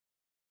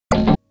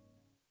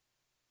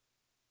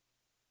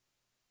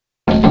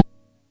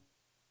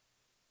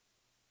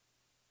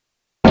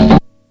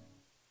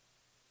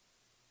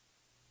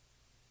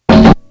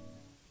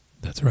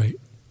That's right.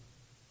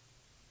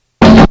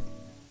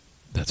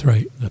 That's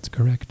right. That's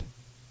correct.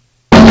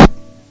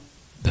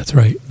 That's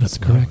right. That's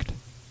correct.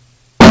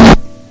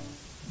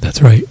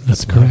 That's right.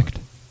 That's correct.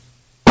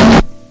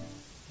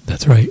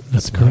 That's right.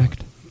 That's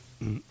correct.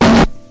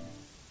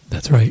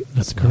 That's right.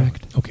 That's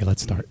correct. Okay,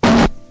 let's start.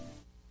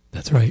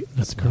 That's right.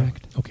 That's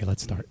correct. Okay,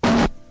 let's start.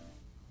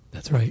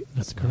 That's right.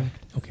 That's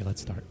correct. Okay,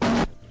 let's start.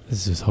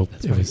 This is hope.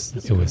 It was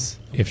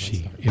if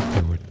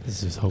there were.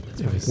 This is hope.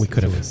 We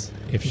could have.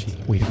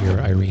 We'd hear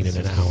Irene in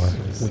an hour.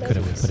 We could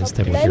have, but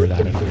instead we hear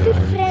that in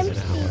Irene in an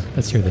hour.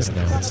 Let's hear this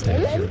now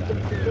instead.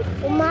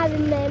 Og maður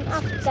með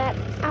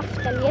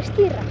aftan ég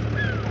stýra.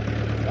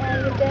 Það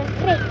vildu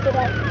þreyttur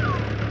að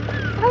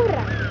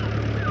ára.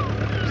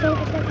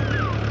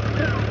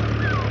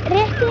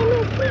 Réttið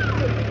með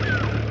þreyttur.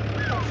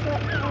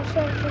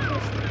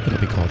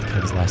 It'll be called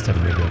Ken's Last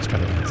Ever Radio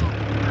Extravaganza.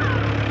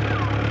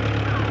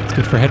 It's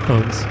good for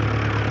headphones.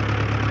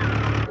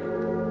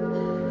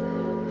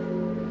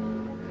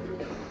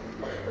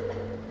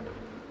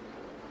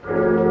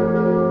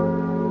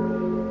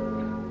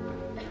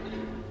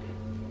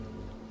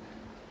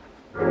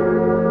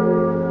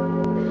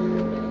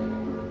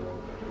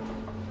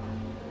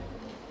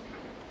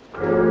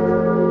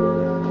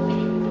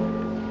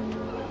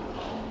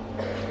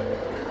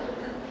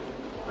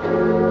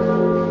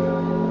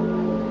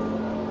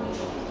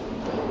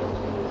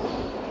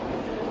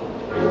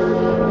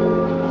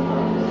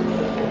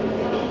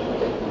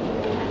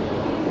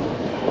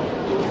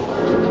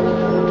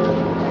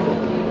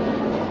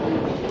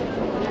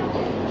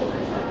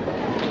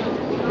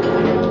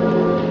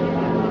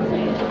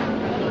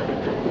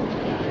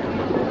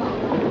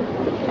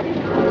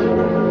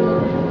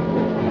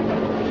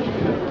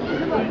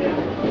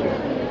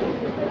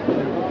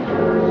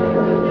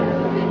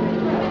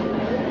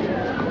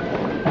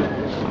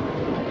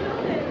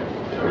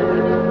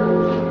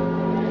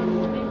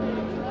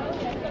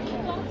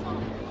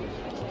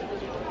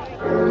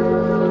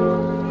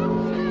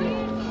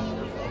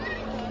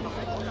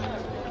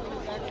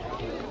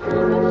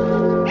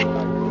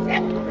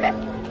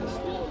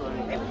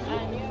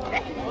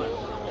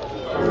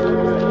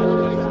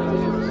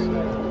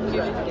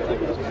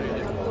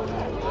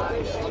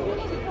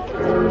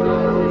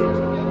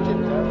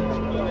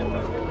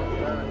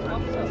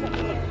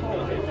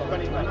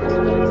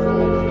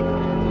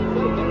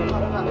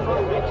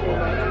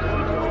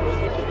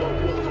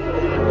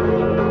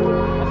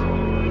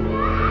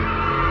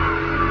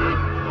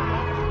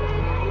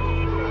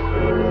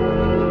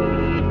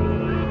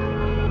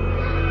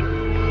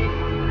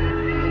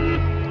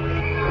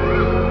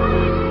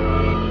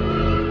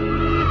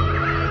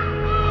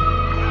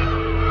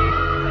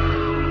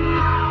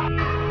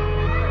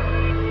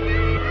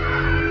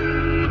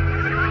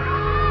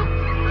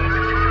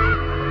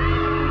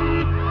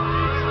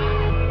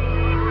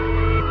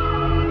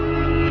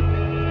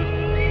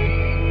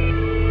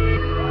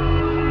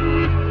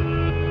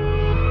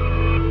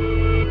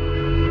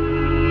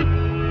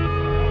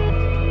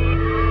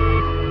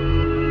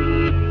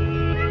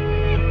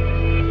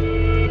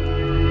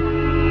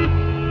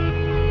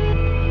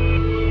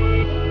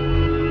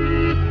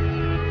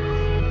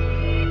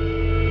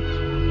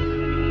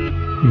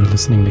 You're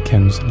listening to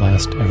Ken's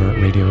Last Ever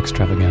Radio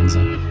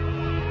Extravaganza.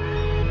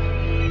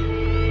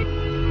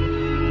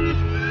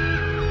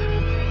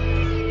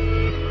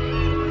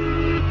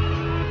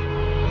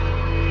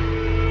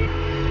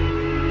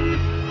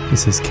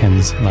 This is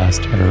Ken's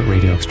Last Ever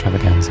Radio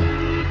Extravaganza.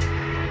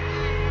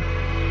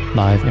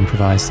 Live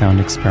improvised sound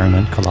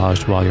experiment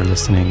collaged while you're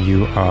listening.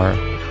 You are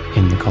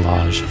in the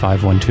collage.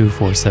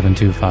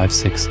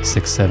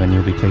 512-472-5667.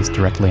 You'll be placed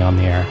directly on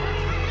the air.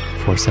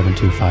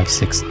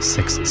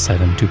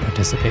 472-5667 to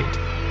participate.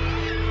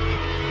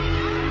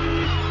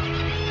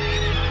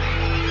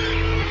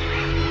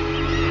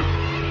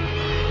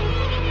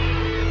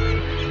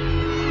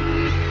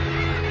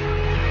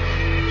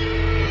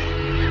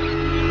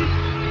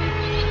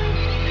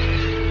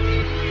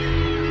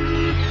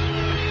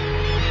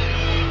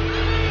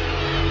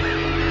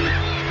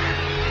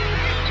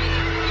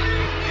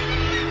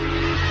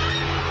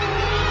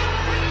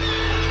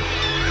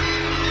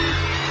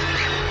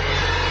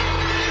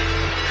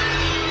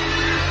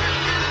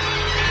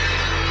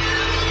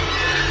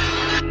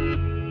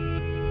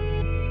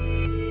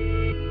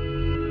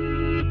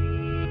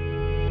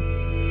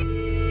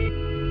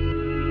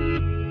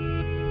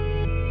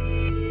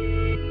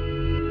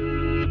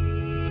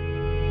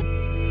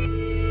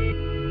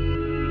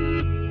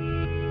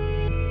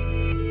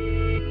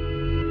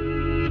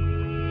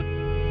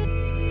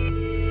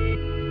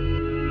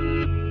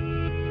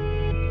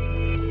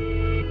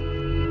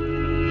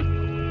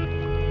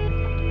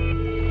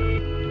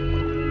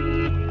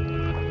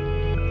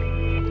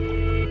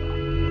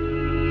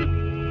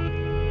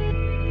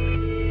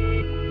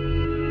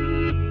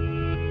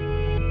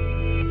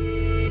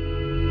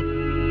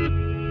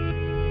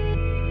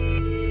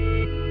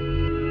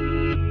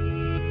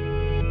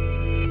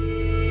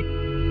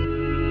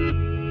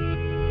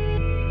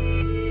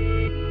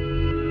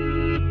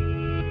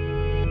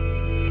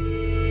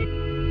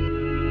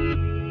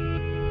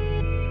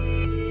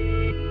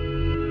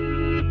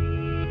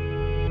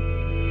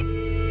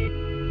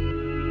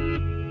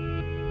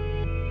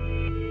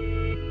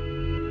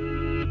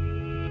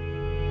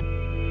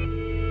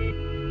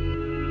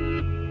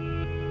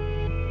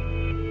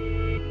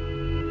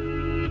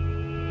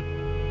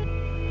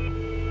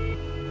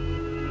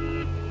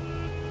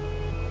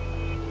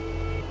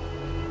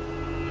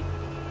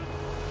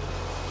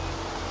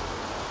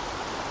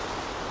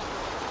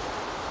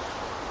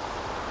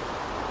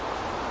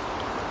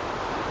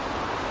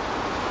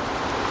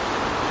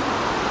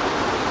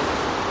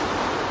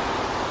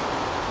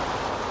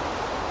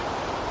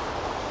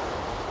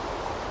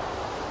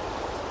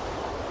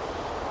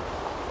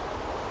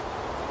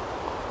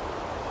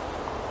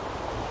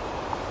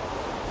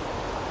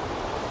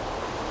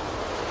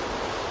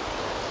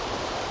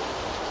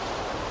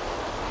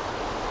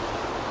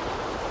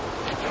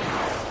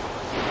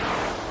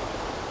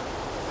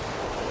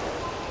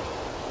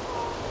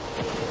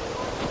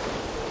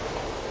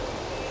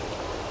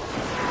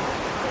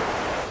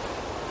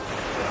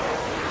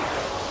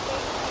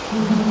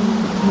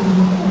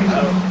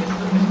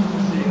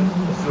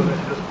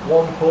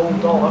 one full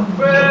dollar.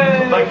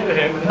 Thank you to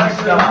him.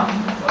 What's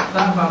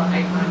that about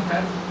 8, 9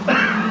 pence?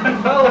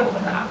 Well,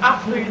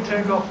 after you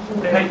take off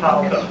the £8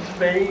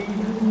 fee,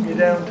 you're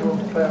down to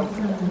about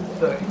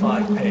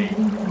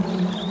 35p.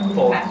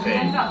 40p.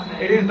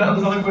 It is better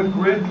than nothing, but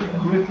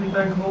greatly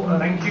thankful. And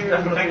thank you,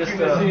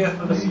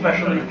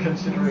 especially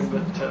considering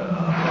that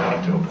I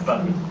have to up the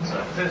bandwidth. So.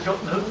 There's your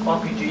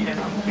RPG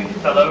MP3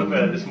 fell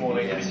over this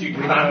morning. Yes. You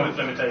bandwidth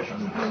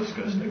limitations. That's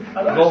disgusting.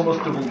 I've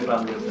almost doubled the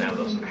bandwidth now,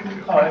 though, so it should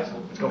be okay.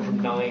 It's gone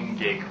from 9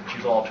 gig, which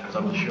is odd because I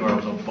was sure I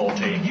was on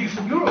 14.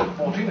 You're on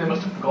 14, they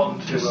must have forgotten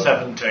to... Just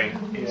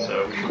 17,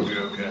 so we should be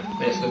okay.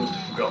 Yes, they must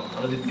have forgotten.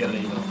 And I didn't get an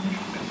email.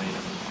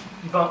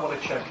 You might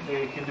want to check.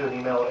 You can do an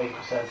email at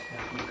 8%.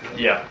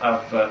 Yeah,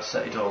 I've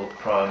set it all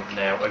prime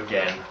now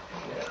again,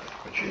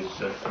 which is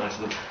nice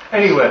of them.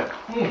 Anyway,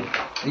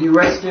 you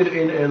rested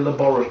in a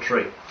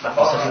laboratory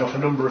after setting off a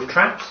number of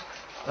traps.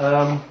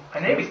 My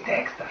name is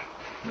Dexter.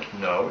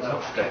 No, it's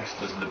not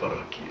Dexter's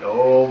laboratory.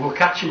 Oh, we'll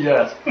catch you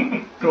yet.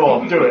 Go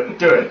on, do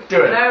it. No,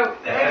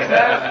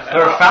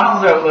 There are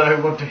fans out there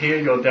who want to hear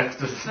your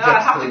Dexter's. No, I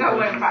have to go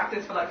away and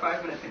practice for like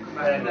 5 minutes and come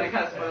back and then I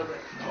can't spoil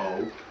it.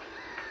 Oh,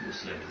 you'll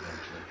see it eventually.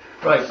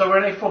 Right, so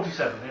we're in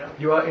A47, yeah?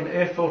 You are in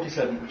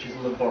A47, which is a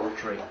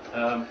laboratory.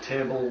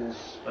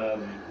 Tables,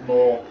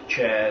 more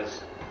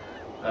chairs.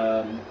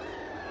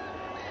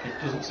 It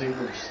doesn't seem to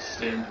have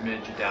sustained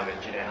major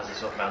damage, and it has a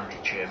sort of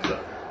antechamber,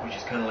 which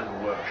is kind of like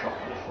a workshop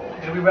for the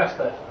forge. Did we rest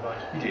there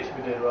tonight? You did.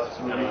 We did, right,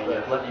 so we'll leave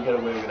there. Let you get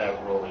away without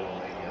rolling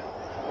on the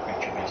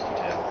creature beastie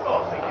table.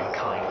 Oh, thank you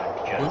kindly.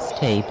 This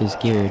tape is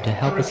geared to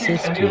help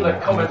assist you in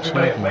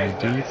achieving a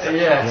deep,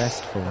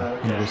 restful,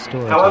 and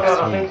restorative However,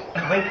 sleep. I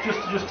think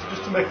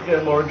just to make the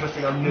game more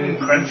interesting, I'm using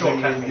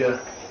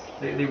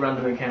the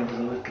random encounters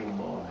a little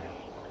more.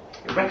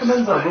 It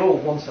recommends I roll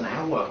once an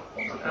hour.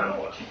 We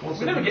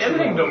never get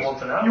everything done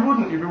once an hour. You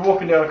wouldn't. You'd be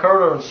walking down a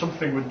corridor and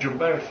something would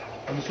jump out.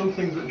 And some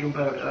things that jump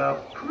out are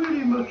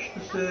pretty much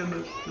the same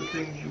as the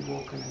things you're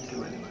walking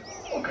into anyway.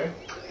 Okay.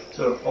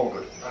 So, all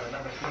good. I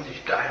remember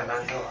Swedish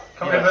diamond door.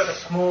 Can we have a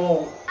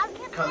small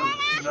kind of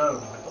gnome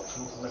with lots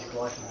of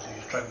magical items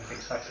who's trying to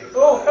fix sexy?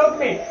 Oh, help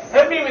me!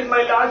 Help me with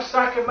my large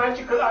sack of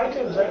magical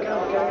items I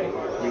can't carry.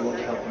 You want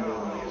to help him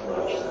with his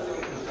large sack.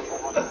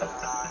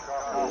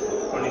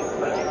 Only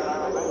magic.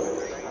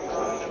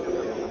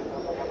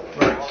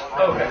 Right,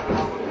 okay.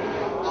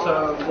 So,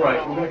 right,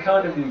 we're going to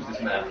kind of use this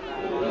map. we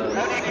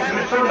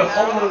found the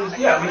whole load of...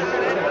 Yeah, we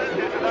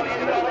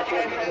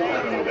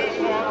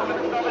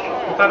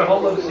found a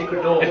whole load of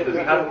secret doors that we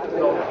hadn't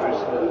gone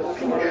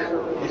through.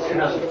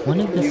 One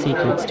of the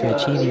secrets to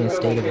achieving a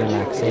state of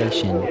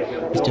relaxation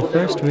is to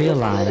first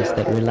realize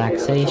that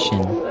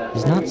relaxation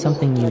is not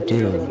something you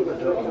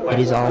do. It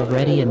is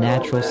already a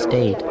natural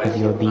state of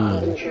your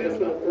being.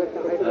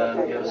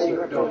 You have a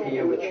secret door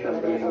here which you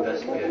haven't really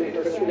investigated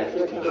because you left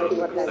it alone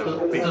because there was a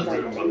big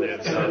room on the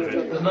inside of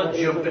it. Does not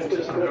jump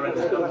into some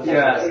horrendous...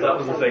 Yes, that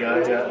was the thing.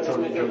 I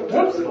told you to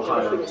jump to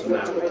higher up the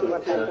map, but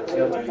you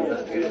haven't really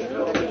investigated the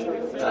door.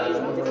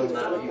 Other than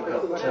that, you've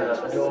got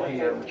a door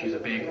here which is a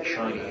big,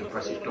 shiny,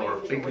 impressive door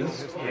of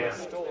bigness. Yeah.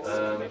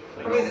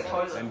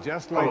 And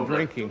just like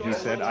drinking, he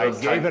said, I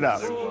gave it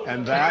up.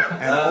 And that,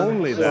 and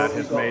only that,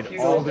 has made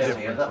all the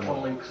difference. That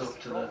one links up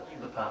to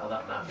the part of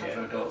that map. You've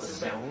got a door that's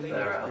down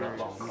there out of that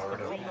long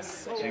corridor.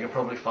 So you can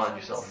probably find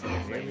yourself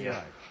using the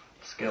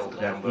skilled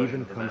down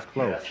version of the map.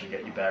 You actually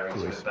get your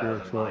bearings a bit better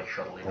than my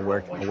shuttling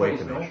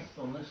awakening.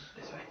 On this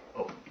way.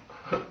 Up.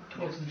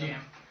 Towards the gym.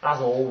 As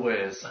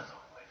always.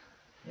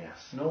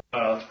 Yes. No.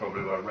 That's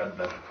probably what I read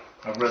then.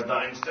 I read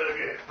that instead of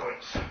your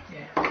points.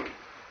 Yeah.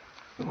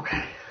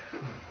 Okay.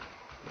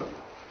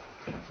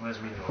 Where's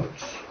my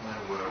notes?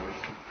 Where were we?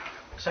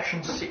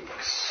 Session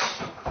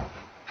 6.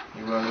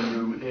 You were in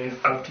room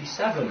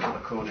A47,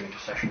 according to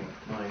session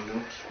 9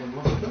 notes from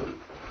last time.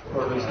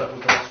 Or at least that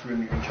was the last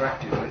room you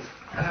interacted with.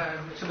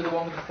 It should be the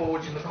one with the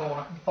forge in the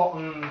corner.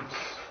 Bottom...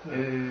 I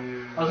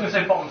was going to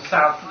say bottom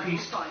south,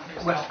 east,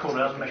 west corner,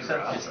 that doesn't make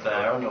sense. It's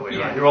there, I know where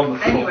you are. You're on the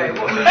floor. Anyway,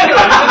 what we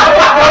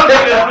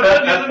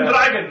Dungeons and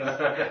Dragons!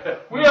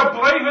 We are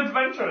brave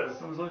adventurers!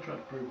 I was only trying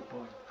to prove a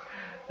point.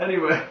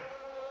 Anyway.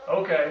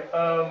 Okay,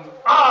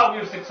 we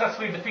have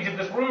successfully defeated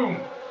this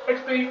room!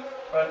 XP!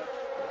 Right.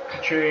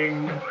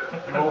 Ka-ching!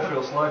 You all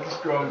feel slightly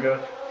stronger.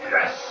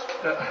 Yes!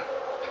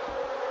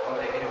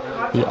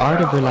 The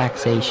art of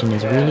relaxation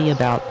is really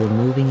about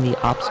removing the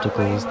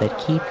obstacles that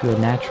keep your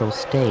natural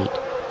state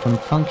from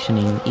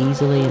functioning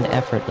easily and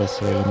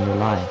effortlessly in your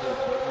life.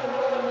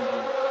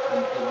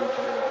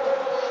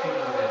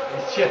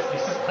 It's just,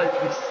 this is like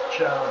this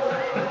charm.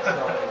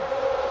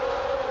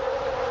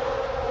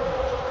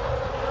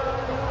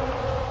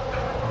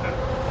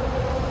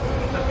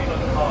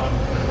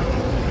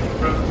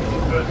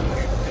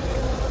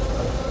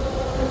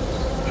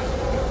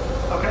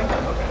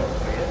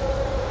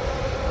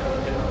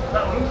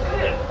 That room's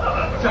clear.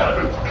 That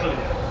room's clear.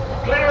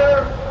 Clear!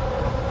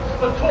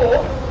 For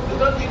talk, the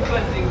dungeon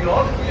cleansing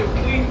god, we have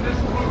cleaned this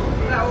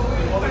room. Now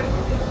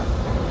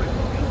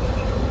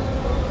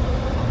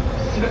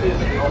There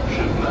is an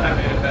option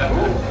there.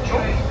 Ooh,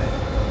 choice.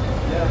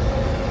 Yes.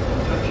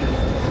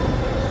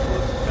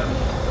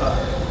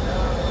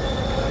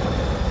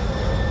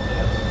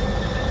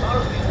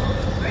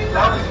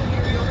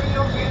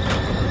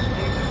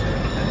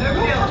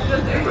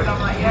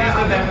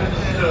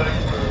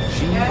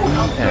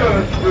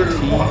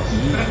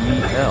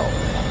 D-E-E-L.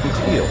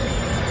 Genteel.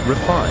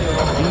 Refined.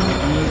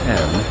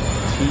 D-E-N-T-E-E-L.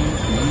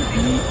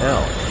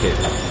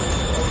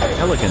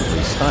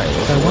 Elegantly stylish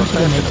So I or want you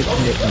to make a fashionable,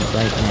 commitment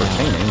right now.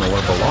 pertaining or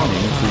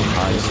belonging to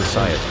high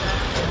society.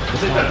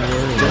 Stop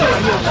worrying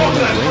Genteel about came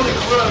how later,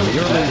 in the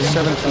early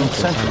 17th focus on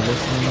century,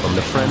 listening from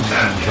the to French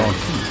sound.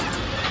 gentil,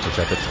 which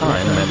at the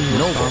time Let meant me be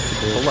noble,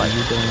 responsible for polite,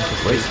 you going to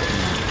sleep graceful.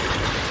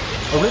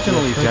 tonight.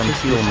 Originally, Your purchase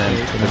genteel was meant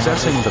paid and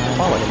possessing now the it's time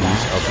to qualities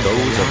relax of and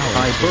those of allow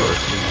high it to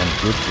birth sleep. and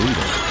good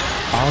breeding.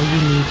 All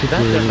you need to That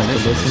do is to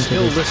definition listen is to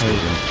still this listed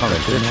tape in current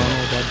at the normal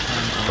dictionaries,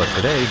 bedtime but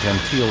time. today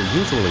genteel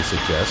usually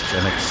suggests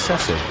an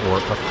excessive or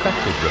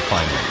affected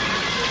refinement,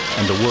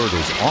 and the word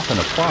is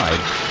often applied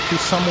to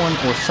someone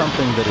or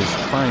something that is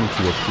trying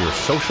to appear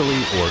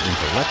socially or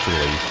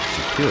intellectually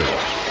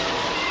superior.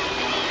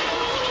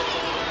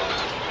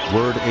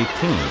 Word 18.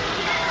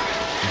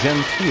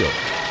 Genteel.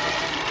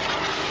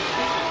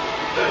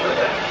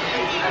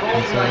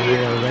 And so we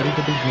are ready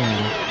to begin.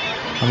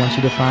 I want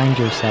you to find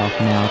yourself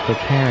now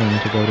preparing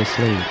to go to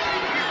sleep.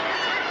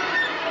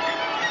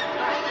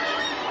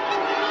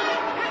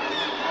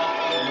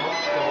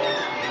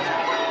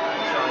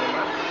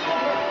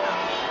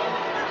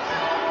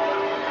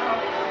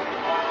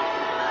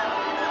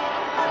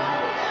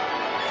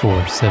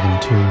 Four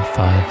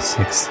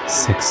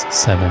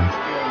 512-5667.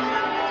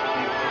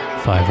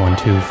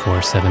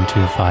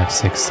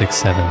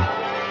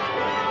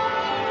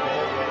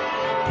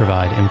 512-472-5667.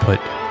 Provide input,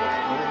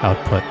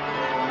 output.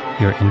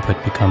 Your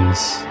input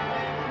becomes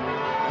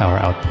our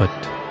output.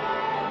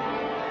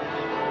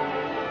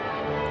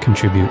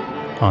 Contribute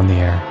on the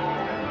air,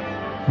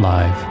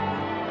 live.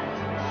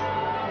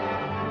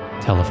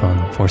 Telephone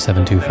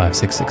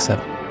 472-5667.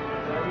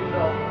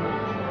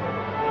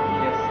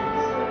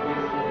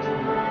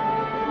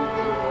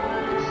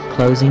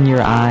 Closing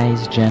your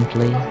eyes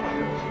gently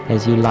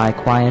as you lie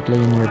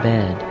quietly in your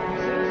bed.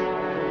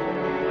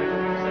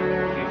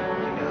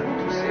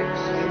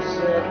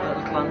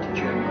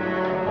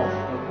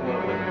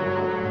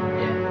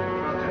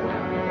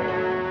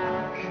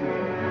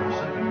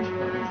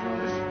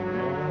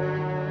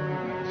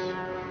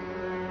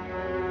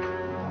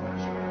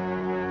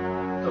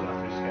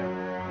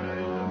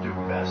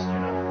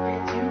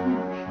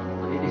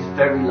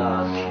 Very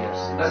large, yes.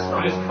 That's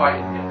not just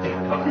fighting it.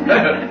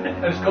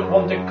 It's got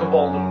one thick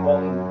kobold and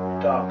one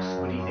dark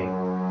squiddy thing.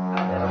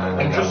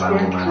 I'm just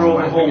going to draw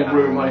the whole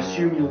room. I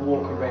assume you'll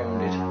walk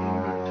around it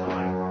in good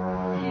time.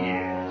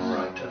 Yes.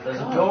 Right.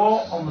 There's a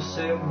door on the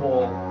same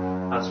wall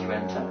as you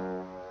enter.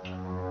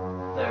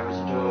 There is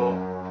a door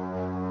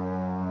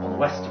on the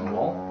western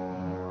wall.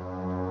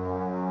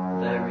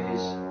 There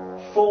is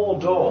 4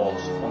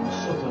 doors on the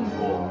southern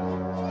wall.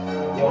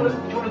 Do you want to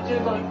do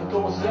like the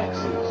doors of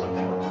exit or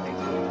something?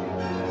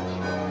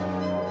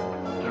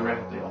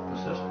 Directly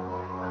opposite,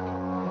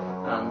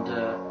 and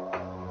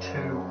 2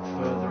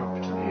 further up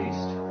to the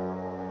east.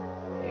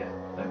 Yeah,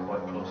 they're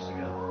quite close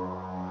together.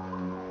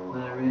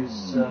 There is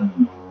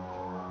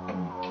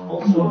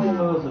also a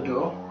further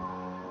door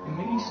in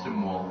the eastern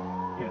wall.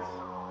 Yes.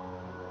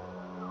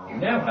 You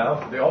now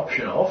have the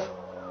option of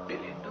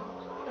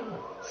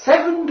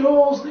 7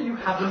 doors that you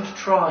haven't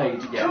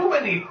tried yet. Too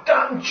many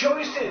damn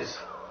choices.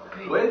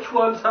 Which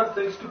ones have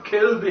things to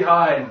kill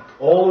behind?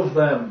 All of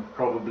them,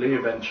 probably,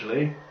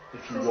 eventually.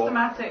 If you want.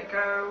 Systematic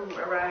go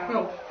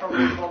around from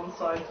one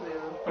side to the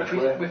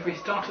other. If we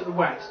start at the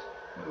west,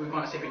 we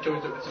might see if it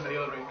joins up with some of the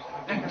other rooms.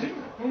 That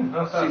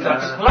sounds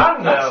like a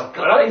plan now.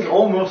 That is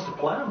almost a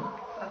plan.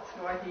 That's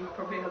why he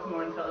probably has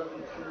more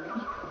intelligence than me.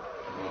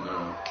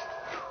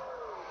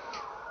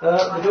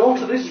 The door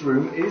to this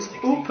room is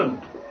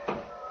open.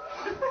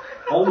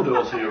 All the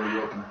doors here are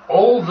open.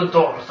 All the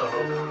doors are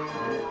open.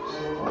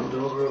 All the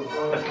doors are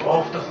open. The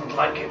dwarf doesn't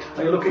like it.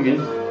 Are you looking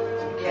in?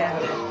 Yeah.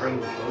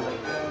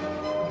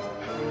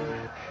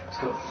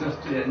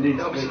 It needs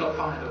to Obviously be. not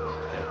fire doors.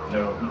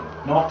 No,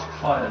 not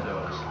fire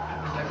doors.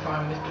 No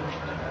fire in this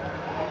position.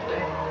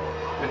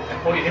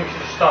 What do you think we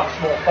should just start a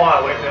small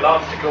fire, wait for the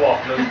alarms to go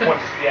off and those point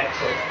us to the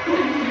exit?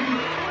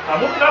 And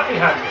wouldn't that be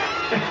handy?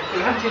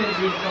 We haven't seen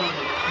anything inside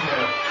it.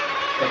 No.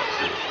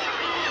 Exit.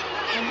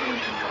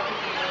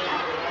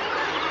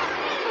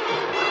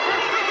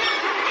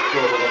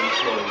 Slowly then,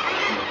 slowly.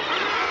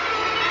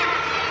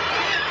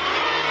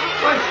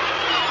 Right.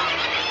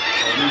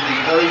 I need you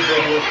very,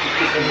 very much to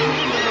stick on this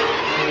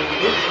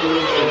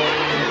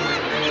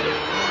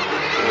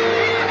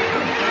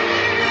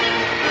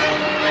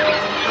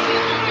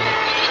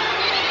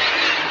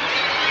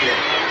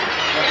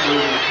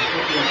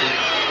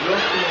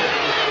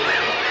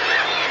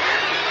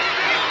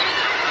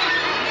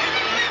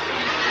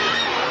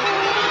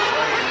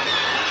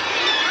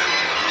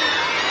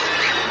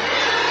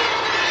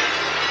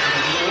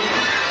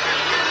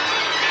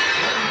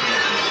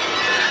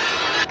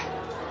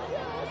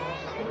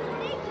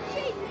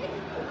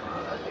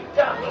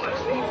Damn,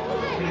 honestly,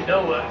 you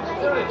know what it's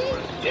doing for a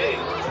day.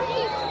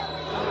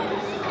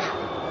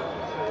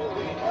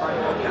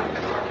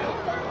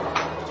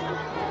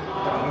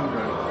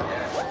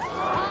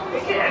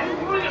 Again?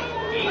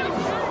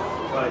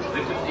 Right, so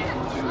this is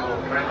equal to more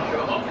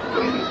pressure.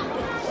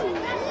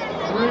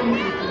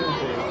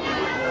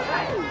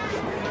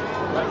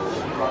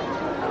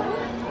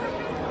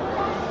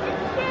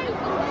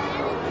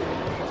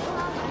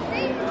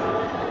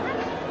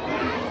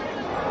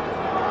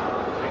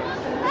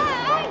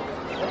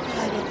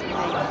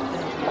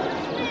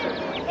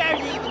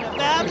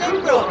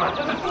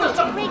 Oh, it's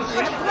great. In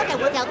the park, I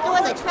work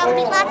outdoors. I travel,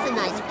 meet lots of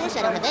nice fish.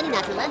 I don't have any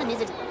natural enemies.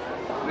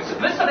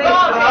 Listen,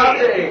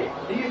 party!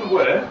 Either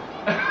way,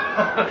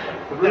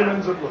 the room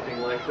ends up looking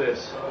like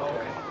this.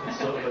 It's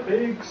sort of a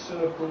big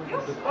circle.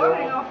 You're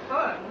spoiling our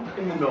fun.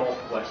 In the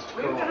northwest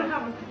We were going to corner.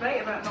 have a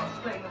debate about not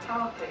splitting the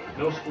party.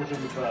 No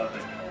splitting the party.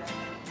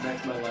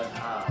 Next man left.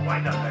 Why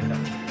not?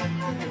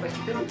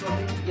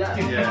 Yeah.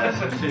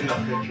 Yes, I've seen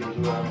that picture as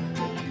well.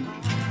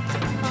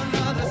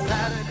 Another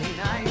Saturday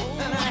night,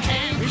 and I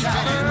hang with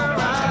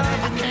nobody. I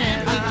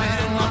can't leave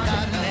it and walk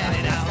out and let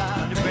it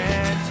out. The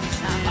bread,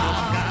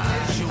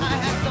 I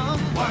have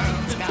some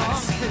world to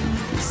talk to.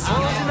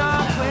 Souls in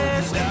our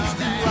west, east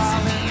to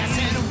Raleigh. I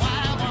said, why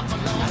walk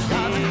alone? I'm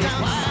driving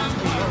down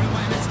somewhere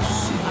when it's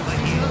warm. I've a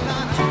hill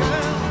on the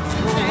girls,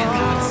 and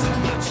got so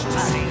much to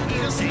say.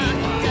 Need a snack,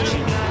 get a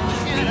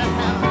gun, and I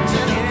have a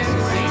chance to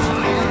say,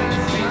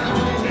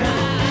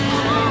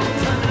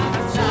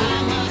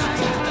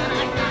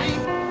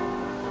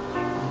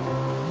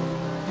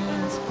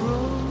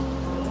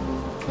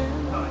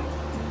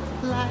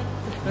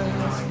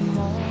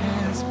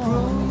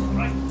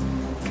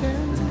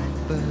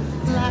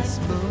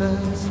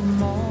 first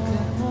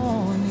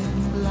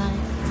morning,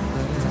 like the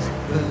first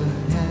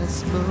bird has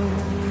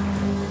spoken.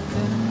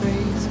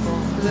 Praise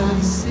for the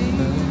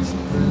first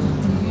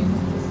burning.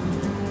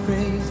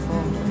 Praise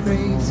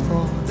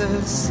for the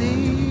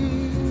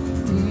sea.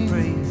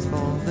 Praise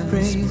for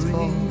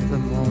the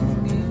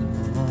morning,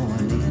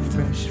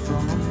 fresh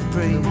from.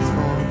 Praise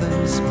for the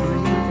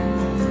spring,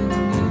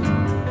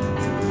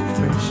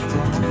 fresh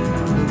from the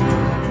rain.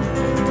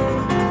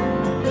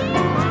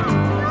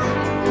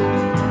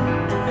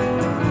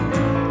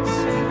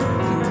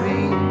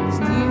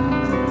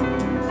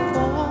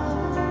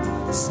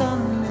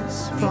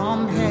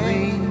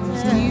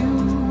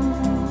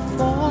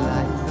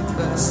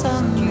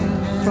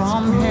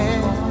 From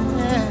heaven,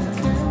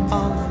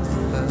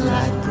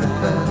 like the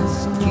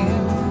first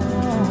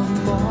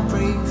newborn,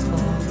 praise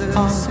for the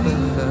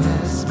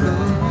first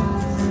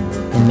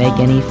birth. And make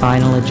any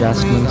final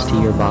adjustments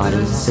to your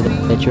body so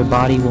that your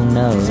body will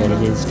know that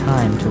it is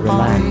time to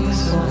relax.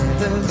 Praise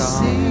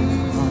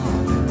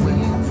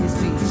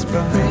the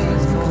spring.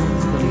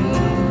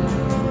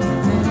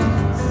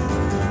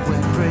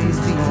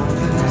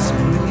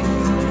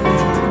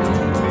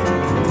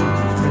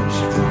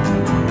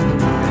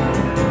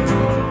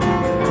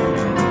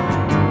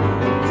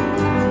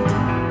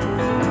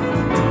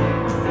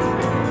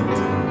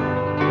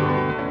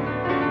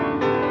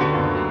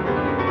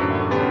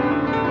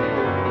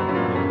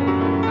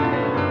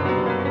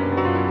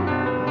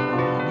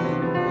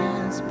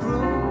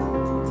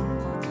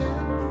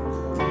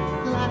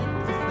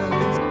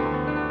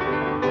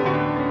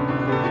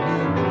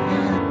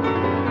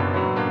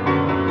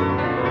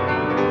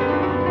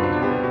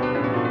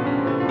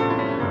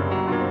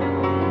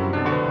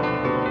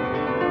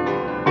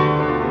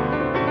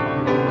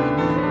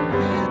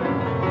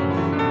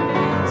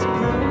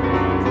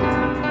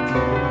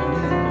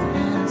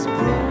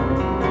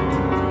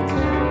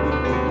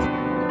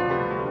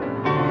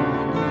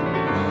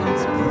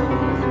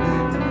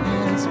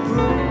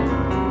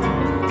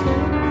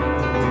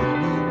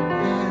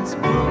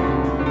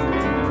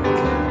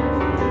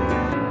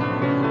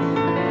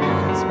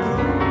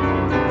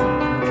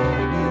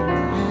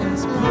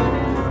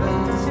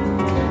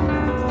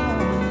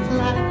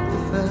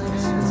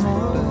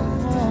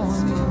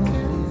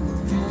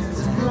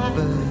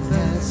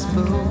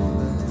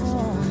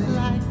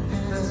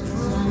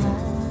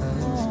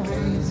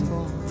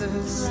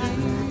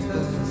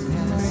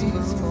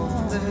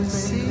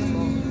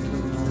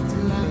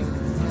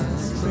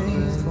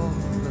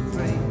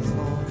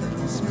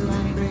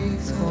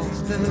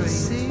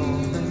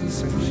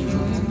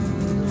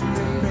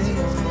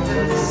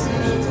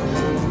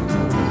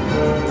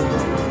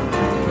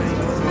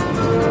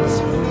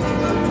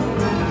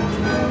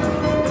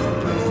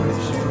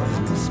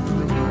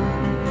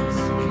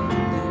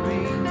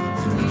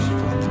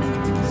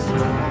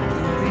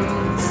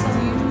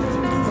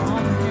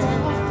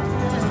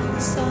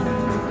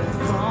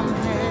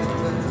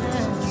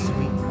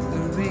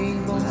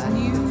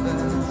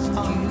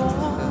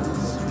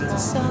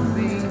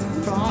 Sunbeam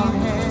from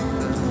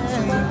heaven,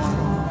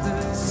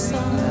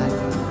 sun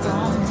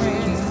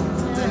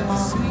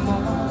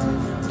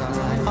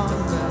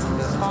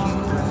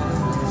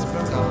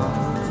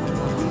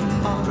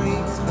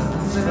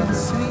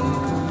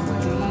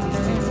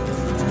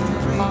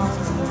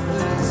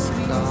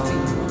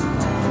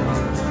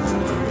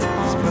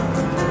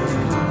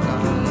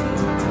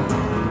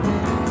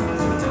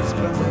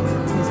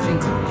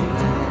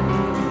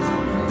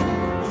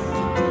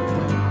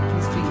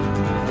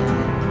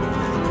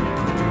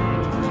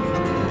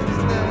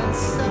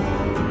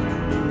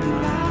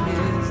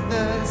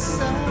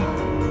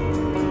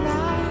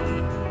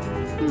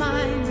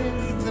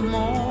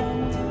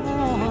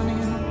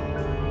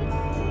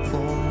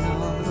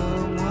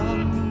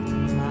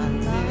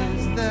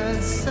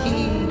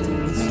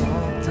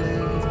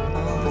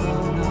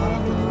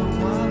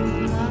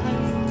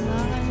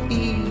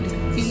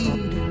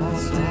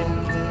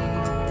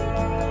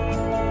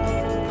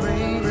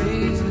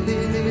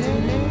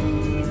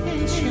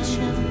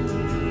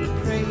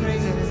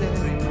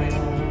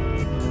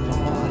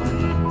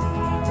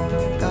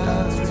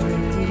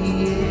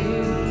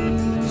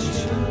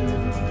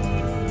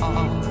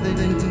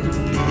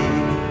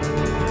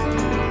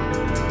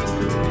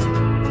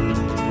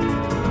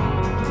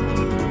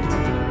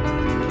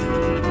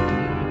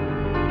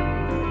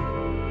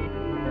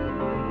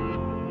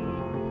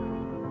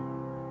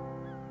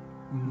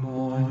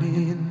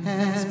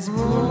has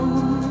woken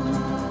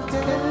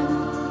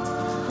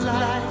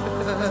like the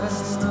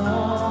first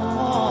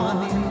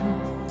morning.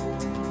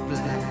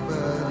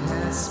 Blackbird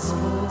has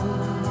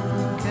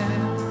spoken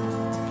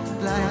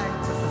like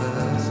the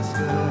first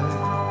bird.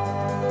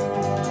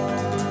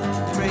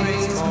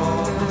 Praise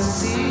for the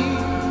sea,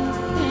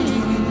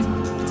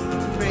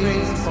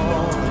 praise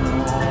for the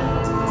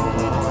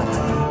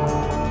morning,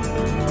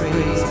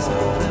 praise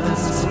for the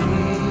sea.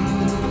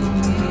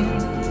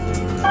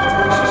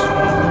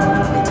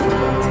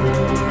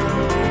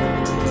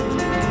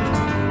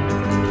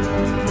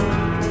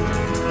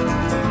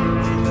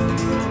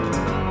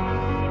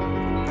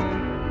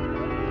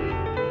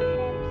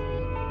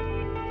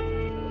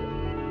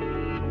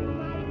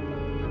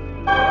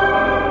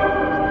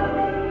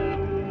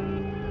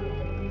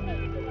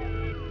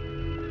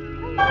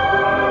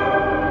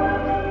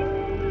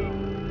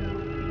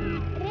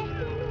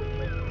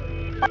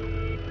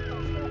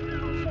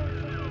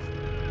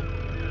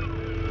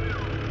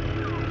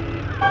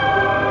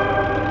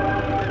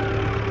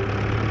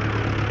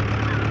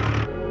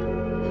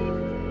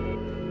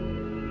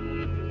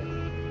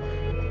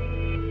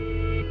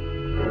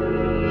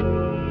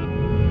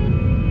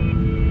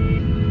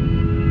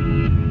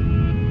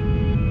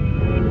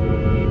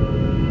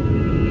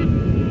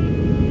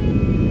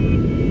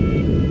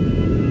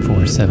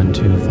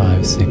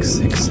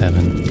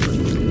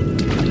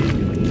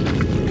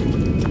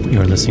 4725667.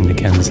 You're listening to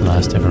Ken's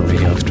last ever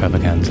radio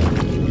extravaganza.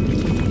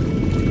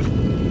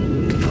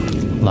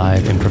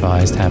 Live,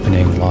 improvised,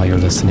 happening while you're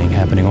listening,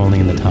 happening only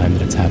in the time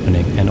that it's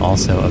happening, and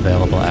also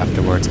available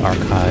afterwards,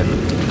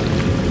 archived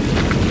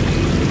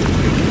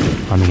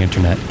on the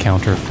internet,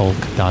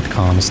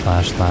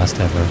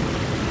 counterfolk.com/lastever.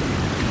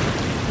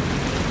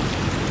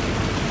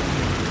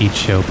 Each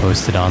show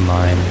posted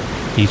online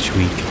each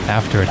week,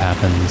 after it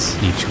happens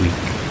each week.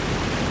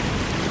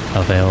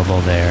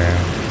 Available there.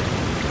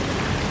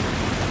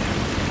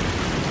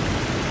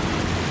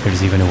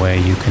 There's even a way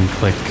you can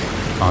click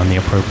on the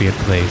appropriate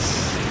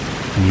place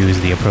and use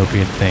the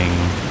appropriate thing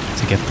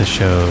to get the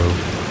show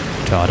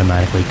to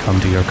automatically come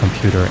to your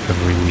computer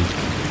every week,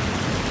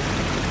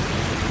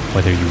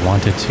 whether you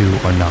want it to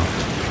or not.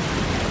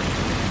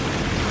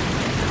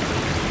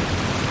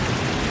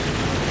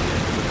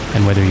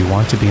 And whether you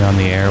want to be on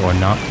the air or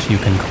not, you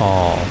can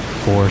call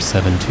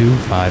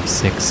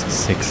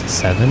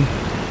 472-5667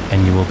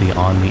 and you will be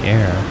on the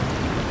air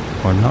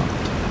or not.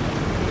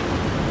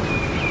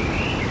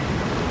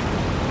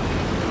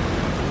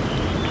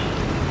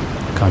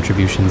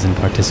 Contributions and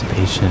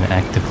participation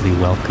actively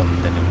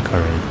welcomed and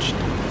encouraged.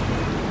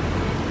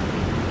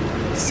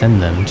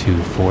 Send them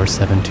to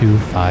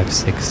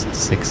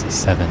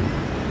 472-5667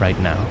 right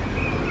now.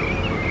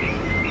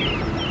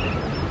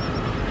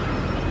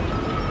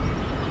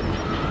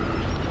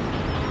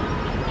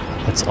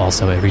 It's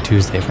also every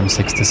Tuesday from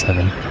 6 to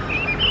 7.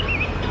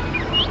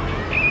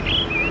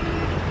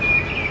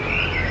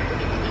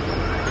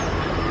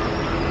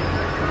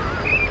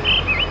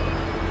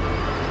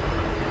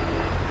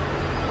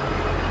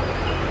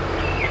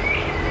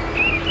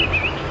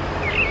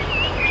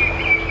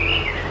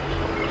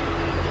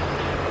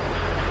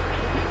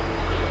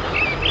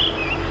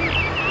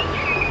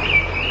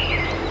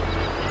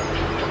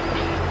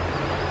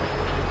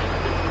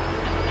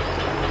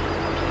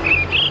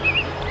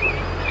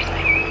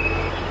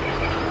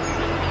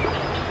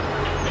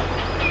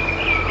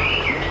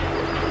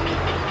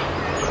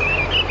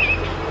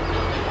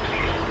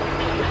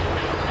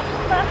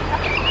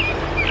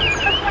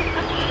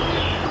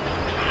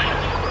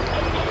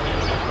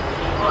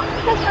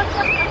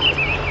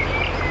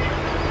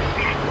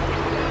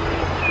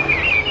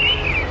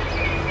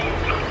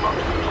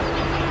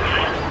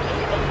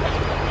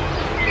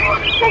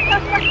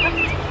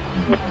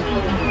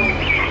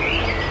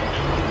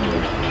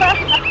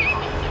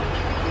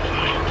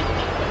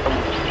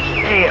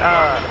 Hey,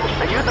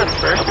 are you the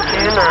first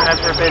Ken, or have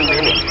there been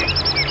many?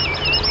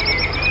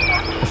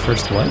 The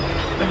first what?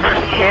 The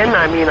first Ken?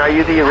 I mean, are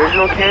you the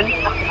original Ken?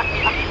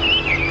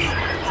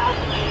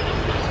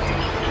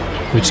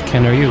 Which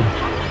Ken are you?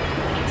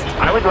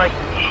 I would like to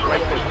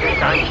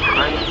think I'm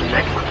the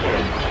next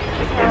Ken.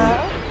 The Ken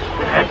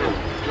that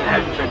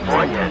hasn't been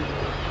born yet.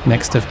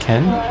 Next of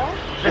Ken?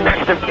 The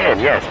next of Ken,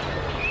 yes.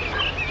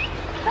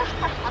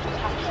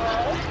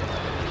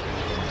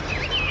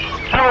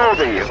 How old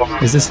are you?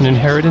 Is this an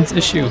inheritance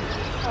issue?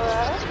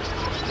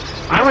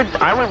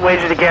 I would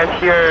wager to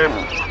guess you're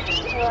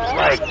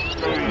like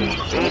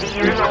 80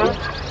 years old.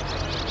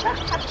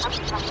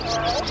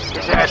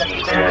 Is that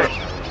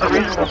a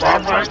reasonable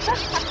ballpark?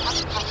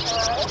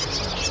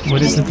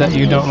 What is it that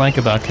you don't like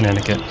about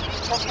Connecticut?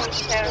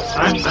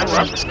 I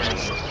love it.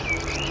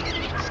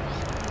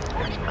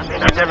 I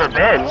mean, I've never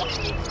been,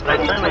 but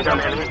I certainly don't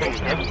have anything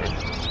against it.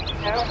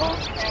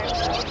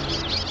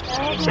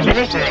 If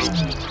anything,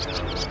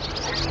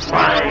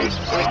 my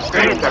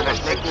experience of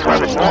it makes me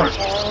love it more.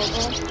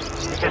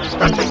 Because it's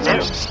something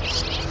new.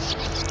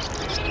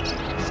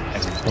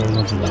 Full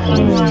of love.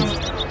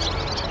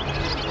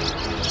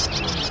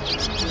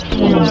 I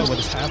don't know what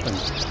has happened.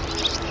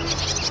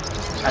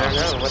 I don't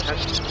know. What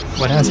happened?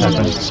 What has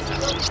happened?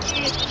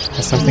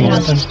 Has something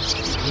happened?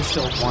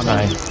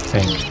 I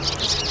think.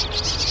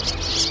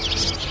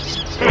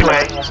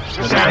 Anyway,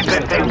 you got a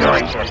good thing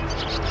going here.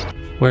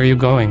 Where are you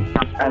going?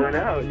 I don't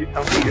know. You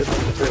told me it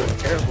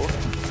was terrible. I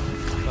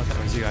thought that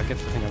was you. I get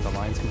the thing with the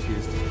lines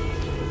confused.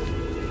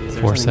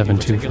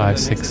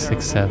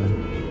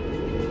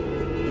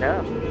 4725667.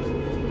 No.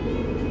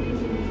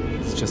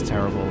 It's just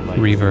terrible. Like,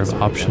 reverb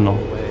optional.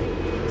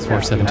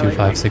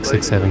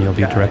 4725667. You'll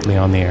be directly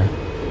on the air.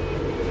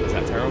 Is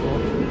that terrible?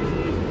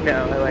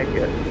 No, I like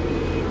it.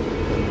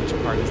 Which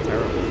part is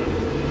terrible?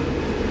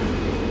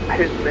 I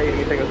didn't say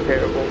anything was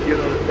terrible. You're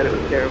the one that said it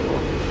was terrible.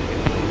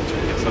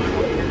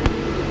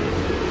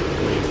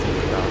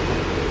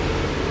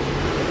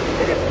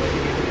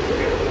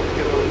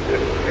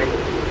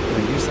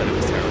 When you said it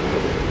was terrible.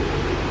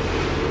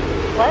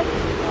 What?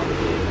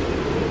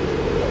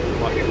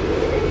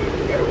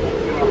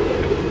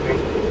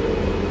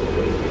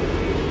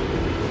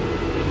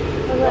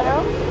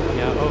 Hello?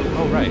 Yeah,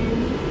 oh, right.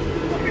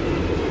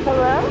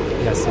 Hello?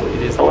 Yes,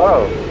 it is.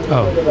 Hello.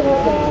 Oh.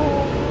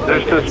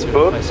 There's this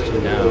book,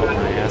 Now, and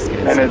I ask it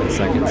in and 7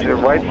 seconds. it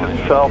writes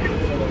itself.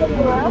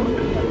 Hello?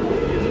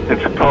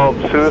 It's called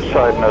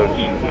Suicide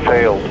Notes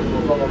Failed.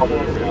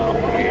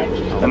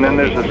 And then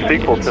there's a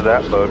sequel to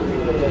that book.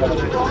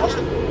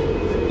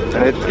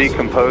 And it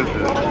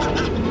decomposes.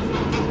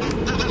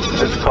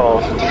 It's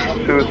called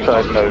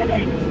Suicide Notes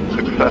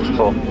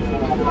Successful.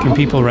 Can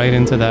people write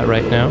into that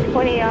right now?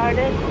 20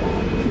 artists.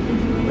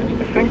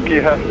 I think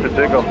you have to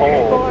dig a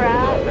hole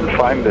and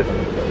find it.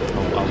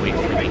 Oh, I'll wait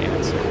for the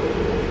answer.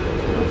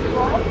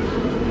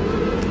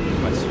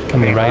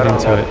 Can we write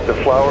into it? The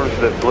flowers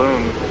that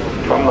bloom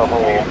from the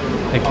hole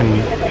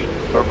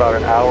are about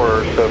an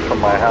hour or so from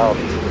my house.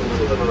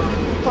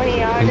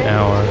 20 An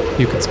hour.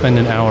 You could spend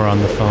an hour on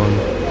the phone.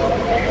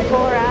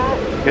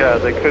 Yeah,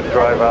 they could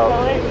drive out,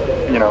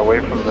 away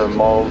from the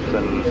malls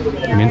and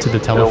into the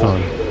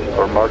telephone.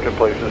 Or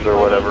marketplaces or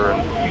whatever,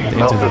 and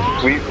smell the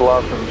sweet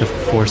blossoms. The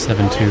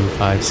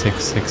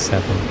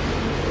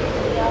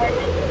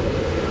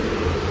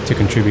 4725667. To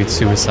contribute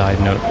suicide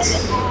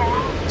notes.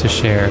 To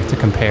share, to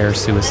compare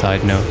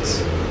suicide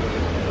notes.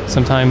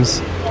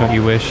 Sometimes, don't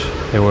you wish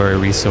there were a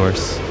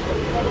resource?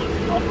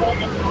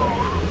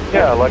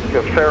 Yeah, like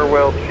a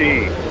farewell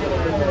tea.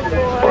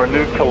 Or a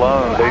new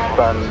cologne based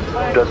on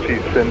Dutch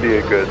East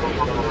India goods.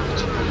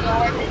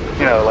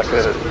 Like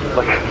a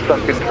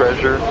sunken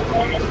treasure,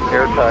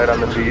 airtight on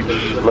the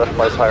beach, left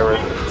by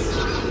pirates.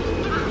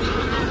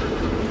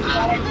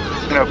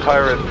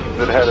 Pirates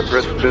that had a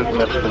brisk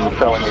business in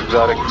selling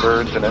exotic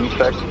birds and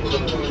insects.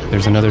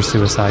 There's another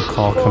suicide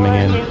call coming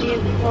in.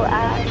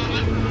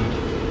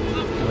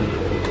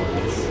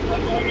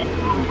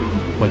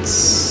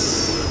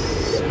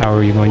 How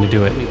are you going to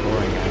do it?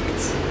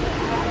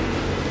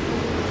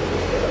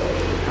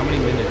 How many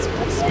minutes?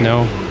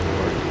 No.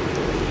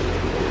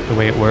 The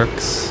way it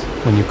works,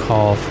 when you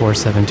call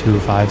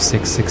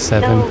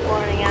 4725667,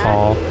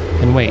 call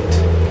and wait.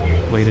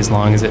 Wait as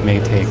long as it may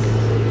take.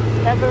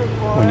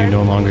 When you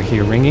no longer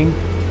hear ringing,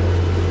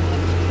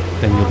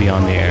 then you'll be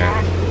on the air.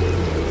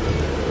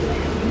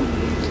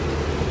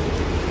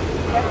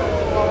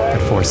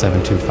 At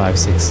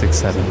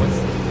 4725667.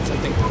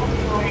 Something.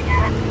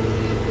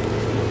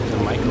 The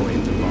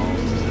microwave's involved.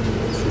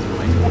 This is a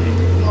microwave.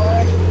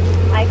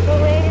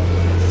 Microwave?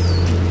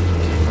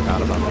 I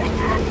forgot about that.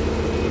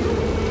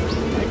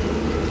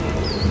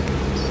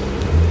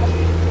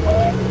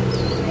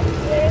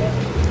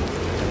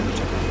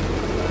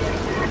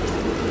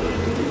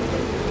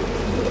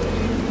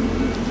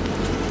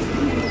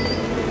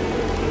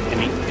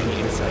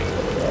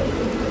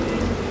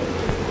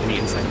 Any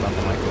insight about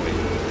the microwave?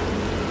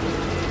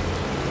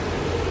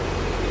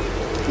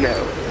 No.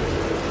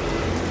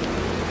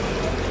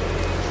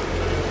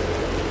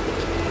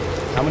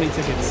 How many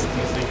tickets do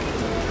you think?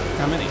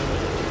 How many?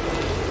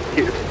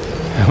 Two.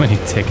 How many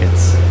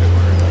tickets?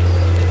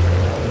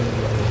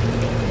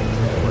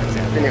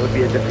 Then it would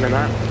be a different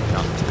amount.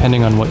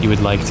 Depending on what you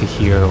would like to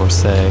hear or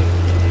say.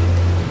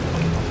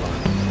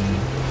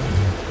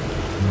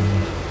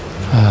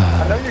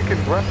 I know you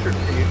can brush your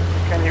teeth.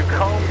 Can you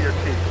comb your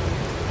teeth?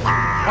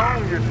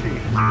 Comb your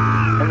teeth.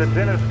 And the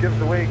dentist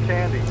gives away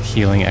candy.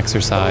 Healing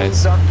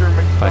exercise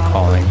by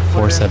calling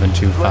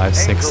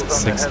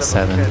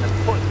 4725667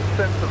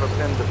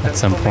 at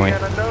some point,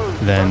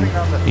 then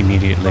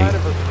immediately.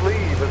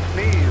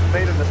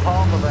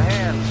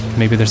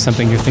 Maybe there's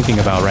something you're thinking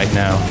about right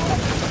now.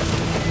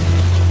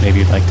 Maybe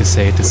you'd like to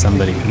say it to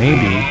somebody.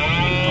 Maybe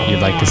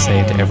you'd like to say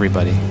it to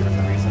everybody.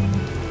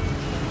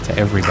 To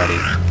everybody.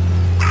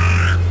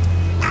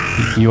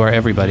 You are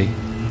everybody.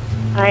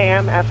 I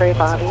am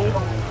everybody.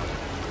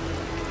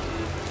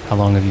 How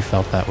long have you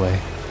felt that way?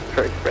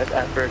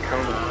 Forever.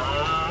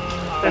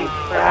 Since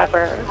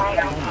forever.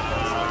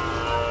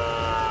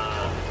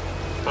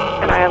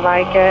 And I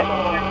like it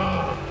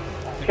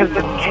because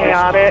it's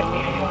chaotic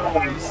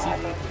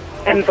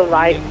and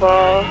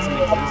delightful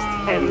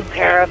and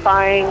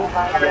terrifying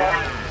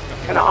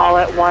and all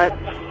at once.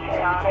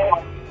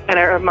 And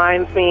it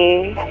reminds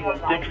me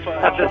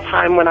of the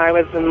time when I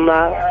was in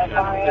love. I'm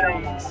gonna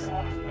have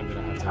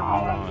to move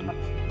on.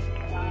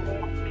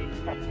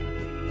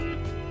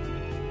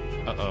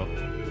 Uh-oh.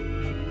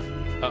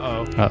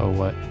 Uh-oh. Uh-oh,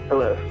 what?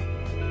 Hello.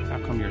 How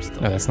come you're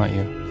still... No, that's not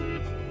you.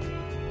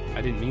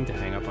 I didn't mean to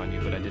hang up on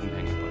you, but I didn't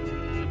hang up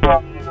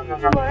on you.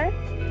 What?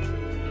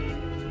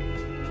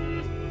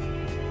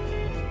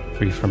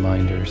 Brief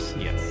reminders.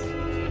 Yes.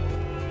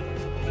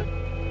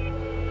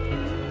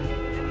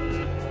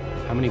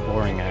 How many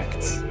boring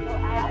acts?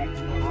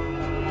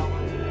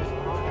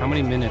 How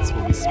many minutes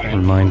will we spend?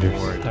 Reminders.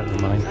 That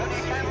reminds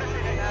us.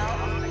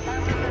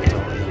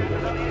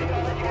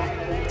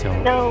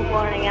 No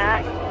boring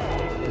act.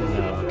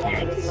 No,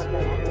 okay.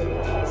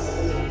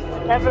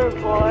 Never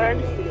bored.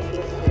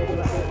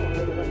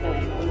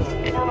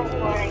 No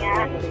boring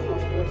act.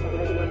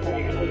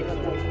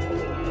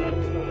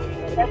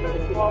 Never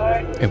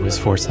bored. It was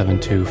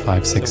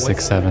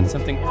 472-5667.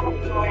 Something. No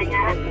boring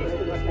act.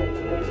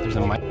 There's a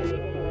mic.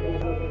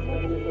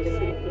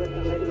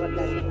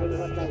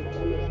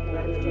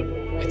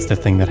 It's the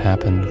thing that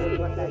happened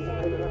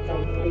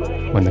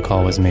when the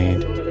call was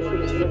made.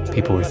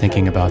 People were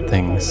thinking about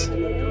things,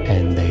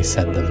 and they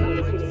said them.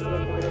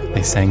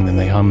 They sang them,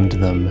 they hummed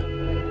them.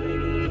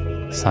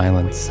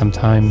 Silence.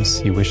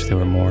 Sometimes you wish there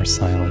were more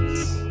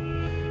silence.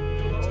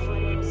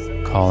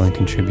 Call and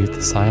contribute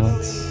the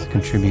silence.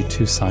 Contribute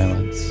to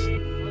silence.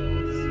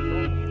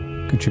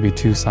 Contribute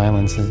 2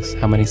 silences.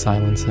 How many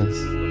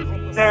silences?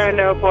 There are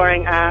no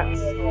boring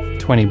acts.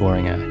 20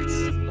 boring acts.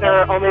 There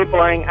are only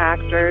boring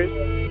actors.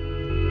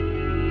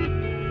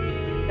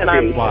 And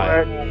I'm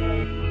bored.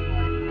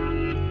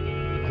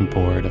 I'm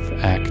bored of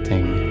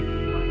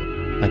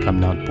acting like I'm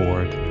not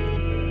bored.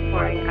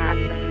 Boring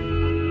actor.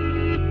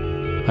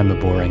 I'm a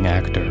boring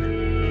actor.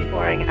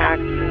 Boring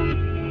actor.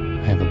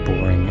 I have a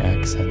boring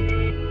accent.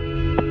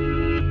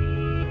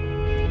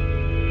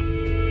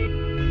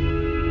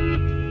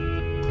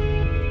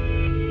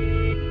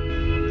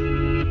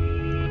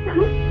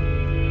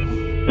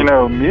 You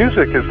know,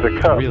 music is the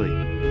cup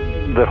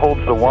that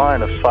holds the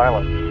wine of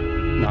silence.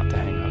 Not to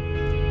hang up.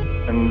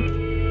 And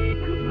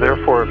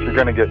therefore, if you're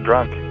going to get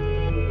drunk,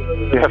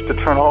 you have to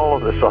turn all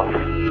of this off.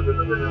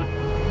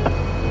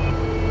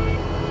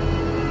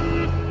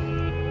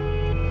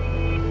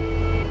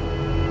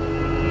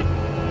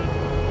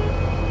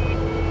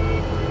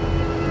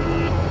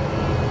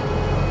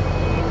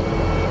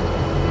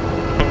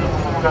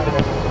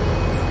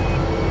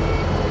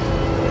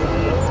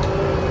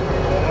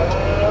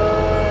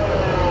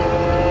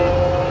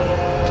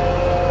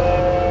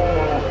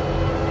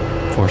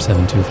 Four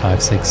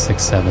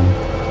 472-5667.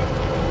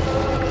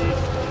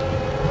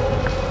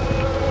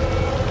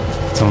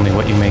 It's only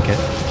what you make it.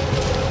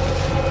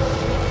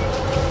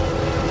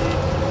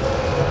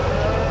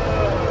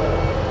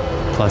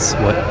 Plus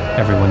what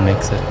everyone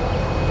makes it.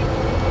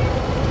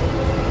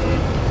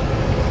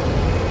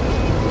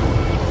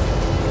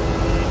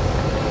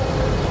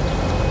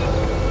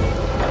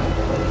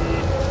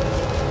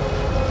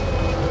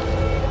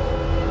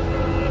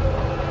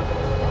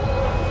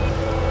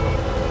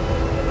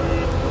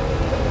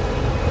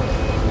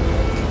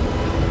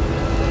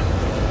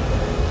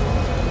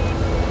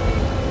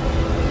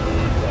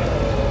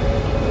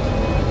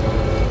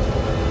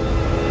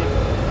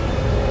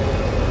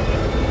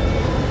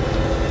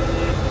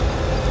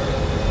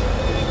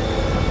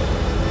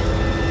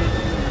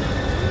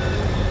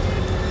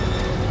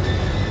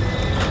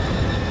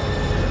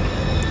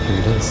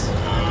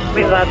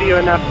 We love you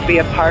enough to be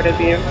a part of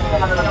you.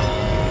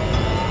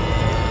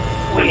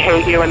 We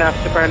hate you enough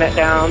to burn it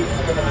down.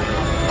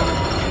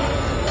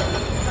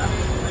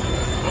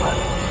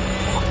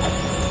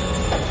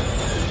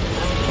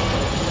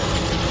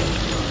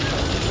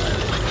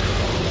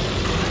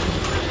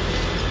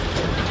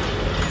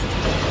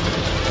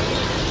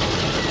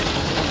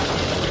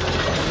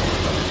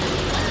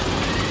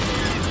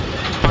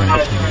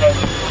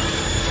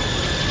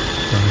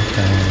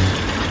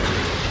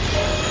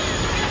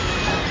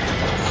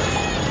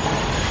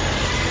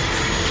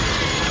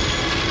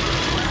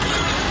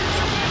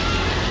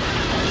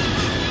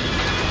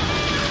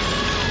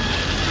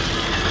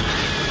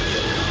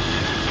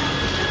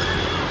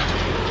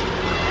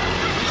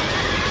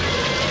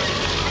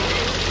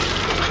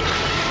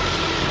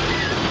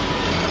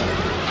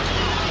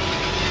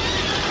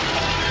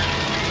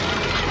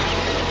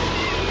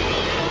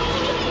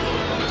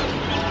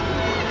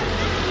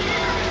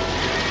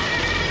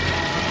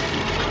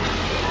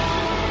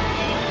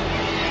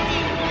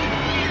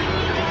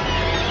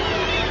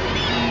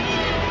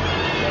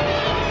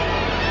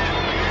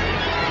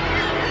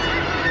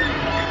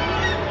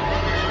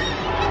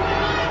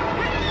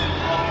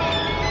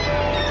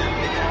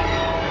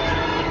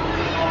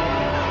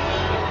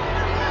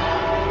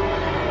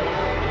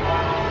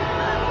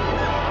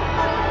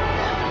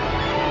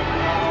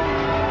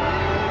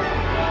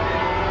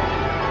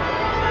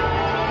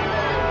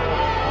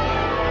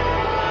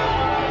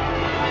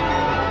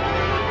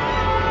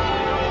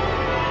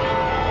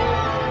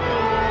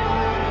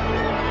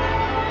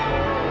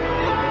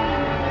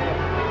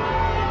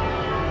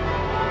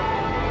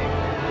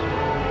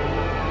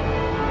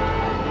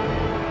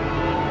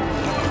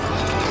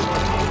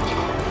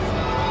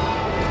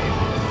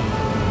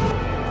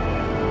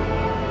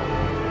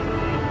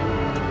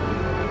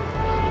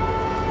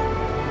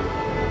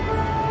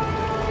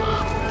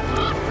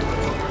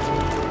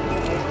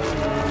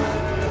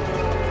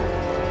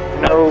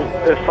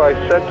 I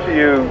said to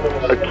you,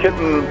 a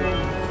kitten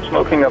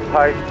smoking a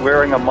pipe,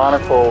 wearing a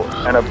monocle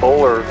and a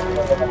bowler,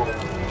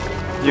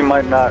 you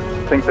might not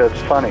think that's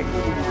funny.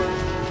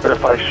 But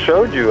if I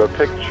showed you a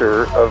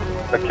picture of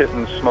a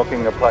kitten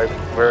smoking a pipe,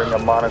 wearing a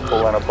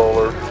monocle and a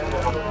bowler,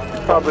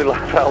 you'd probably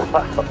laugh out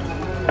loud.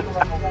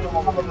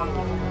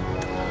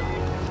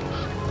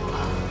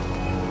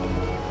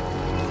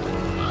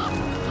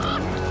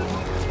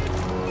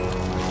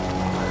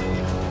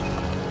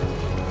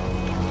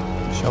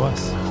 Show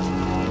us.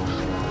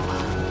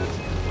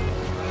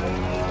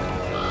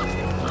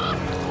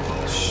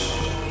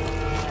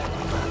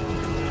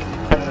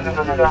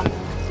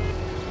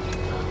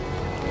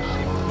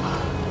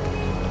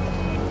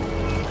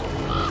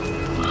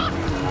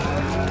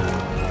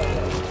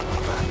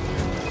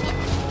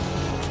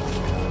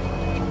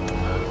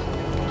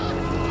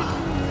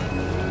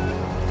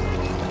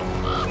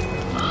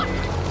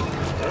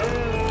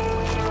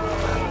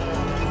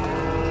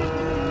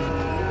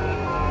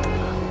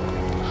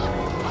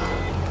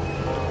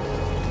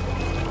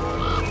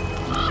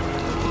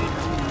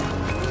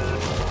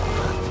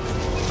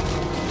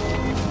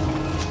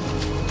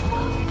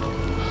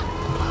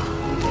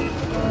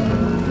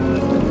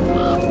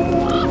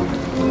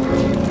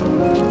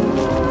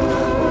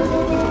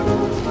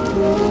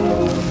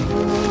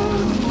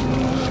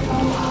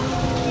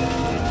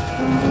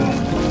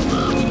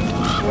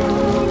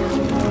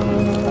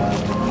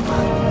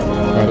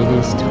 That it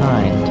is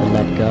time to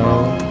let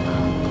go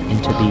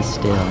and to be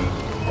still.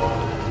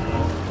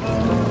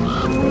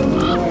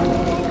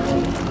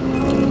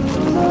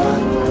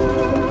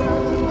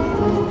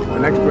 The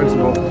next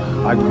principle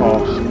I call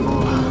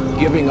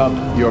giving up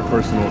your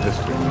personal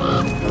history.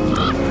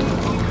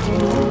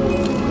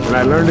 And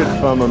I learned it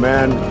from a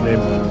man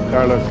named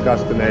Carlos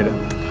Castaneda,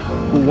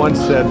 who once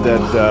said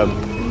that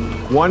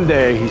one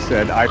day, he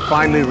said, I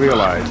finally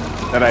realized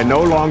that I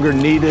no longer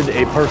needed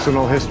a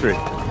personal history.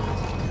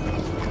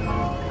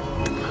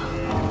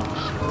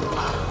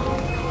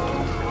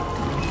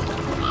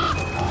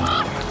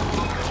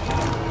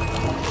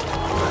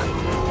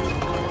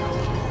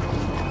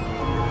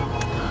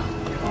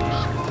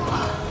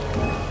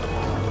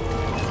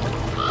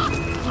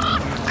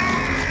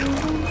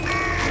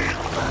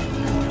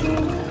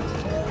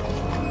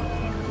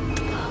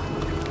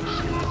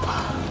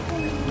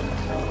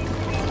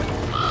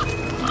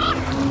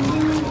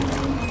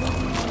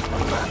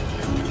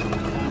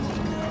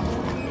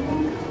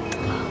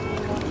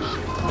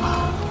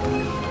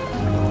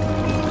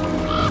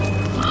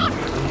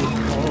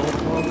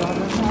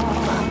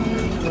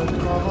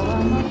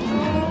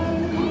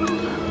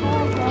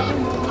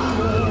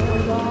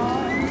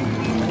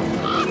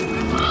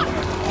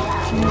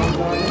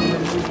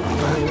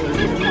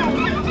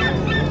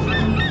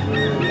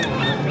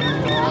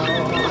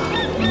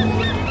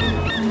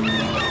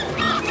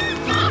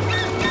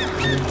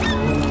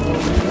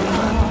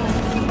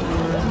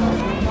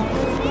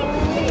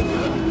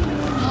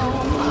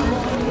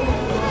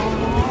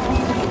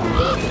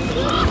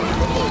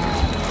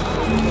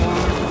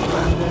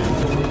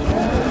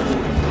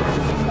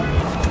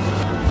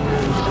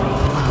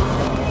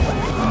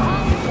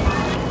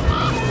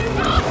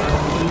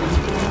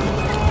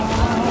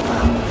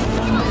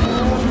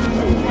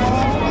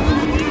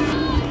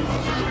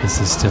 This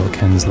is still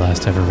Ken's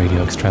last ever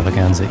radio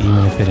extravaganza,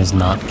 even if it is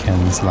not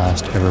Ken's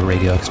last ever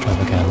radio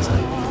extravaganza.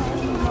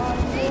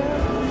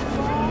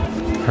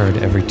 Heard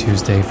every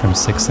Tuesday from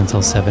 6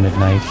 until 7 at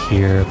night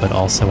here, but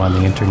also on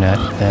the internet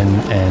then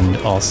and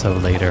also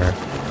later.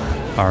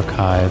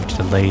 Archived,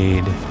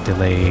 delayed,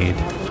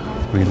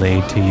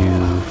 relayed to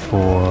you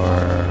for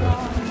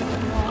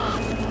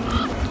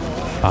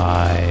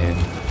 5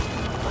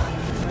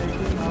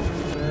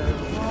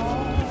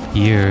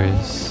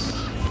 years.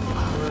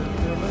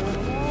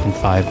 And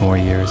 5 more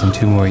years, and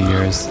 2 more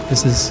years.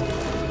 This is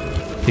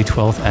the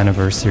 12th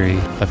anniversary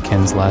of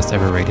Ken's last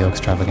ever radio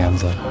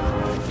extravaganza.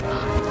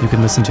 You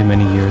can listen to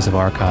many years of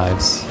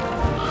archives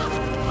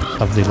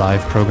of the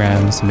live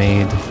programs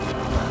made.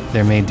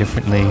 They're made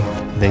differently.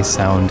 They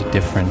sound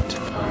different.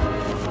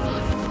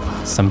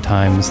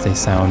 Sometimes they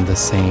sound the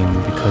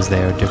same because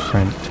they are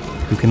different.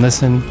 You can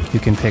listen, you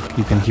can pick,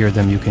 you can hear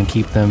them, you can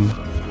keep them,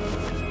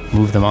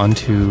 move them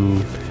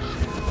onto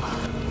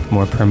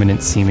more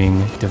permanent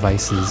seeming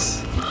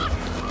devices,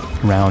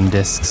 round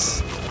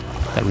discs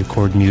that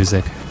record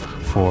music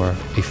for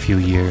a few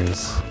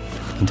years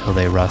until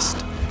they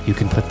rust. You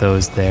can put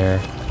those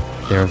there.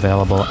 They're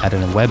available at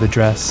a web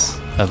address,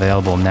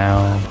 available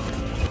now.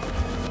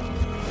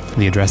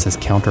 The address is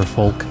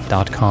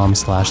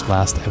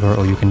counterfolk.com/lastever,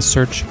 or you can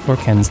search for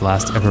Ken's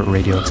last ever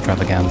radio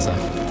extravaganza.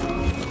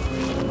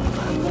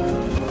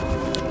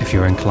 If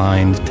you're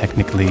inclined,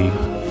 technically,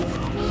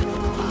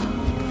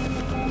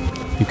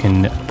 you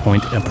can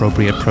point an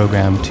appropriate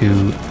program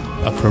to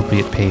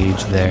appropriate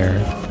page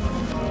there,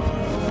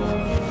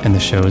 and the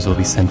shows will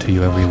be sent to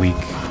you every week.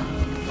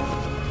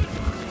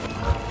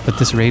 But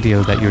this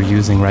radio that you're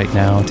using right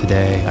now,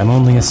 today, I'm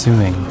only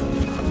assuming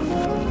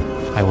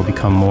I will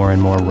become more and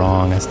more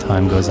wrong as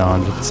time goes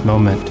on, but this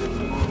moment,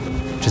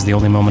 which is the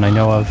only moment I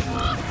know of,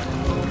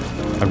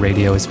 A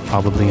radio is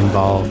probably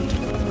involved.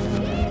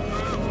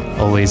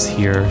 Always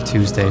here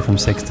Tuesday from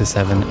 6 to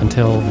 7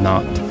 until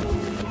not.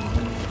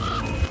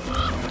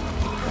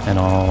 And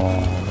all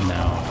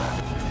now.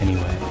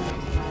 Anyway.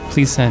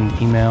 Please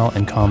send email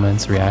and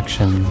comments,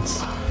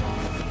 reactions.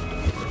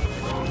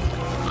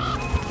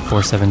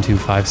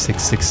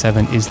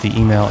 472-5667 is the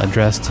email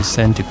address to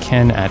send to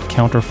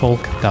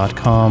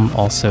ken@counterfolk.com.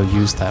 Also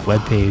use that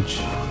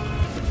webpage.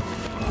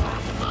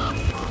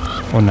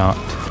 Or not.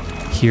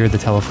 Here the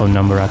telephone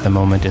number at the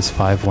moment is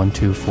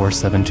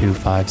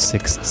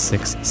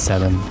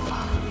 512-472-5667.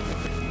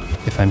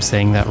 If I'm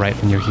saying that right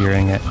when you're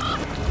hearing it,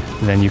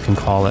 then you can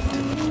call it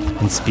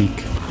and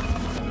speak.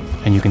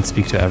 And you can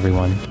speak to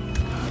everyone.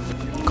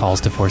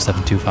 Calls to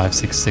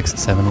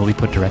 472-5667 will be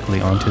put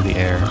directly onto the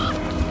air.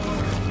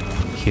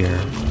 Here,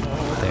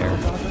 there,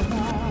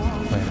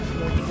 where.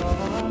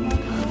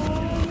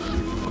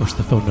 Of course,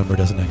 the phone number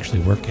doesn't actually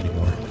work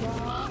anymore.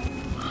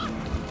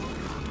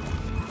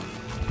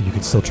 But you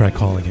can still try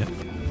calling it.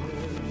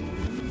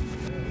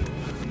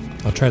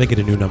 I'll try to get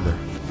a new number.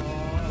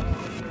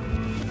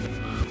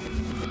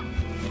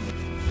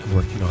 I'm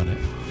working on it.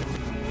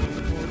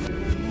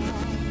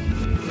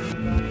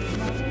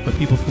 But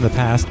people from the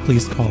past,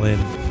 please call in.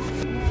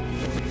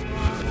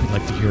 We'd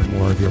like to hear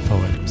more of your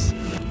poems.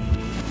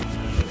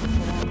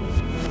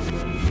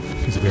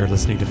 Because we are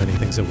listening to many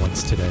things at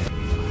once today.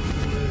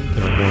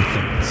 There are more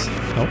things.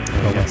 Oh,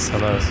 yes,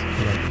 hello.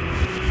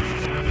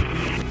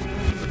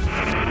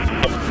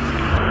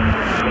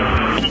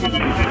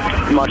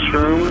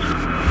 Mushrooms.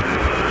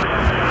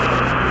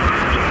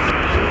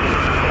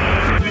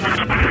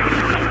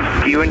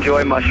 Do you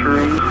enjoy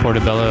mushrooms?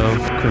 Portobello,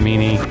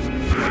 cremini.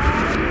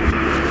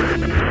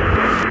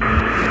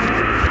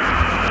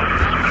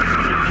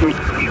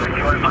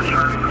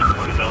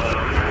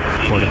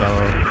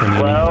 Portobello,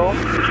 cremini. Well,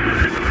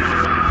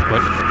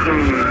 what?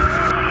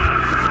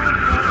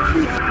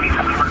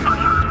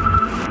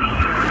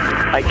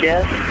 I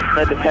guess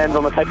that depends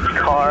on the type of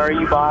car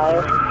you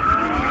buy.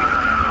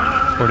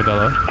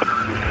 Portobello.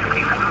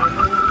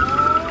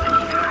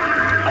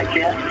 I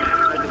guess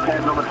that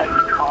depends on the type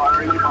of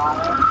car you buy.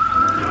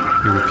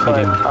 You're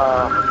repeating.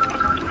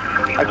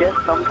 But, I guess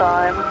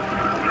sometimes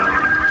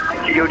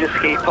if you go to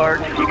skate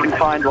parks, you can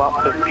find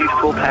lots of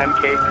beautiful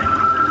pancakes,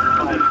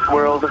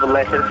 swirls of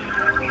lettuce,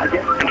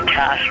 and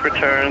cash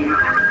returns.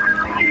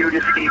 If you go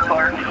to skate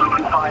parks, you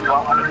can find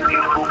lots of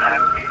beautiful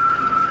pancakes.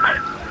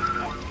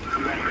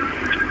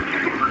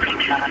 And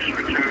cash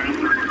returns.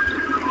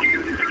 If you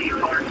go to skate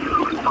parks,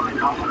 you can find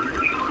lots of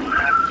beautiful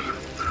pancakes.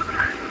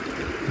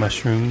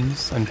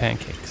 Mushrooms and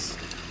pancakes.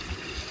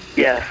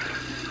 Yes.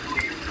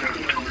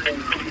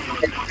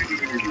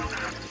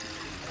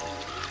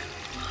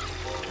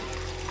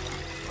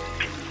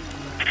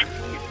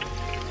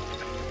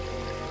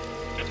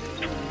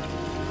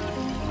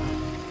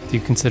 Do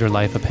you consider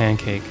life a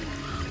pancake?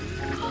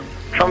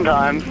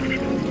 Sometimes.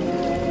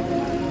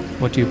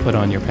 What do you put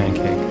on your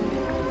pancake?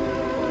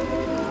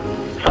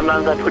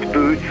 Sometimes I put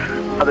boots,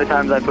 other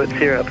times I put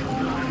syrup.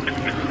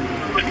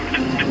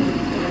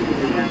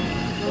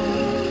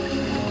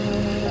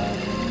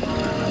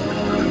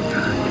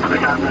 Other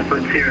times I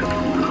put syrup.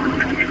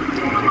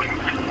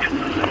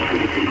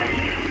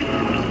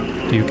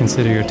 Do you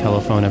consider your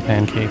telephone a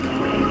pancake?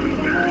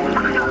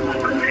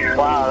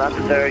 Wow, that's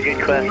a very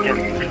good question.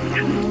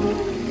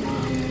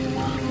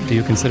 Do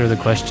you consider the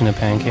question a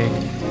pancake?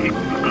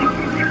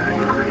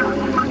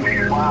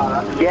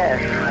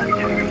 Yes,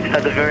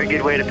 that's a very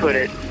good way to put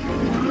it. Do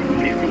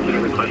you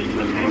consider the question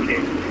a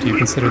pancake? Do you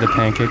consider the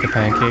pancake a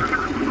pancake?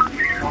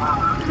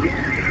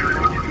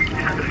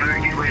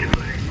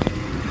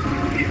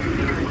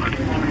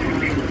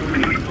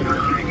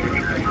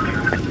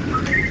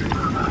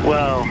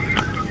 Well,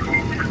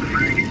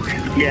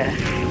 yes.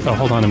 Oh,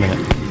 hold on a minute.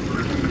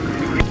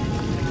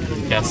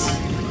 Yes.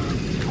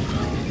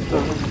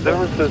 There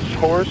was this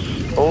horse,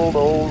 old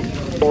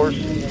horse.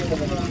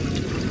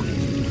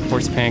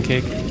 Horse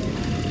pancake?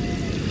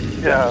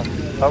 Yeah,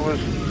 I was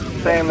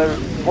saying the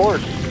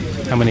horse.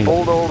 How many?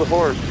 Old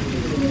horse.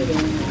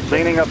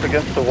 Leaning up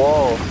against the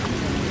wall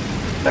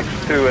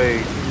next to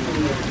a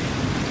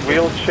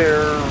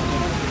wheelchair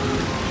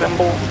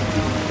symbol.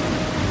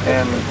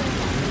 And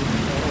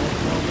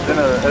then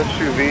a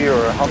SUV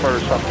or a Hummer or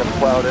something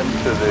plowed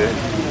into the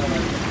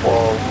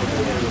wall.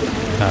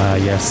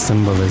 Yes,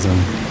 symbolism.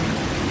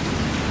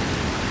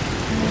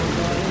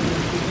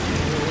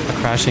 A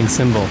crashing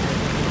symbol.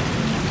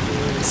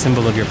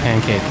 Symbol of your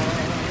pancake.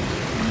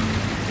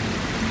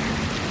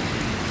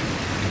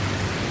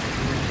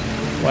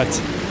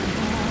 What?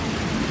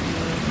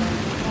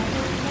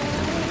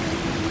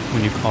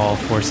 When you call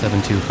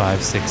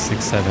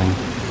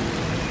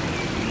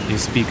 472-5667, you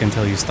speak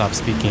until you stop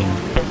speaking.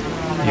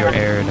 You're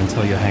aired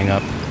until you hang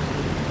up.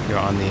 You're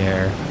on the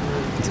air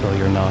until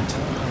you're not.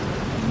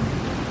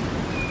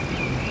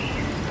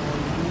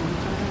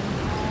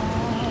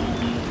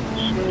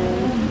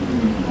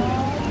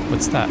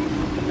 What's that?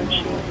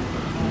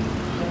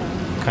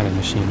 What kind of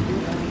machine?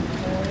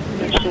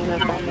 Machine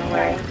is on the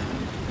way.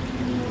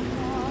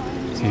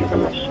 So you're The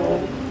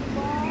machine.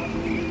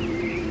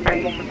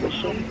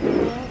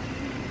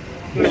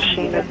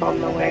 Machine is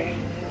on the way.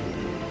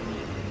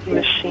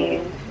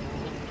 Machine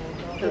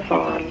is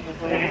on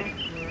the way.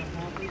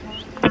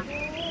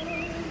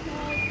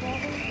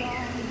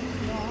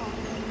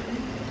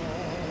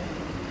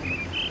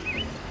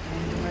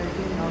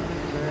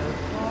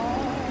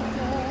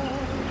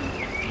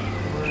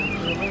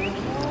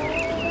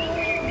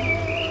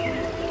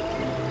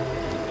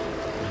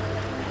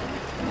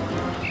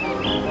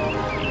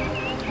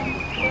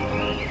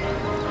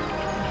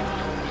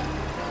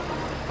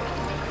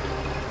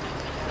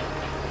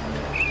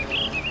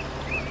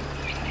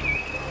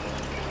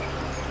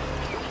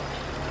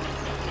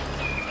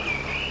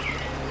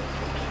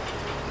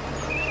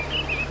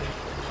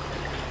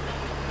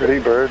 Pretty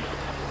bird.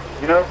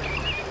 You know,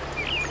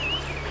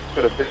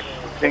 put a big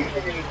thing.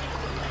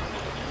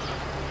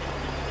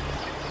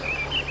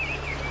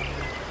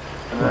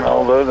 And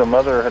although the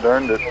mother had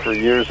earned it for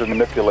years of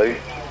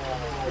manipulation,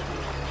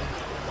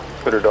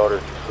 put her daughter.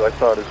 So I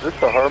thought, is this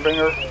a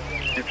harbinger,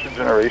 future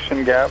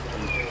generation gap,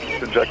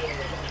 and project,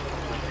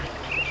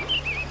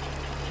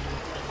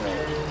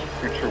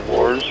 future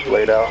wars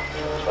laid out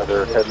by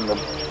their head and the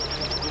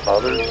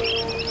fathers?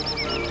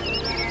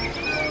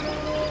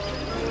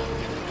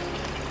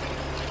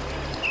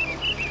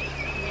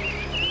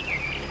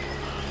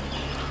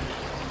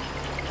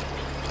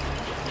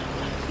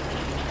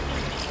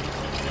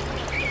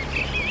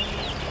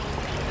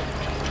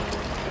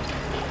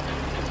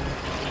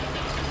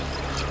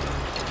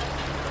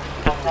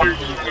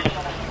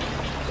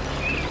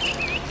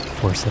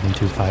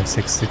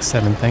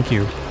 472-5667. Thank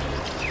you.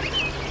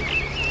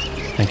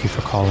 Thank you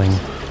for calling.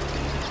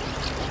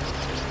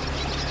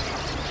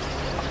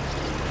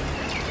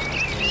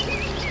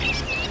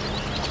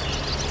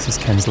 This is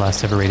Ken's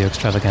last ever radio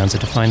extravaganza.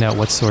 To find out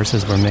what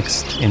sources were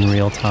mixed in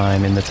real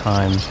time in the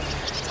time.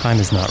 Time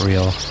is not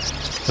real.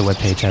 The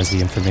webpage has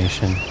the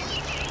information.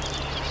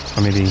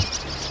 Or maybe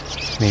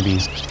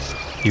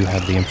you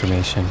have the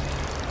information.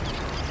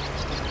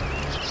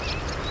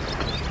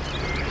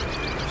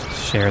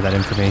 Share that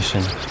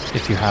information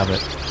if you have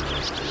it.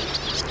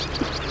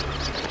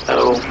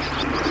 Oh,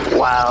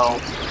 wow.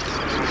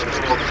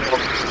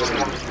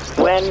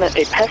 When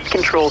a pest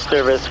control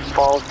service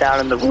falls down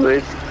in the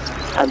woods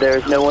and there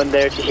is no one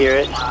there to hear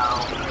it,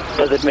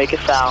 does it make a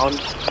sound?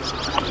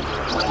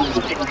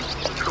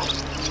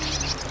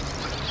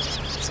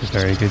 It's a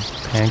very good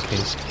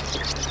pancake.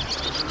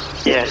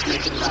 Yes.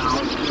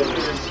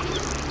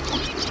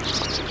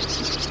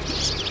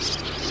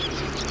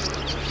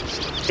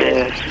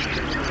 Yes.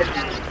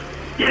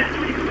 Yes.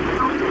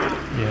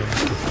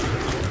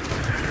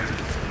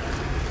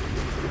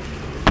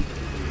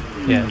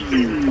 Yeah.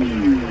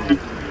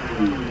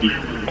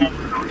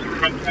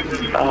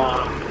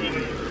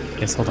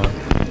 Yes, hold on.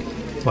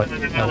 What? No.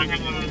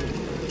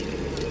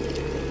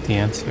 The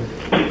answer.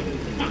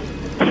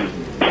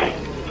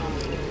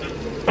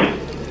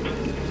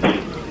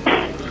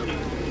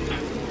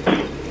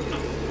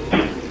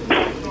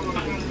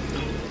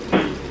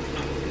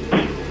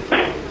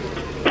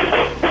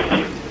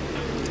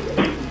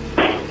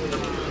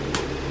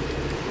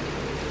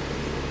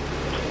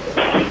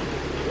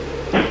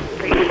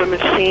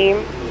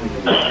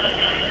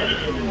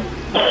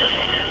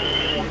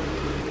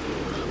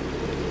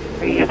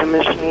 Are you the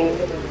machine?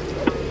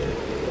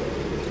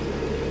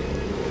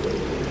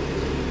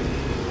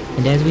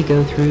 And as we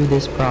go through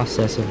this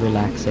process of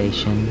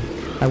relaxation,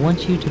 I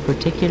want you to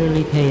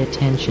particularly pay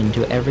attention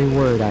to every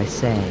word I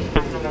say.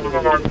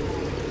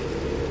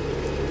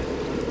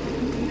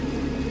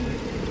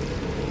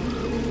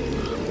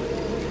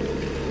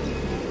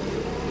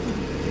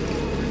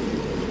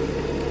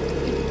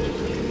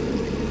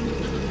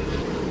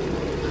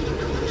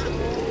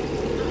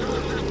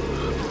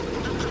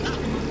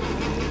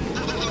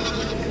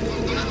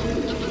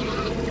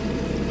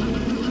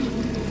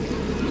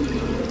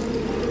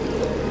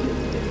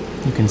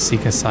 You can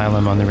seek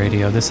asylum on the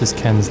radio. This is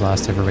Ken's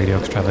last ever radio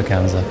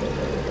extravaganza.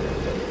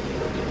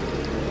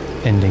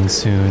 Ending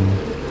soon.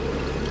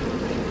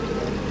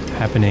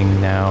 Happening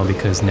now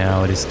because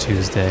now it is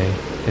Tuesday.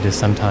 It is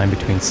sometime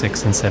between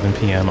 6 and 7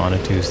 p.m. on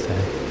a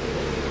Tuesday.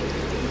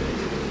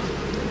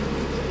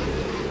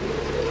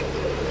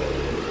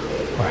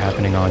 Or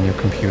happening on your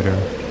computer.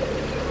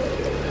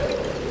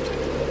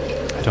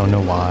 I don't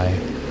know why.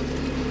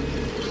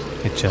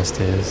 It just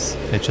is.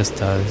 It just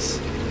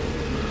does.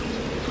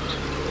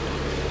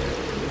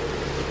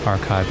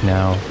 Archive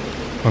now,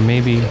 or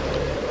maybe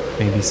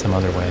some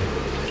other way.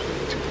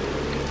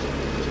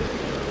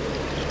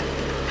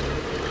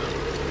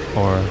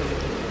 Or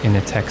in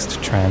a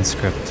text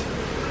transcript,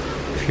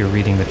 if you're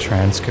reading the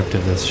transcript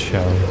of this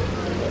show.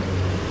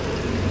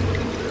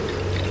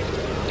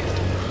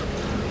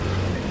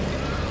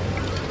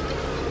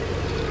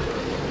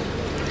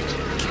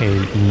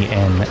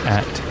 KEN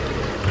at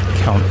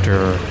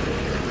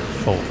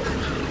counterfolk,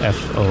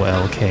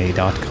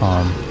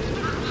 FOLK.com.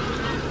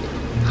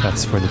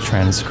 That's for the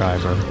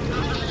transcriber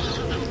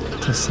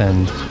to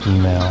send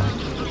email.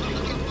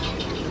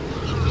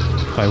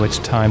 By which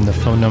time the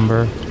phone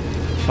number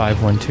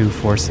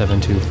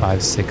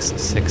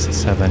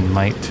 512-472-5667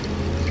 might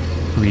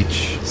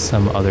reach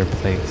some other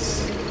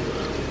place.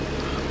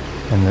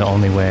 And the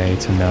only way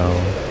to know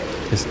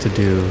is to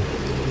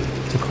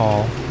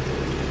call.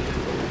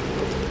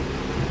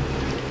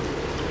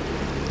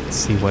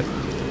 See what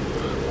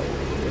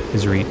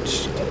is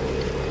reached.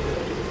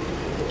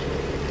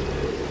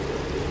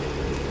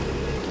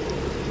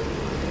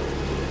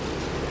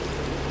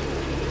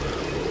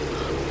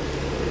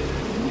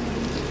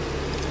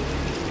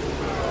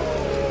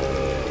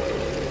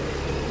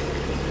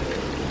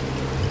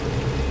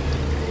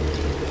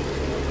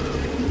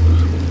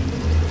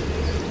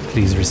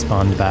 Please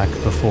respond back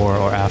before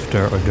or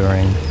after or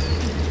during,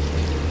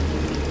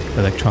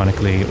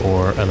 electronically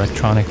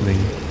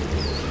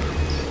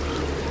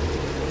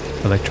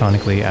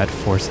at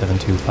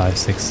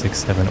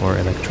 472-5667 or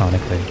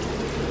electronically.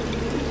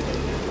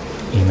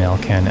 Email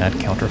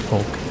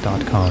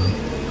ken@counterfolk.com.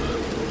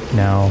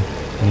 Now,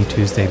 any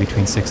Tuesday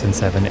between 6 and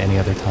 7, any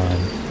other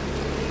time,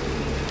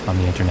 on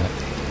the internet,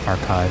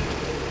 archived.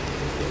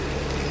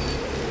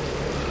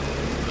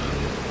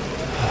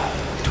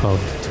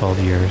 12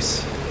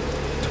 years.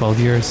 12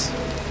 years?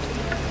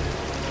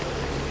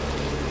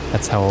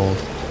 That's how old.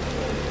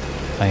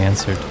 I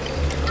answered.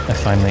 I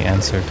finally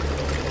answered.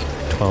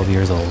 12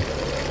 years old.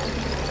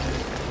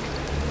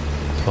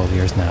 12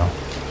 years now.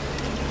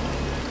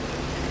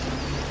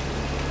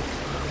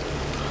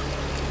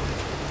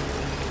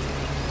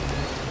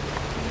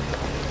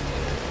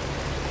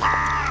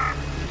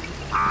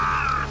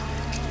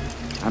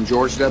 I'm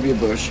George W.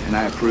 Bush, and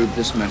I approve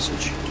this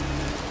message.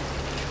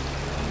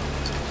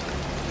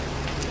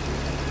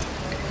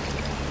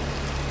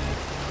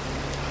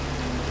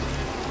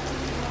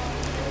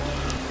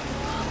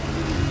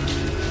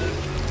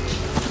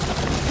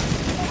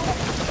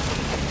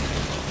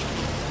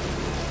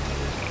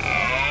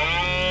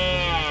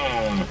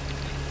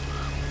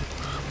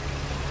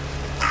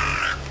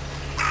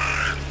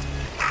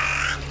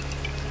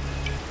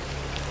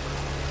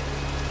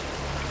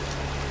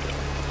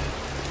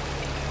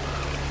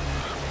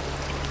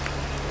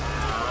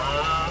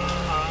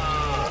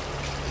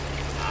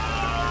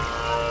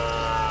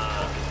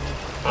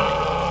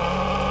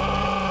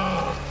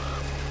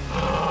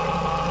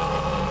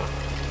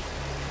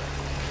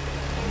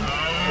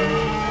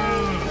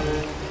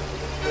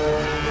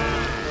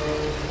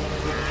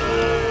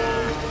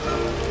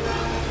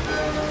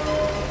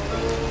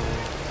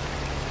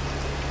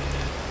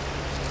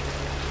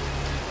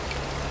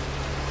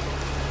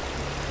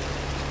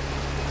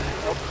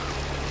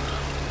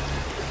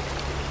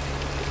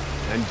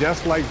 And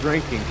just like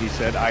drinking, he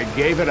said, I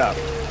gave it up.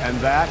 And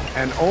that,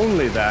 and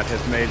only that,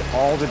 has made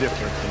all the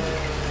difference to me.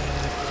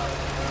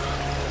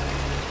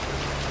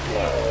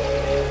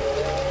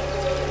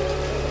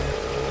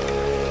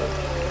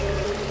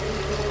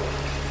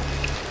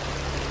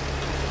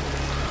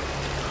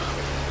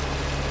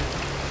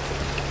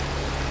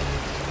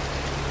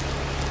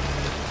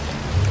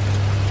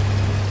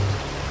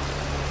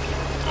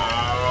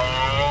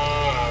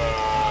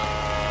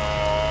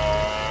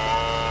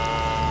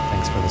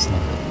 Thanks for listening.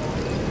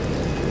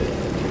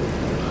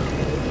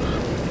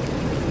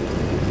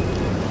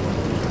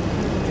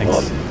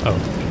 Thanks. Oh.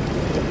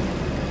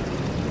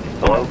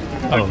 Hello?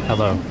 Oh,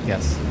 hello.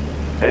 Yes.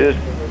 Hey, is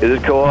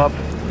this Co-op?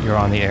 You're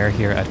on the air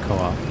here at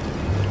Co-op.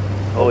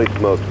 Holy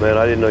smokes, man.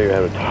 I didn't know you were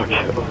having a talk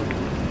show.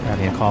 We're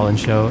having a call-in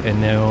show,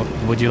 and now,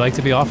 would you like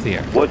to be off the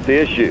air? What's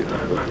the issue?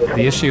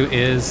 The issue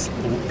is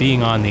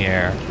being on the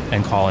air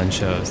and call-in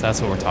shows.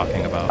 That's what we're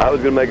talking about. I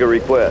was going to make a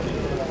request.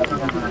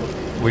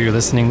 Were you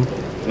listening?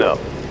 No.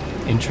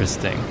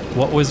 Interesting.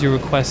 What was your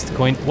request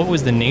going? What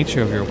was the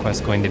nature of your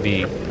request going to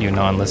be, you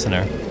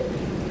non-listener?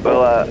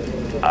 Well, I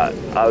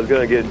was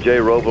going to get Jay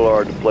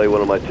Robillard to play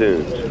one of my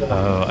tunes.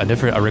 Oh,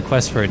 a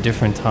request for a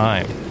different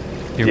time.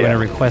 You're going to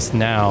request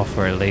now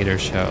for a later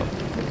show.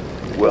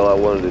 Well, I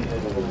wanted to.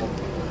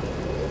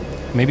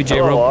 Maybe Jay.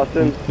 Hello,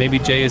 Austin. Maybe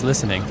Jay is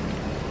listening.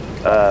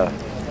 I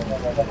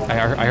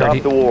heard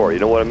Stop the war. You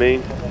know what I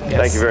mean?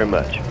 Yes. Thank you very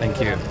much. Thank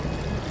you.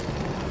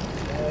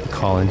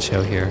 Call-in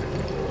show here.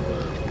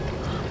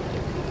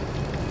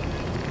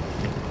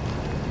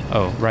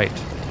 Oh, right.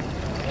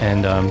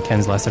 And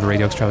Ken's Last Ever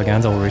Radio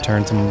Extravaganza will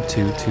return to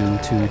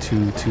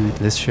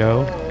this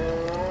show.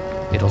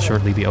 It'll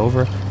shortly be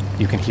over.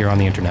 You can hear on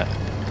the internet.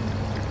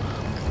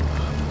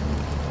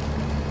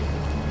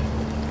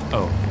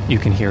 Oh, you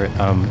can hear it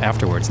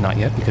afterwards. Not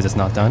yet, because it's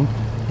not done.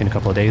 In a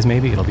couple of days,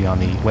 maybe. It'll be on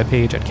the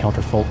webpage at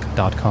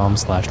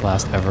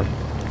counterfolk.com/lastever.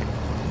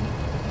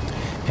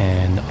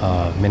 And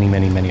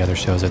many other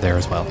shows are there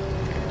as well.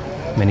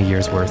 Many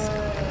years worth.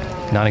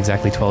 Not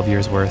exactly 12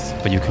 years worth,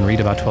 but you can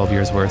read about 12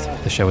 years worth.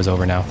 The show is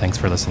over now. Thanks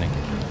for listening.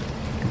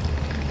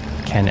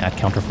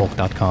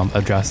 Ken@counterfolk.com.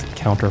 Address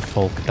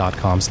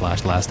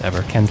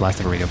counterfolk.com/lastever. Ken's Last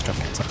Ever Radio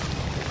Extravaganza.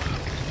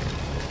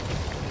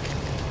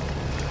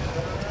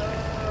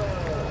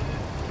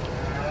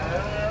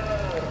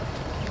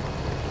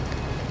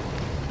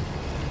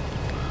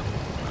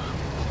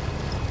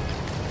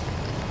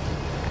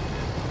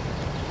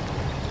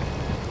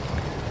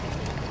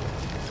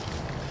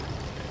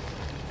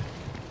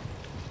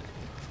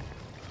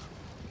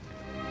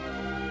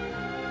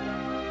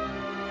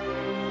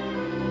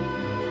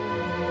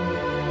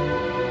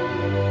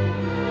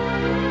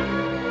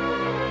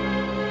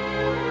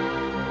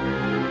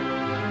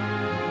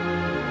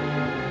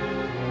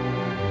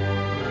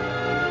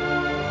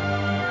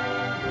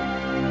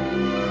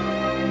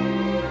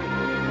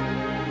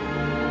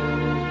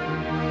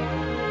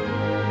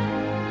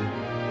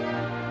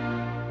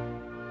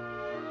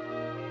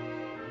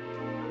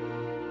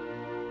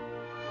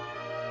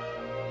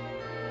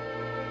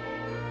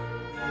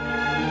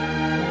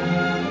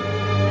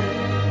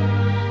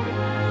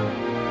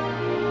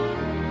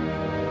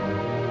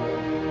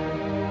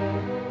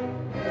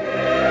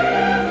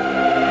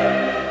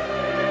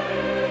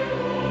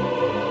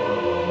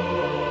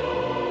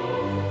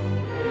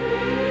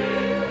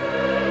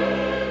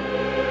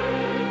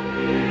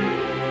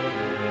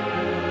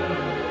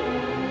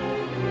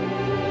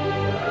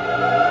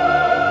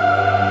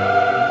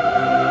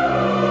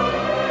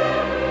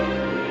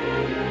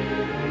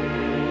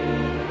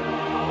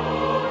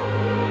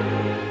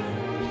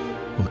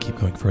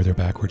 further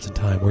backwards in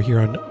time. We're here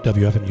on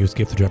WFMU's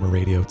Give the Drummer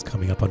Radio. It's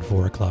coming up on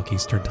 4 o'clock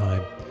Eastern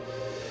Time.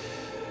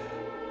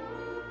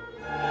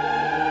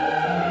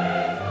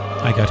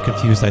 I got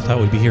confused. I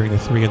thought we'd be hearing the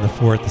 3 and the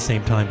 4 at the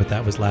same time, but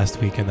that was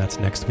last week, and that's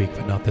next week,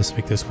 but not this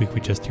week. This week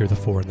we just hear the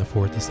 4 and the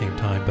 4 at the same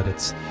time, but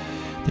it's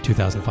the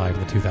 2005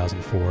 and the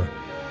 2004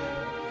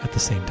 at the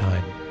same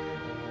time.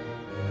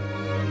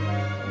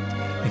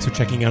 Thanks for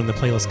checking out in the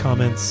playlist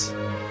comments.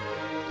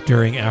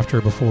 During,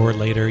 after, before,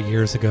 later,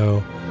 years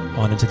ago,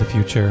 on into the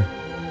future.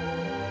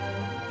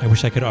 I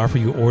wish I could offer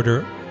you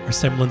order or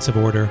semblance of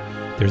order.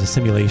 There's a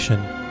simulation.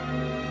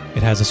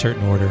 It has a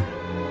certain order.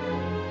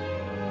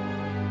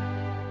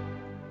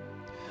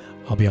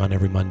 I'll be on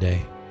every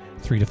Monday,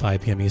 3 to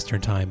 5 p.m. Eastern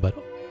Time, but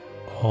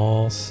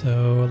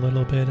also a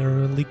little bit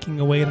leaking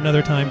away at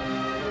another time.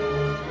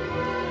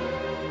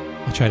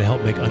 I'll try to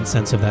help make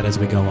unsense of that as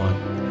we go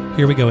on.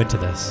 Here we go into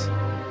this.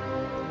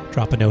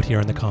 Drop a note here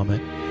in the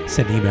comment.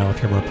 Send an email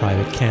if you're more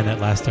private,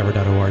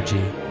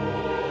 ken@lasthour.org.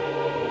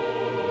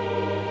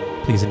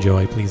 Please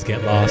enjoy, please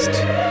get lost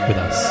with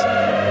us.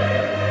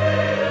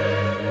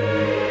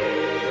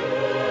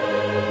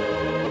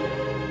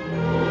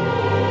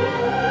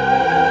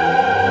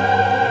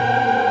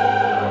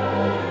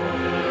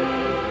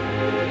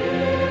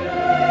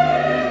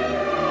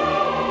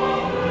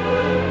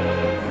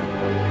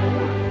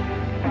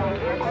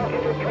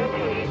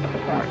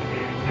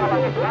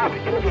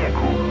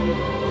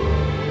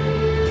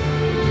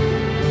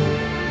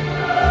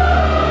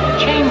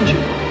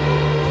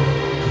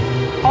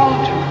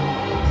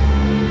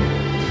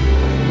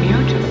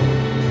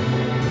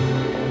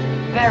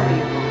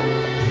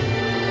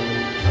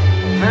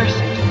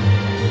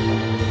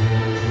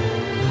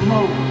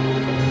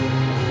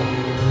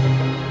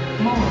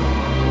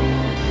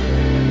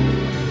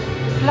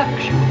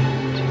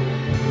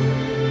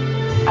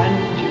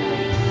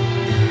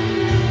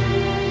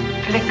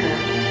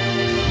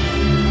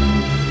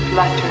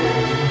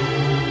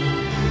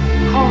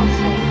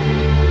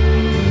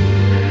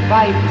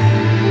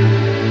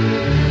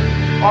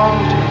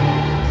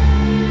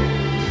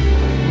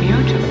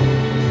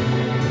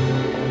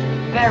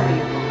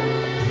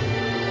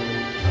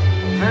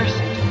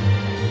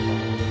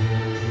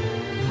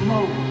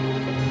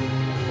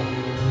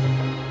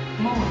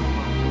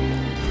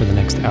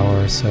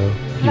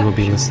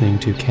 Listening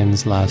to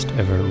Ken's last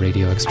ever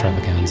radio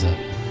extravaganza.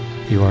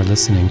 You are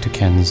listening to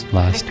Ken's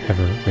last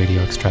ever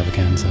radio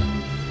extravaganza.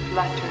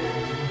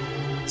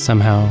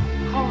 Somehow,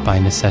 by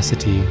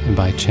necessity and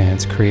by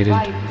chance, created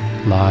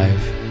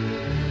live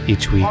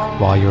each week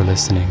while you're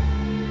listening.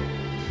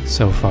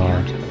 So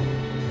far,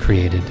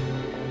 created.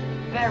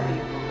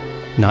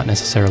 Not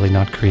necessarily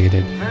not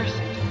created.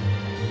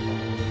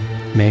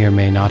 May or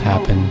may not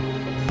happen,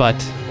 but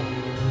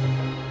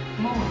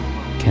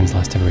Ken's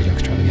last ever radio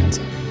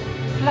extravaganza.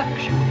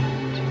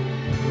 Fluctuate,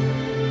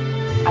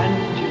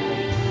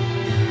 undulate,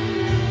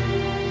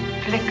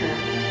 flicker,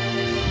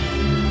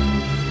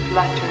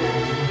 flutter,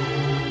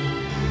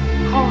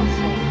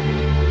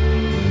 pulsate,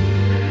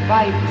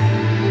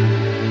 vibrate,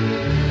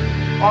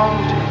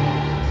 alter,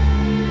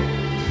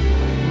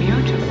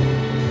 mutable,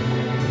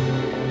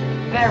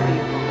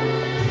 variable,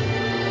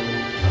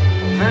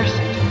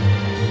 versatile,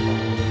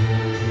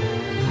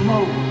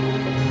 mobile,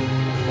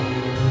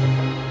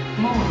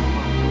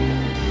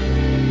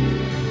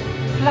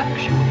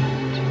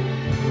 fluctuate,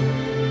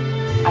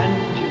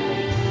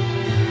 undulate,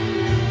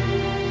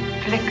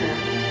 flicker,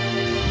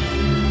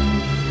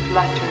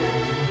 flutter,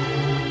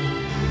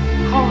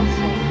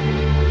 pulsate,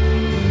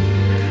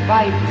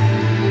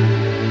 vibrate,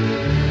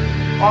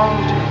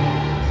 alter,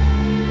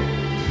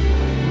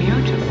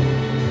 mutable,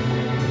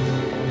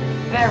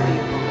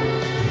 variable,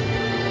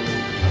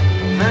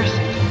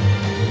 versatile,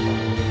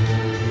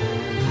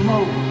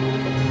 mobile,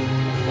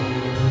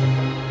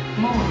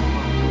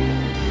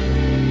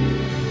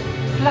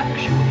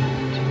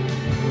 fluctuate,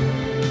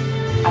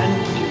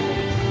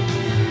 undulate,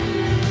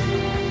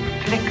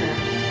 flicker,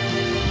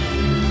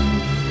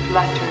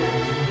 flutter,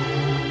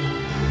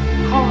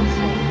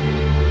 pulsate,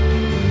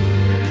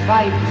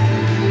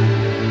 vibrate,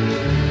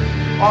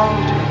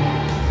 alter,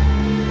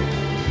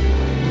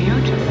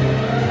 mutable,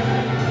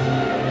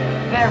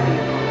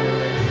 variable,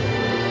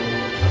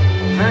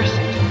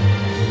 versatile,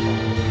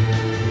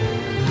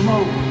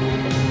 mobile,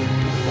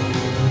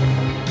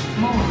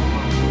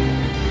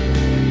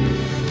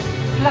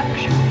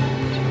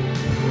 fluctuate,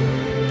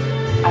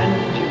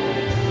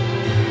 undulate,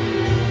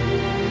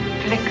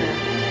 flicker,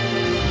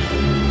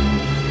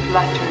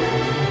 flutter,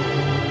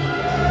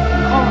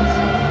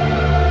 pulsate,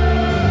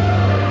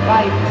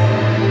 vibrate,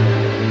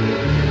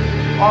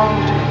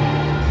 alter,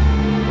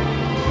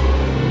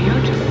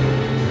 mutable,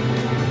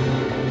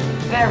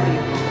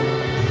 variable,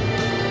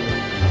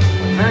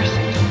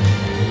 versatile,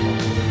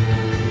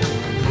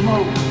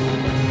 mobile,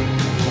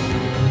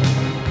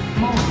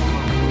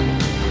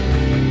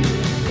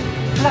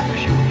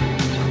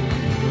 fluctuate,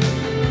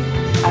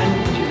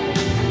 undulate,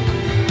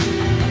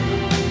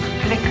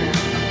 flicker,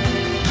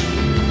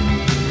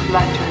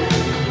 flutter,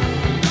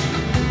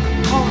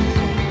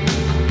 pulsate,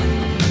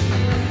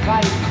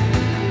 vibrate,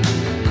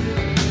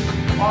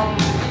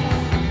 alter,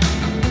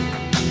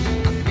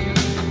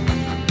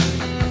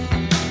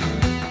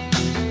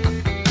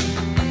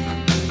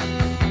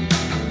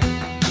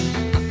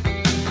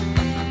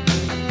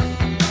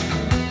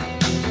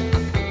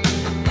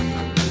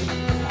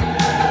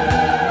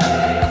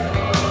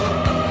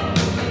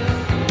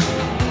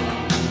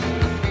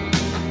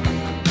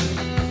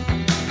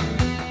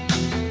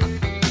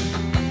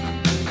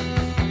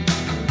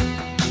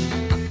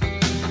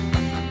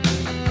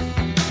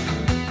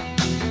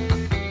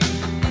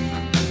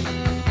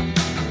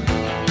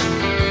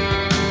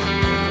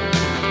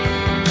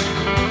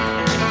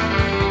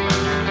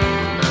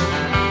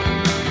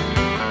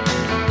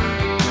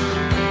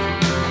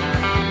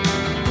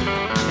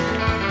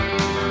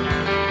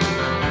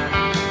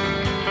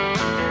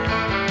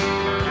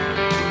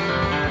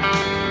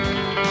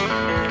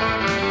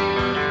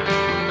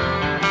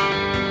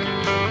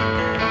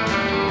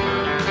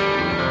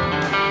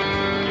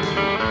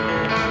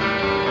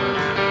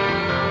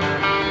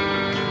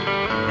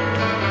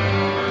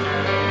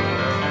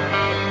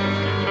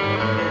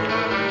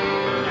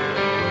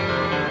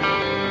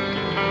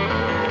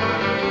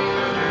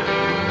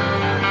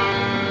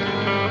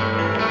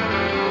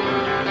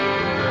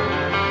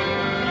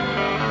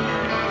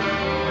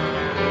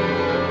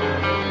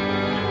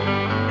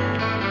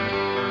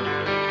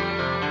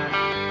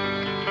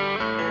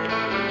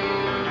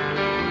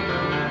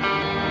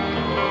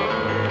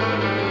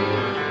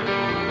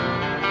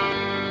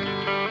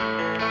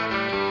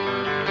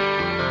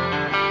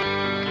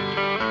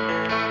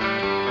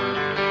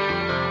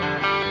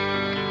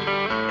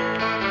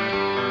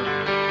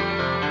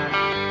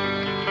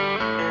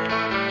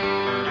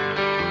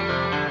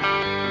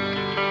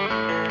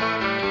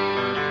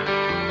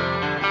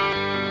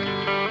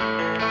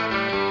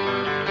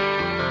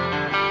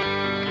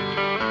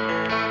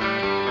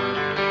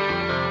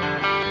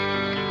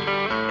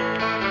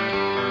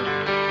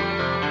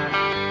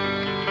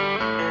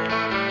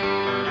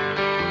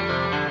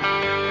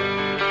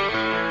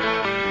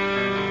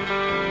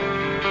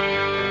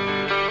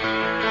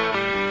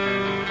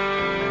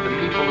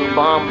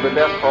 bombed the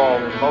death hall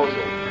in Mosul,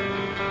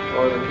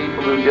 or the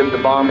people who did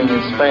the bombing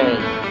in Spain,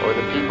 or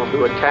the people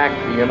who attacked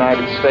the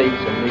United States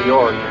in New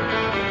York,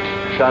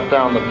 shot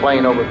down the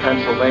plane over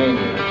Pennsylvania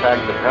and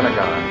attacked the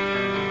Pentagon.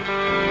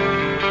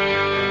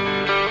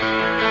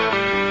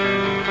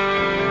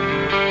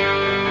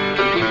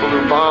 The people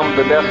who bombed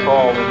the death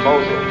hall in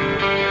Mosul,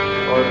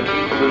 or the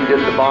people who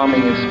did the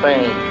bombing in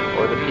Spain,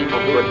 or the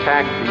people who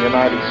attacked the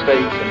United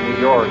States in New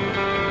York,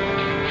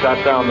 shot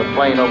down the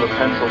plane over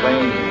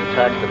Pennsylvania and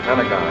attacked the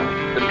Pentagon.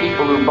 The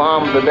people who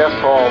bombed the death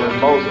hall in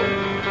Mosul,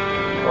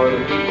 or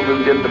the people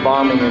who did the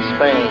bombing in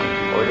Spain,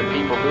 or the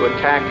people who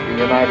attacked the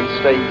United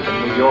States in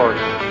New York,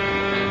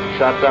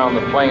 shot down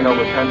the plane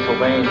over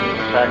Pennsylvania and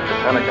attacked the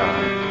Pentagon.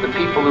 The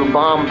people who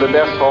bombed the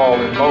death hall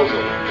in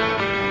Mosul,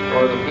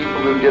 or the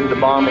people who did the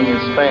bombing in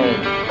Spain,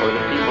 or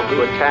the people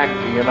who attacked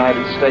the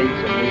United States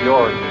in New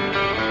York,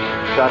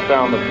 shot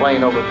down the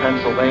plane over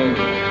Pennsylvania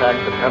and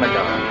attacked the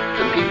Pentagon.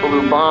 The people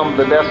who bombed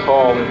the death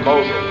hall in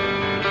Mosul,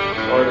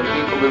 or the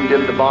people who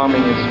did the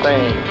bombing in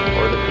Spain,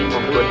 or the people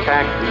who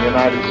attacked the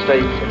United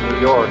States in New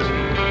York,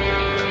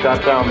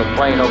 shot down the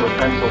plane over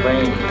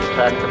Pennsylvania and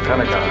attacked the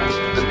Pentagon.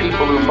 The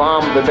people who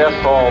bombed the death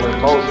hall in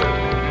Mosul,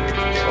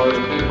 or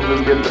the people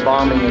who did the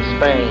bombing in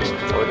Spain,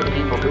 or the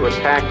people who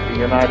attacked the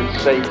United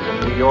States in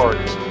New York,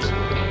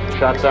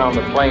 shot down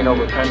the plane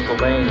over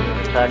Pennsylvania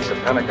and attacked the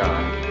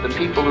Pentagon. The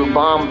people who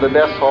bombed the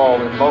death hall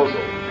in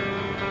Mosul,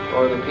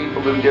 or the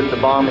people who did the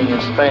bombing in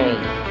Spain,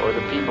 or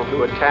the people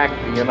who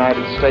attacked the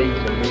United States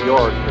in New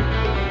York,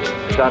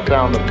 shot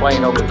down the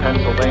plane over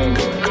Pennsylvania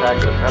and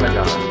attacked the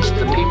Pentagon.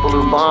 The people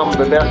who bombed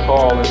the death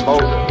hall in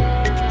Mosul,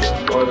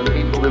 or the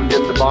people who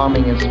did the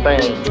bombing in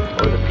Spain,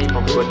 or the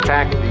people who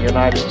attacked the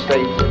United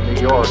States in New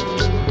York,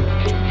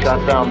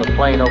 shot down the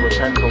plane over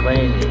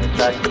Pennsylvania and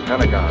attacked the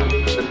Pentagon.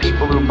 The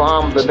people who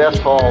bombed the death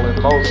hall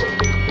in Mosul,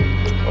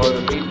 or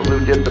the people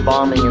who did the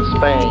bombing in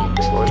Spain,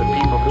 or the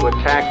people who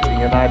attacked the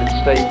United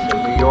States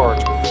in New York,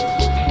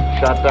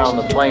 shot down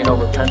the plane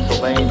over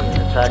Pennsylvania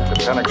and attacked the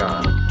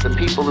Pentagon. The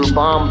people who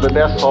bombed the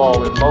death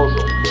hall in Mosul,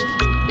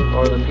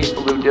 or the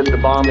people who did the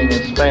bombing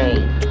in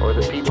Spain, or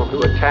the people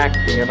who attacked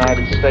the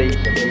United States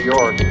in New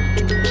York,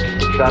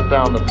 shot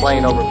down the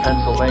plane over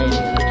Pennsylvania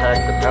and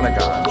attacked the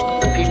Pentagon.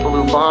 The people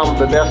who bombed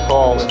the death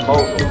hall in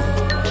Mosul,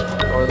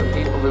 or the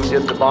people who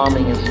did the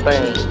bombing in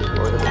Spain,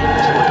 or the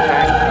people who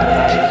attacked the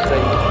United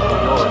States in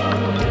New York,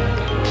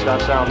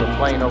 shot down the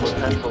plane over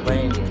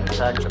Pennsylvania and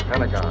attacked the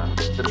Pentagon.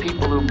 The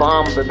people who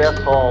bombed the death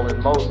hall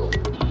in Mosul,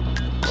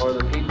 or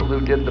the people who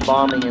did the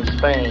bombing in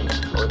Spain,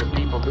 or the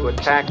people who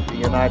attacked the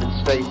United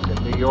States in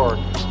New York,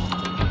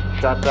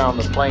 shot down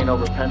the plane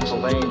over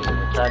Pennsylvania and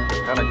attacked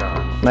the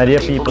Pentagon. My dear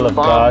people of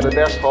God,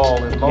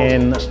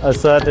 in a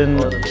certain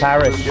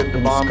parish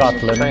in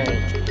Scotland,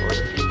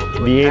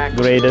 the 8th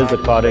graders,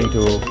 according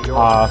to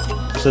our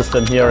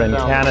system here in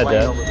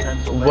Canada,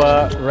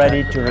 were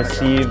ready to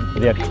receive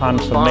their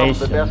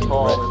confirmation.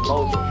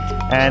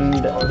 And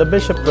the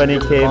bishop, when he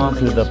came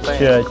to the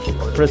church,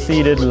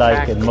 proceeded,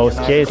 like in most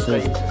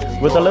cases,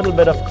 with a little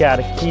bit of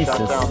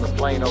catechesis.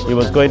 He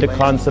was going to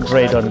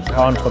concentrate on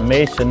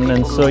confirmation,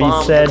 and so he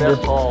said,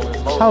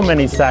 "How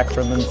many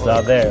sacraments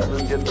are there?"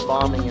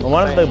 And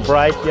one of the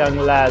bright young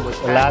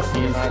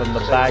lassies from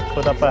the back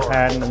put up a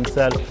hand and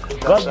said,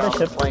 "Well,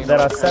 Bishop, there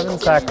are 7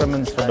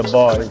 sacraments for the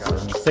boys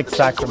and 6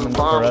 sacraments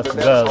for us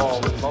girls.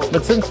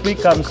 But since we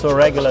come so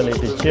regularly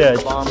to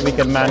church, we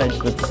can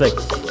manage with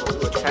 6.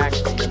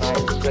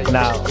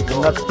 Now,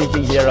 I'm not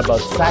speaking here about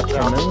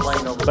sacraments,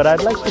 but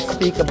I'd like to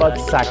speak about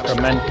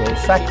sacramentals.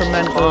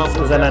 Sacramentals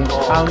is an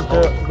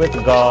encounter with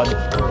God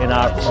in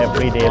our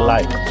everyday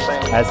life,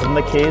 as in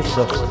the case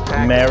of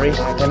Mary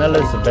and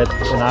Elizabeth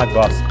in our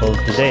gospel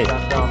today.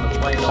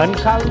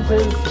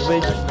 Encounters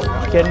which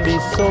can be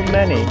so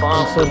many,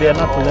 and so they are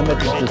not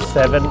limited to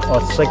 7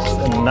 or 6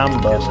 in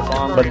number,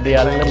 but they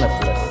are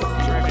limitless.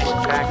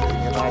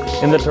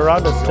 In the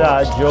Toronto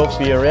Star, Joe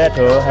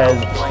Fiorito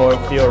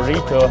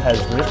has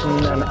written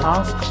and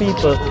asked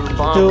people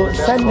to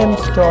send him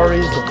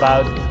stories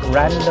about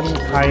random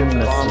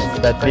kindnesses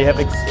that they have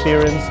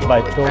experienced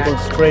by total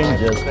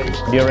strangers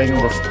during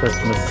this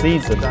Christmas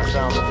season.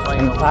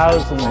 And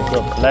thousands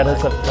of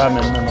letters have come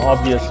in, and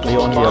obviously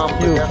only a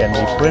few can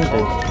be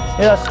printed.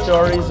 There are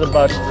stories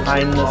about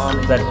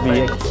kindness that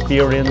we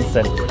experience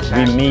and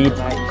we meet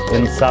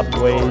in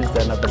subways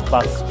and at the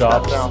bus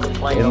stops,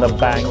 in the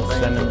banks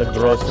and in the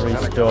grocery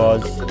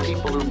stores,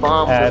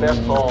 and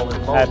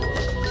at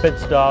pit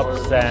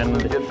stops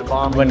and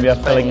when we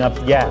are filling up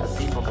gas.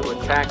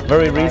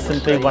 Very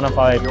recently, one of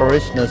our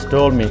parishioners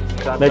told me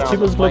that she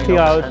was looking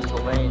out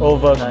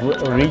over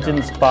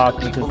Regent's Park,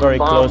 which is very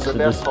close to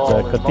this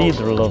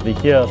cathedral over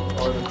here,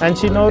 and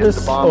she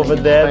noticed over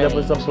there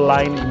was a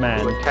blind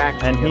man,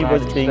 and he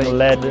was being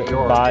led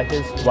by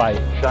his wife.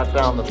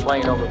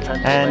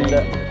 And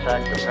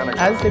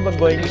as they were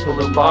going to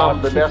the park,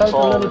 she felt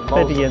a little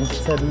pity and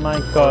said, "My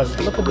gosh,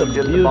 look at the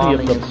beauty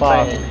of the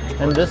park,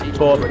 and this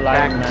poor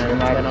blind man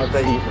cannot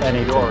see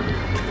anything."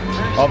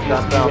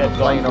 Obviously, he had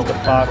gone to the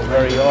park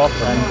very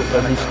often,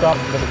 but he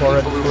stopped before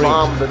a tree,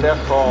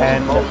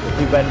 and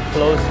he went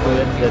close to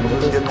it, and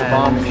with his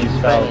hands he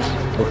felt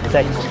the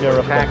texture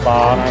of the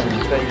bark.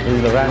 He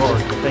ran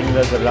his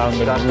fingers around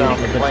the root of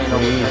the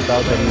tree, he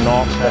felt a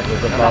knock that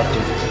was about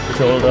his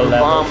shoulder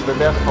level,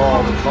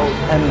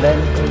 and then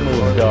he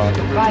moved on.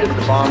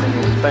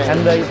 And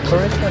the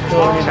parishioner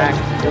told me that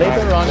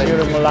later on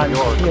during lunch,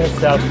 she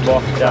herself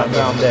walked down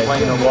the stairs,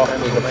 she walked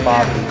through the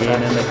park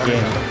again and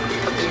again.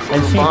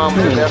 And she too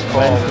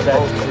went to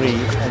that tree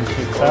and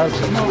she felt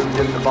it.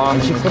 And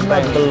she could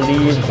not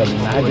believe the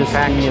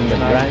majesty and the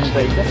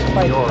grandeur just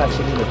by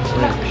touching the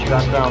tree.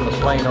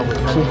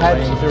 She had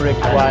to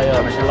require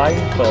a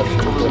blind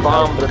person to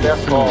help her to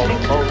see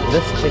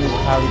this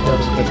encounter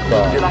with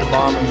God.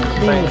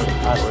 These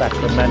are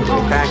sacramental.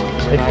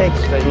 It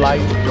takes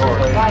blind people,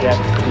 deaf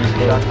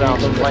people, people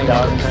with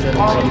Down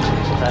syndrome,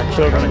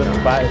 children with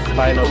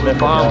spinal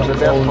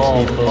difficulty,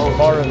 old people,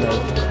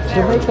 foreigners, to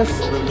make us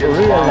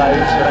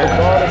realize that the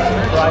God of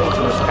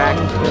surprises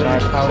comes to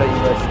encounter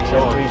us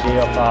every day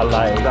of our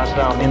lives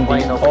in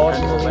the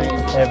ordinary,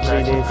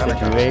 everyday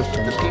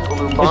situations.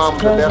 It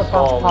stirs up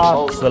our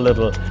hearts a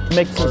little,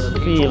 makes us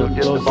feel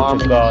closer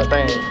to God.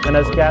 And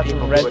as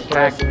Catherine read for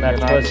us in that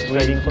first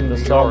reading from the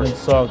Sovereign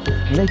Song,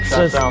 makes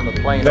us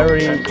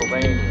very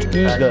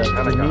eager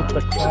to meet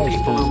the Christ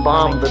who is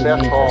coming to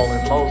meet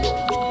us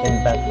in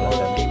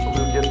Bethlehem.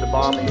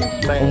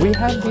 We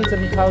have these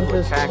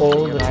encounters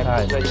all the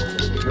time.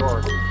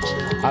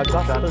 Our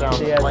gospel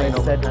today, as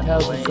I said,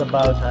 tells us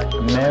about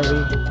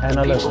Mary and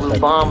Elizabeth.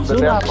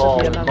 Soon after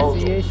the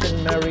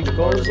Annunciation, Mary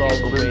goes all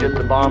the way to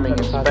the bombing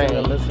in Spain,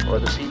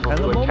 Elizabeth. And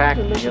the moment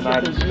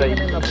Elizabeth is even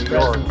in her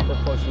presence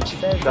before she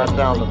says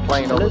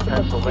anything,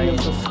 Elizabeth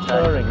feels a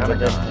stirring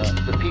within her.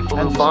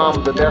 And so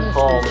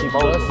she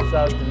bursts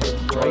out in the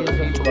praise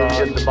of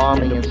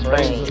God, in the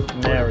praise of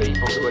Mary.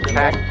 And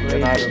that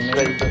praise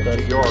remains with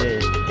us today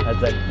as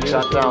that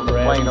beautiful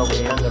prayer we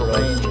say in the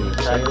Rosary.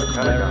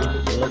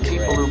 The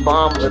people who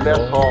bombed the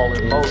death hall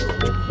in Mosul,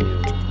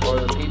 or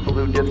the people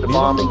who did the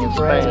bombing in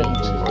Spain,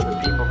 or the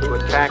people who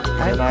attacked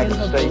the United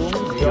States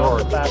in New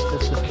York,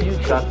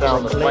 shot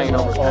down the plane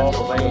over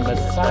Pennsylvania,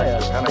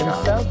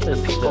 the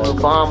people who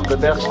bombed the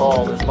death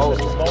hall in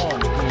Mosul,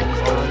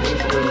 or the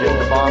people who did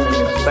the bombing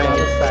in Spain,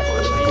 or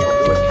the people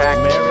who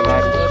attacked the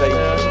United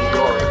States in New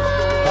York,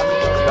 shot down the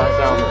plane over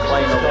Pennsylvania,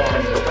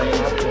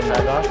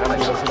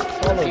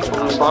 the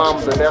people who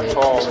bombed the death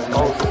hall in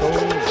Mosul,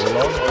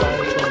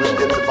 who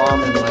did the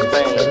bombing in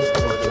Spain,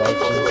 or the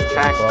people who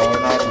attacked the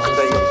United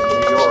States in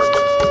New York,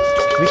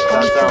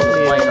 shot down the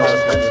plane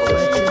over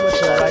Pennsylvania,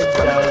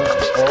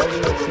 all the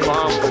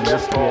occasions in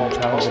which we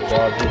encounter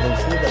God, we will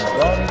see that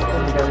God has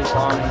been very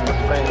kind in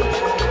Spain.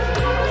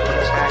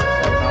 Attacked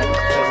the United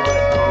States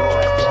in New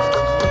York,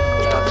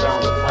 shot down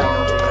the plane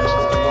over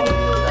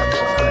Pennsylvania,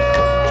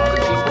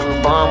 the people who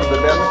bombed the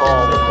death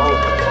hall in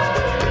Mosul,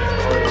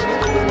 or the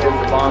people who did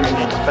the bombing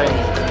in Spain,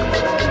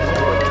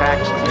 who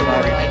attacked the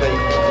United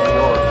States in New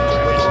York,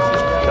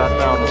 shot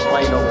down the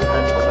plane over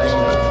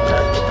Pennsylvania,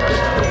 the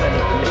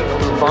people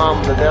who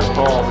bombed the death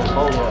hall in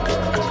Mosul,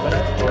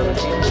 or the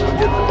people who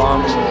did the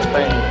bombing in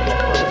Spain,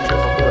 or the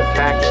people who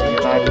attacked the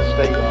United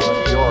States in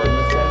New York,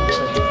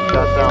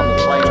 shot down the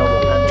plane over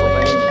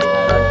Pennsylvania,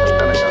 attacked the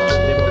Pentagon.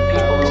 The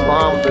people who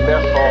bombed the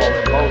death hall in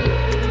Mosul,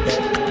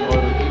 or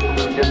the people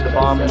who did the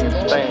bombing in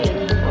Spain,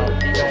 or the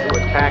people who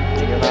attacked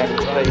the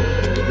United States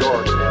in New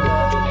York,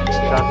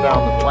 shot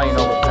down the plane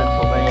over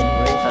Pennsylvania,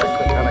 attacked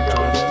the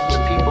Pentagon.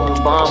 The people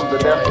who bombed the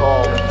death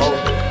hall in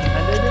Mosul,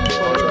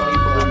 or the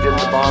people who did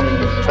the bombing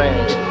in Spain,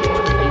 or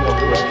the people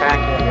who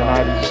attacked the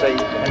United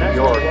States in New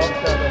York,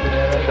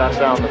 shot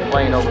down the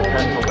plane over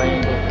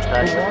Pennsylvania,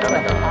 attacked the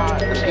Pentagon.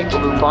 The people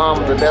who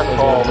bombed the death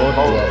hall in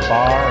Mosul,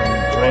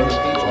 or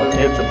the people who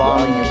did the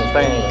bombing in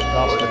Spain,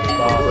 or the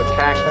people who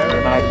attacked the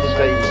United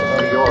States in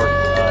New York,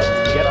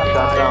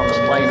 shot down the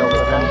plane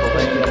over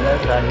Pennsylvania,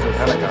 attacked the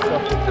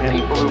Pentagon. The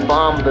people who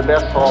bombed the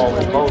death hall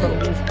in Mosul,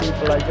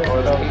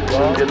 or the people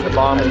who did the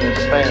bombing in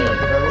Spain, or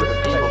the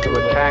people who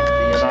attacked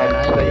the United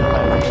States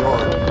in New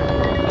York,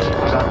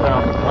 shot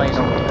down the plane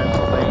over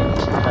Pennsylvania,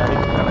 attacked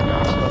the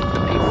Pentagon.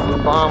 The people who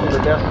bombed the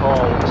death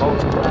hall in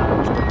Mosul,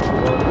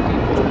 or the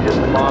people who did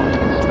the bombing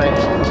in Spain,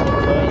 or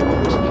the people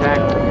who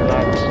attacked the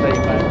United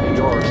States in New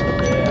York,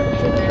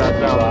 shot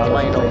down the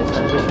plane over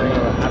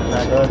Pennsylvania,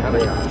 attacked the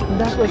Pentagon.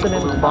 That was an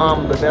who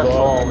bombed the death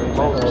hall in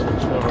Mosul,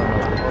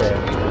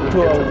 to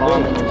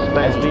awake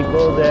as we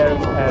go there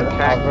and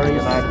are very,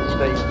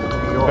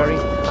 very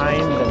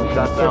kind and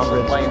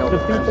considerate to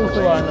people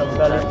who are in a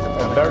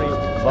very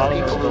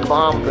vulnerable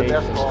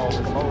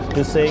situation,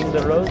 to saying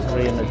the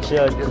rosary in the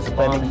church, to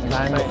spending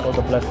time before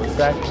the Blessed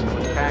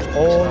Sacrament,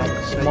 all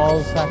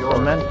small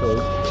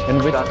sacramentals in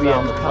which we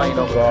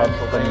encounter God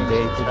from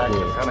day to day.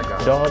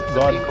 God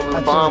touching us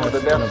in a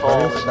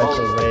very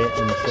special way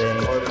and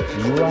saying,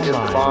 you are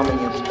mine. Bombing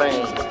in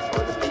Spain,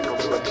 or the people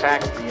who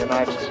attacked the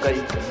United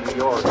States in New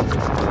York,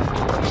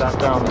 shot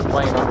down the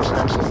plane over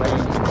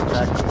Pennsylvania,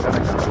 attacked the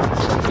Pentagon.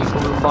 The people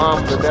who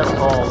bombed the death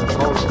hall in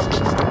Mosul,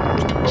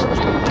 or the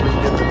people who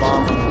did the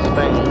bombing in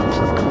Spain,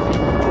 or the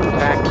people who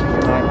attacked the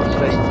United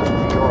States and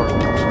New York,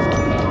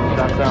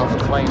 shot down the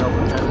plane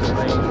over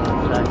Pennsylvania,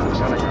 attacked the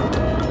Pentagon.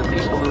 The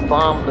people who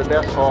bombed the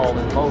death hall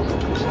in Mosul, or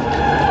the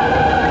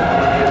people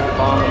who did the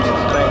bombing in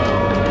Spain,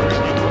 or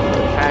the people who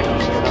attacked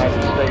the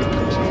United States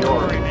and New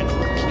York,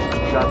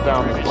 shot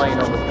down the plane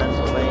over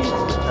Pennsylvania,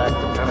 attacked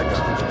the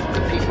Pentagon.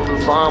 The people who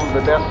bombed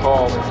the death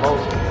hall in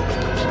Mosul,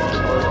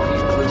 or the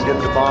people who did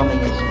the bombing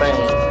in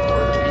Spain, or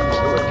the people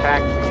who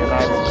attacked the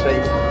United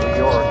States and New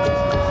York,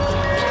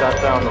 shot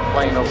down the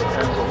plane over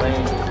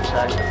Pennsylvania,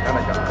 attacked the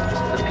Pentagon.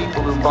 The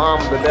people who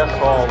bombed the death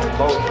hall in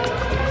Mosul,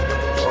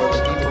 or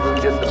the people who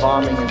did the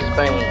bombing in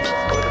Spain,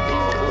 or the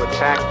people who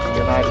attacked the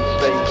United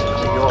States and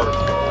New York,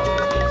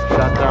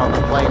 shot down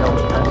the plane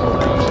over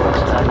Pennsylvania,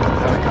 attacked the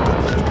Pentagon.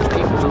 The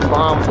people who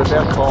bombed the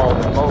death hall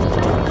in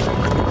Mosul,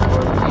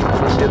 or the people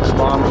who did the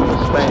bombing in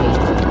Spain,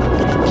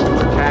 who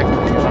attacked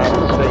the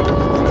United States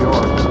and New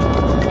York,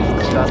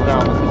 shot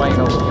down the plane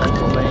over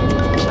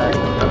Pennsylvania, attacked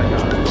the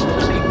Pentagon.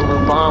 The people who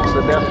bombed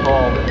the death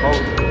hall in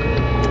Mosul,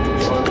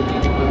 or the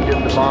people who did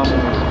the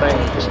bombing in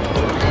Spain,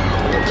 or the people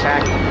who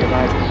attacked the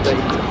United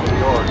States and New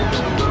York,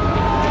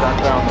 shot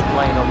down the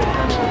plane over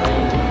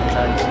Pennsylvania,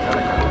 attacked the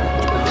Pentagon.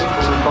 The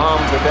people who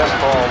bombed the death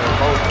hall in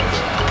Mosul,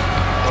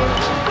 or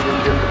the people who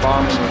did the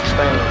bombing in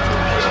Spain,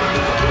 or the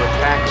people who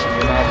attacked the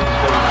United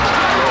States and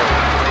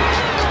New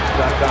York,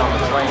 shot down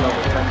the plane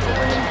over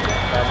Pennsylvania,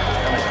 attacked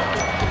the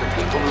Pentagon. The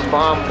people who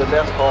bombed the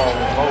death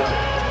hall in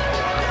Mosul,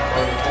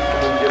 or the people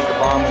who did the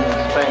bombing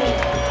in Spain,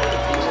 or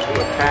the people who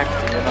attacked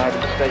the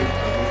United States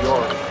and New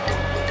York,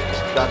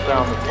 shot down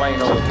the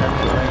plane over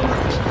Pennsylvania,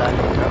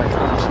 attacked the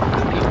Pentagon.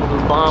 The people who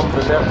bombed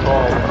the death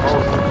hall in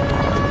Mosul,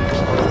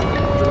 or the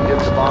people who did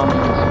the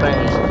bombing in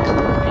Spain,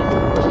 or the people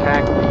who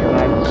attacked the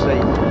United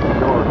States and New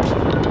York,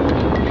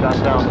 shot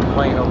down the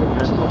plane over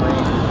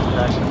Pennsylvania,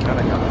 attacked the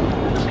Pentagon.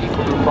 The people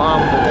who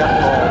bombed the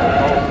death hall in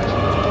Mosul,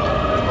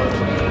 or the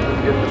people who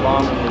did the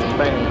bombing in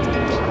Spain,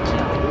 or the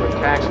people who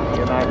attacked the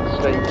United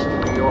States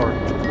and New York,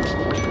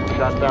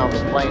 shot down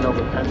the plane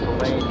over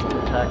Pennsylvania,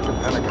 attacked the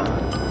Pentagon.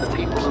 The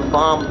people who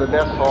bombed the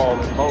death hall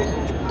in Mosul,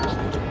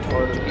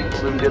 or the people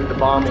who did the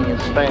bombing in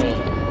Spain,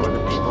 or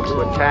the people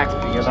who attacked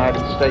the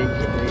United States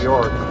and New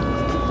York,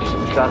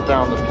 shot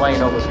down the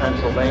plane over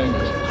Pennsylvania,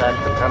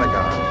 attacked the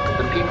Pentagon.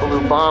 The people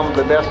who bombed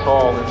the death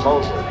hall in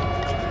Mosul,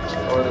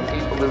 or the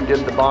people who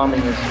did the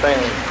bombing in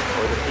Spain,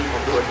 or the people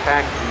who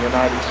attacked the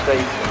United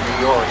States and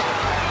New York,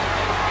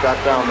 shot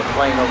down the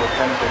plane over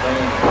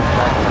Pennsylvania,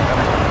 attacked the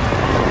Pentagon.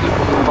 The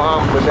people who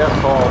bombed the death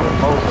hall in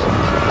Mosul,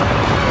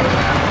 or the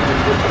people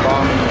who did the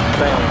bombing in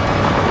Spain,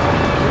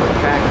 who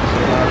attacked the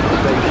United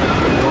States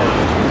and New York,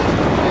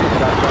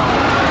 shot down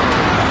the plane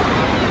over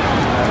Pennsylvania,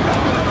 attacked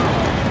the Pentagon.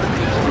 The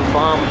people who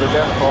bombed the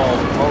death hall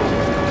in Mosul,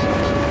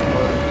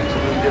 or the people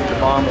who did the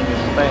bombing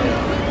in Spain,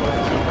 or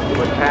the people who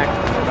attacked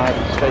the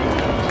United States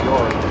and New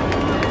York,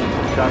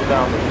 shot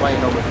down the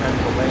plane over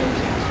Pennsylvania,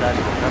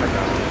 attacked the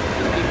Pentagon.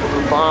 The people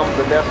who bombed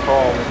the death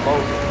hall in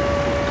Mosul,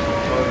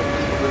 or the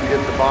people who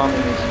did the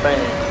bombing in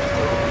Spain,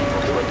 or the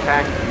people who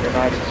attacked the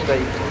United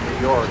States and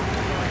New York,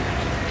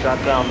 shot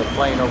down the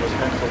plane over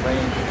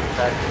Pennsylvania,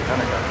 attacked the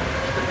Pentagon.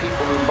 The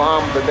people who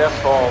bombed the death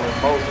hall in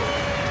Mosul,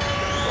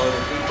 or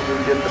the people who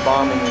did the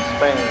bombing in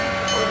Spain,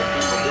 or the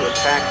people who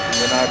attacked the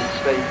United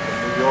States and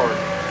New York,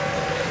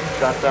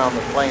 shot down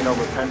the plane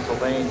over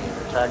Pennsylvania,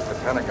 attacked the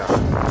Pentagon.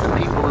 The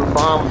people who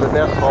bombed the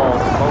death hall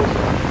in Mosul,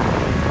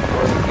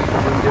 or the people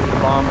who did the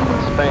bombing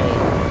in Spain,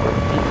 or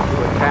the people who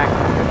attacked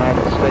the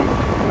United States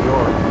and New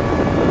York,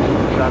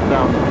 shot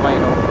down the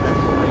plane over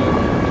Pennsylvania,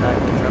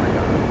 attacked the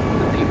Pentagon.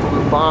 The people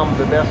who bombed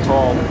the death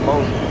hall in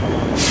Mosul,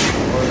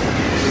 or the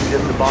people who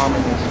did the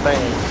bombing in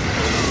Spain,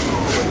 or the people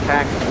who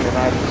attacked the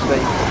United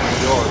States and New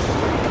York,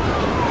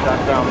 shot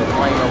down the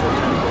plane over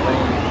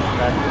Pennsylvania,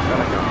 attacked the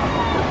Pentagon.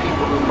 The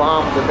people who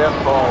bombed the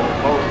death hall in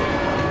Mosul,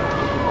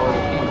 or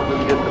the people who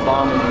did the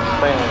bombing in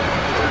Spain,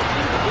 or the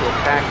people who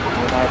attacked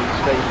the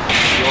United States and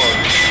New York,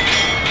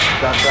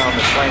 shot down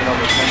the plane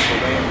over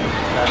Pennsylvania,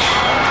 attacked the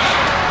Pentagon.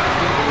 The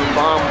people who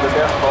bombed the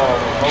death hall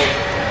in Mosul,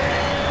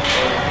 or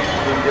the people who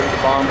did the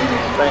bombing in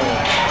Spain,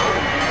 or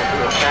the people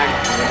who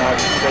attacked the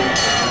United States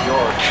and New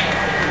York,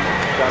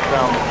 shot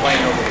down the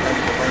plane over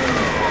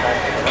Pennsylvania,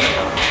 attacked the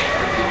Pentagon.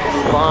 The people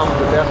who bombed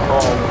the death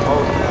hall in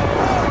Mosul,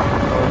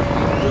 or the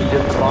people who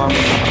did the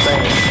bombing in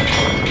Spain,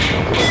 or the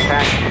people who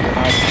attacked the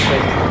United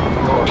States and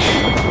New York,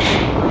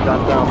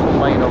 shot down the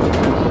plane over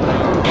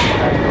Pennsylvania,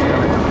 attacked the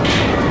Pentagon.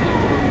 The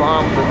people who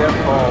bombed the death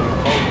hall in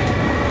Mosul,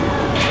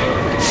 or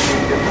the people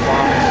who did the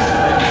bombing in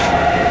Spain,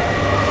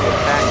 who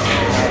attacked the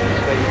United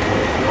States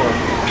and New York,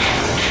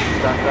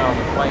 shot down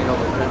the plane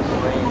over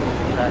Pennsylvania,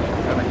 attacked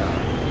the Pentagon.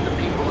 The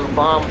people who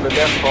bombed the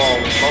death hall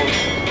in Mosul,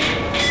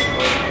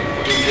 or the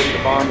people who did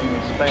the bombing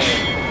in Spain,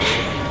 or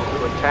the people who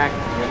attacked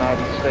the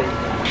United States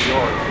and New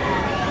York,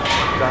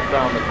 shot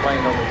down the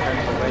plane over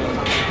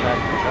Pennsylvania,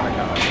 attacked the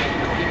Pentagon.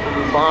 The people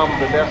who bombed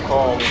the death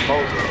hall in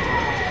Mosul,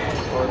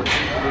 or the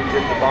people who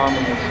did the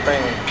bombing in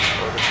Spain,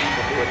 or the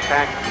people who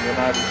attacked the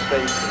United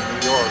States and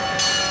New York,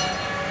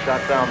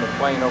 shot down the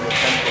plane over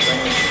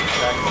Pennsylvania,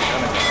 attacked the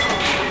Pentagon.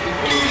 The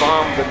people who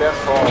bombed the death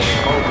hall in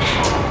Mosul,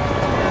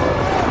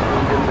 who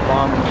did the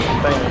bombing in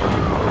Spain,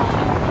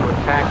 who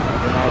attacked the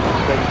United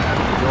States in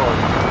New York,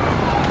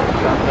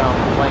 shot down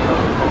the plane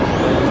over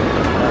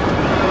Pennsylvania, attacked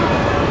the Pentagon.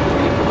 The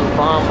people who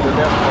bombed the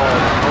death hall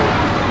in Mosul,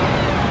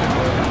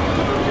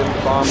 who did the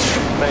bombing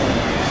in Spain,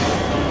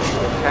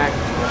 who attacked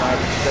the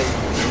United States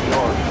in New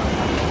York,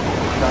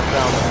 shot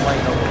down the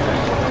plane over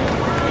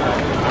Pennsylvania,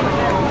 attacked the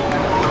Pentagon.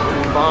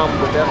 Who bombed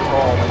the death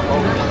hall in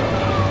Mosul,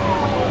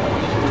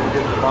 who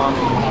did the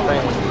bombing in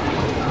Spain,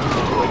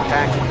 who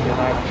attacked the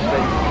United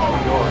States in New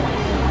York,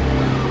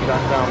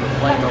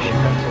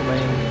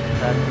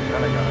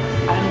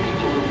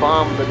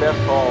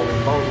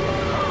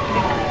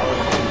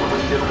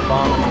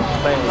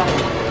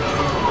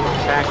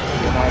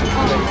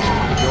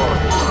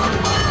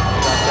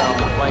 shot down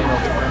the plane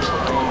over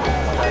Pennsylvania,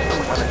 attacked the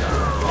Pentagon.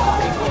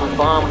 Who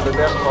bombed the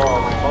death hall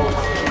in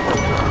Mosul,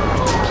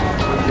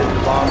 who did the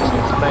bombing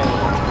in Spain,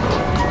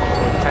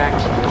 who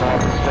attacked the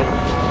United States in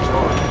New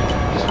York,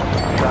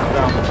 shot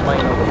down the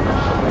plane over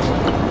Pennsylvania,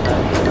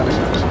 attacked the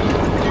Pentagon.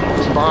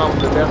 Who bombed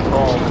the death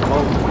hall in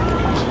Mosul, who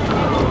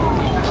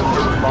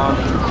did the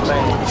bombing in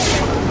Spain,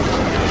 who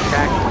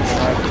attacked the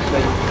United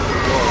States in New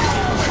York,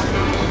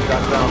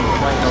 shot down the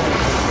plane over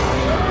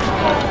Pennsylvania,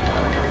 attacked the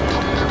Pentagon.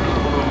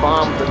 Who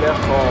bombed the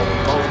death hall in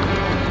Mosul,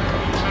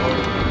 who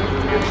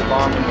did the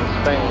bombing in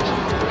Spain,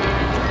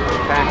 who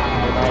attacked the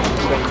United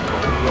States in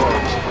New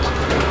York,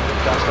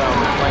 shot down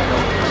the plane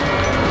over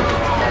Pennsylvania,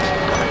 attacked the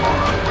Pentagon.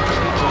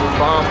 Who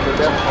bombed the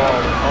death hall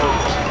in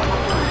Mosul,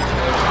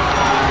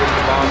 who did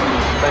the bombing in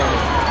Spain,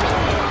 who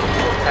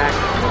attacked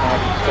the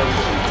United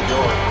States in New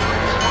York,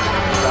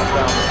 shot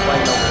down the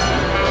plane over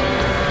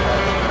Pennsylvania, attacked the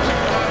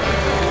Pentagon.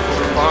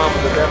 Who bombed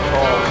the death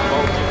hall in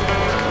Mosul, who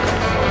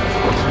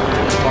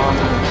did the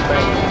bombing in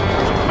Spain,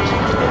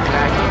 who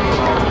attacked the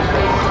United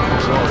States in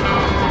New York,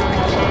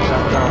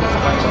 shot down the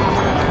plane over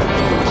Pennsylvania,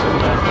 attacked the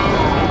Pentagon.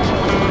 Who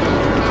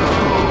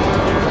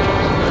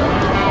bombed the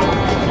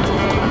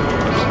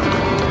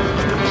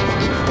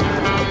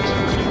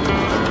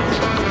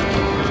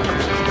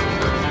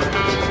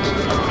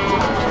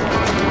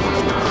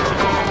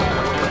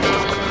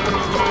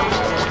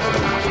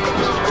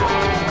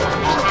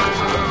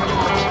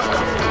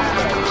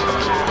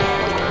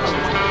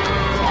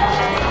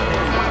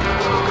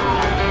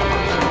death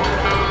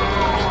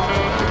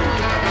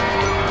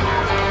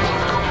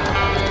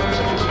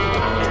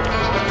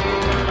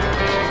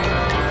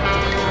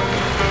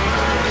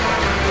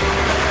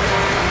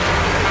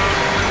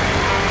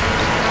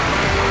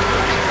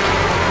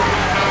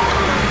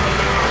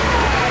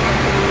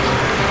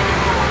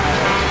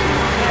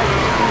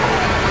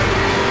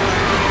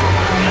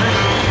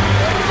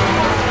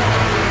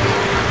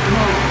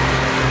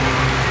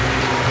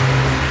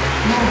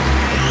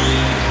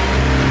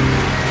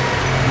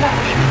in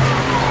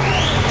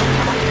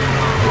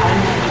Mosul,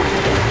 who did the bombing in Spain, who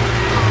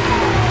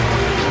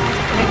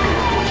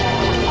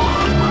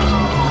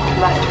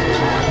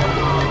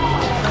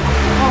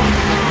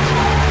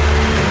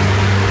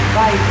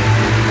attacked the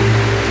United States in New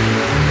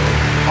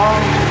York, shot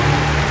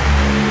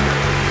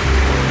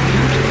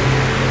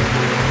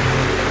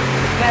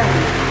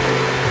down the plane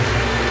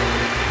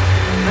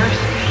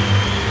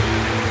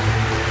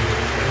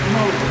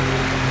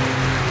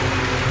over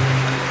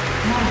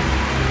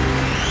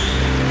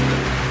Pennsylvania,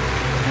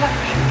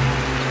 attacked the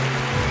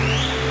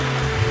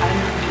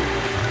Pentagon.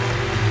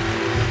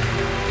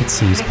 It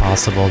seems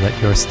possible that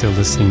you're still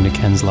listening to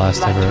Ken's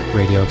last ever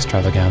radio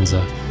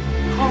extravaganza.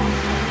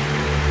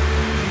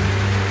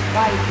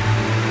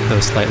 Though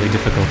slightly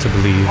difficult to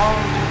believe.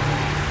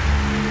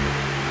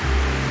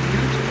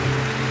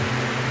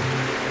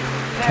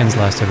 Ken's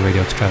last ever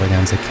radio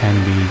extravaganza can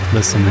be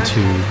listened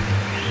to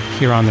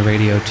here on the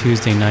radio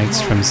Tuesday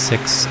nights from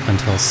 6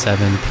 until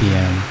 7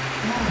 p.m.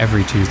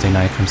 Every Tuesday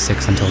night from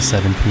 6 until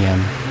 7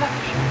 p.m.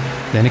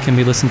 Then it can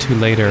be listened to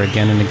later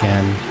again and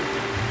again.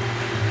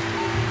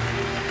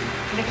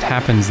 It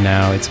happens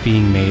now, it's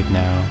being made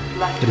now.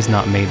 It is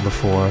not made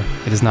before,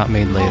 it is not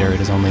made later,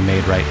 it is only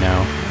made right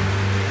now.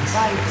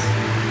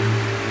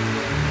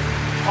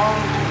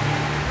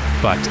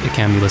 But it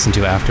can be listened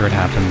to after it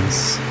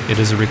happens. It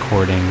is a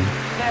recording.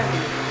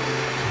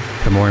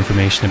 For more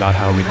information about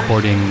how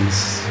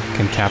recordings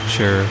can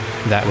capture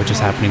that which is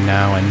happening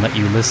now and let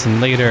you listen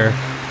later,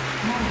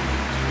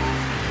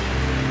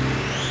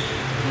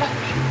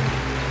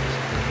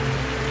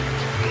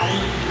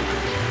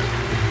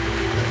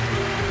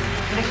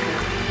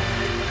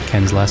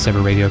 Ken's last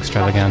ever radio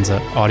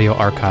extravaganza audio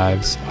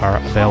archives are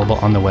available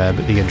on the web.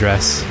 The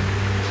address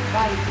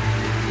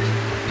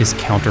is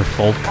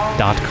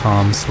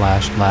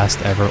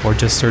counterfolk.com/lastever, or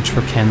just search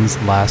for Ken's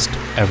last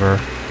ever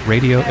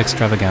radio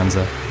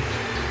extravaganza.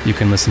 You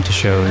can listen to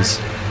shows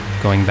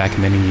going back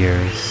many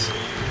years,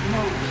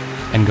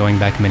 and going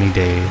back many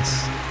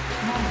days,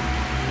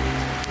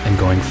 and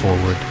going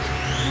forward.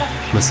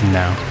 Listen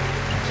now.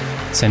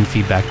 Send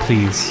feedback,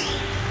 please.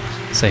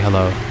 Say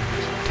hello.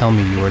 Tell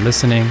me you are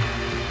listening.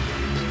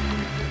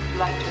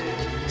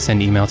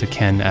 Send email to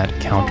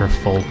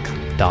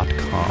ken@counterfolk.com.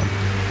 lastEver.com.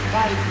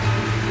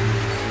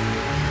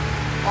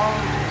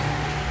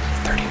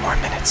 30 more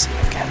minutes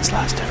of Ken's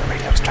Last Ever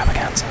Radio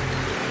Extravaganza.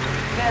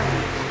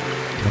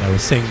 When I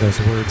was saying those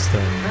words,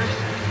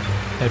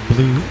 that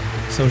blue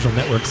social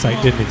network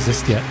site didn't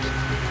exist yet.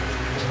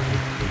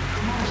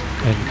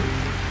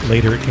 And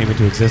later it came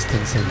into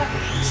existence, and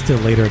still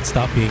later it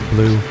stopped being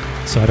blue,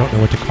 so I don't know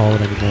what to call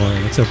it anymore,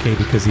 and it's okay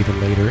because even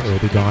later it will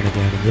be gone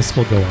again, and this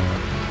will go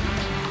on.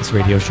 This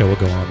radio show will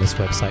go on, this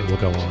website will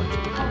go on.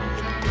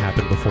 It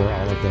happened before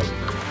all of them,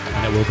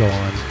 and it will go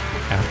on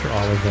after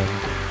all of them,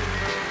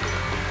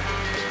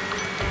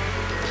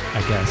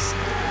 I guess.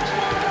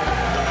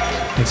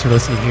 Thanks for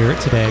listening here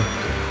today.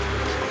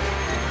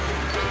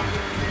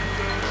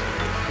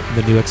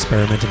 The new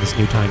experiment in this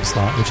new time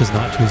slot, which is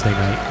not Tuesday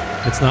night.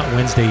 It's not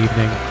Wednesday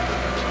evening,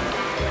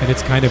 and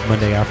it's kind of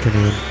Monday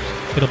afternoon.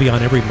 It'll be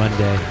on every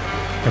Monday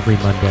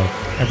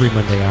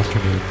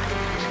afternoon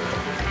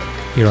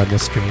here on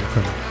this stream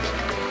from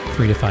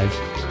 3 to 5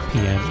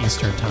 p.m.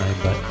 Eastern time,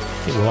 but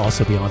it will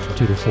also be on from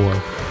 2 to 4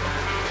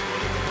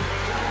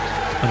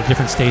 on a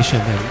different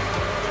station, and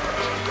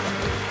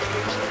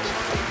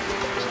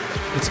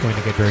it's going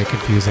to get very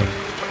confusing.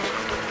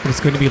 But it's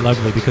going to be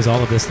lovely because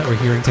all of this that we're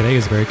hearing today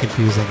is very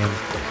confusing, and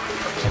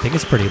I think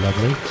it's pretty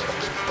lovely.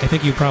 I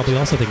think you probably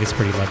also think it's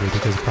pretty lovely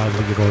because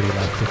probably you've already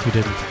left if you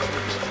didn't.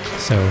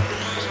 So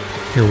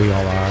here we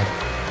all are.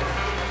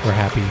 We're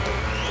happy.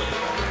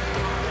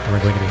 And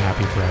we're going to be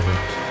happy forever.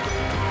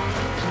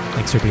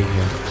 Thanks for being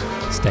here.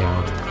 Stay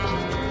on.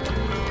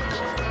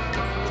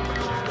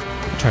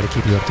 I try to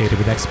keep you updated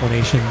with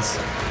explanations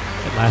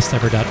at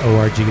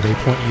lastever.org. They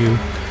point you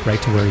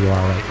right to where you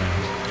are right now.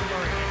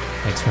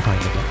 Thanks for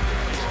finding it.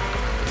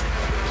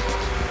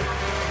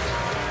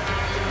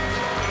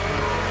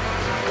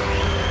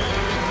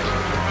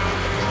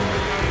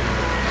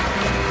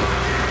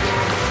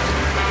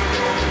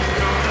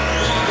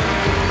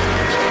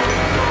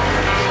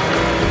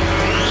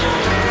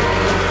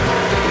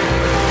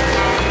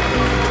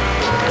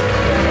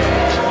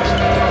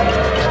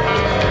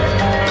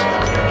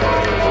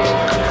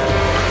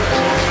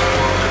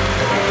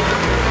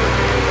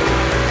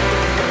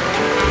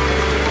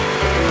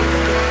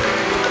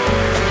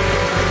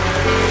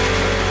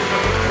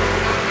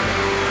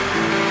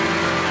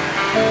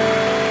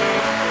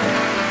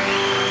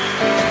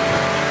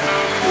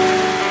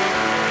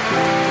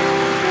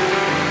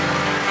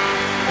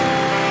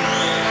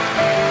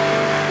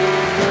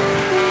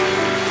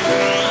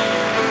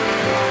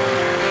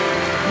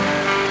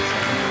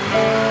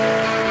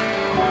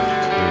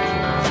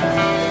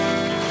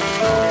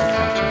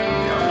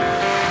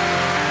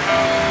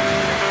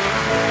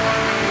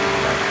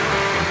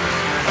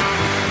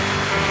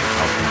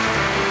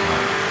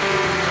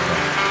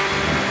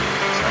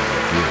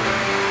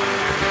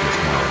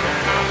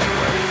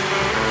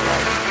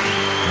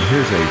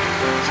 Here's a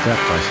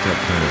step-by-step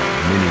kind of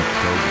mini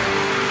program.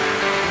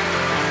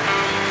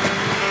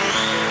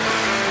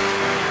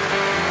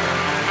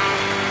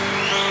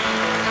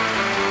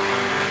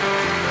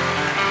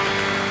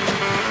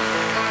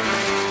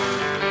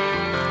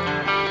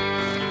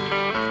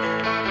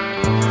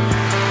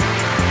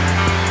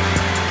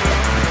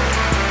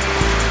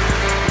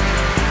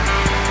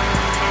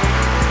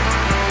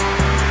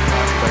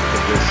 Aspect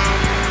of this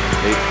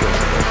 8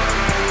 principle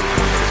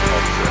is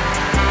called shift.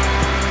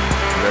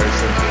 Very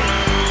simple.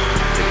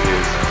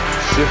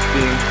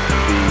 Shifting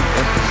the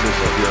emphasis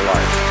of your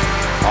life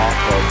off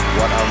of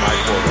what are my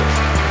quotas,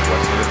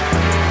 what's in it for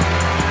me,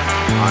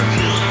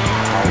 onto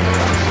how may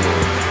I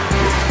serve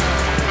you.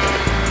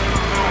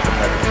 I've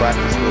had to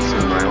practice this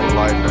in my own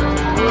life and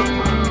it's worked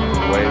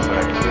in ways that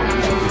I can't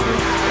even begin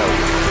to tell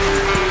you.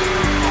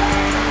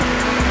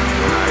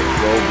 When I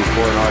go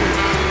before an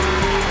audience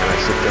and I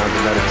sit down to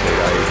meditate,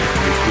 I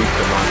repeat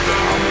the mantra,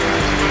 how may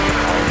I serve you,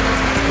 how may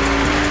I serve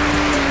you.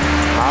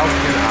 How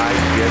can I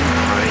get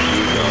my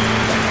ego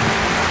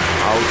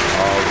out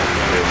of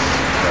this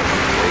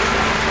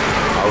presentation,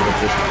 out of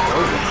this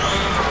program,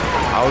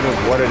 out of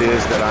what it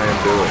is that I am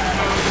doing,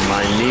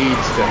 my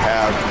needs to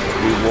have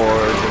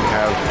rewards and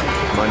have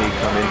money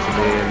come into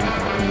me and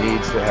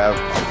needs to have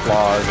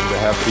applause and to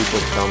have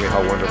people tell me how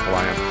wonderful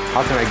I am.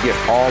 How can I get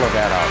all of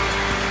that out?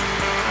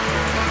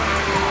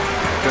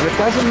 And it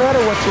doesn't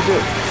matter what you do.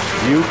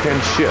 You can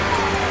shift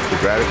to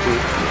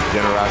gratitude,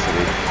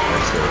 generosity, and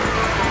service.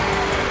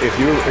 If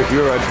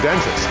you're a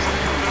dentist,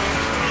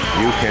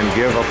 you can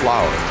give a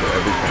flower to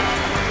every patient.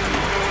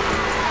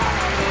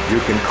 You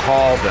can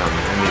call them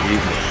in the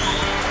evening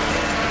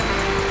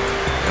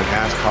and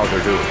ask how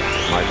they're doing.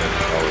 My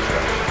dentist always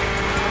does.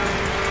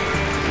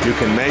 You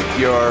can make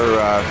your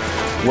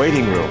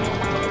waiting room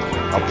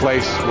a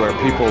place where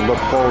people look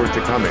forward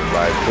to coming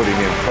by putting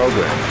in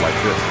programs like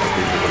this for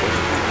people to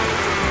listen to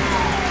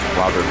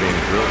while they're being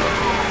drilled.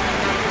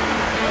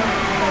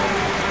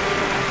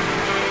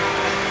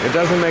 It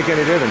doesn't make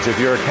any difference if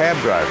you're a cab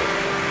driver.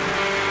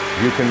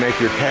 You can make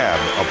your cab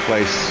a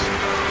place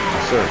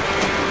of service.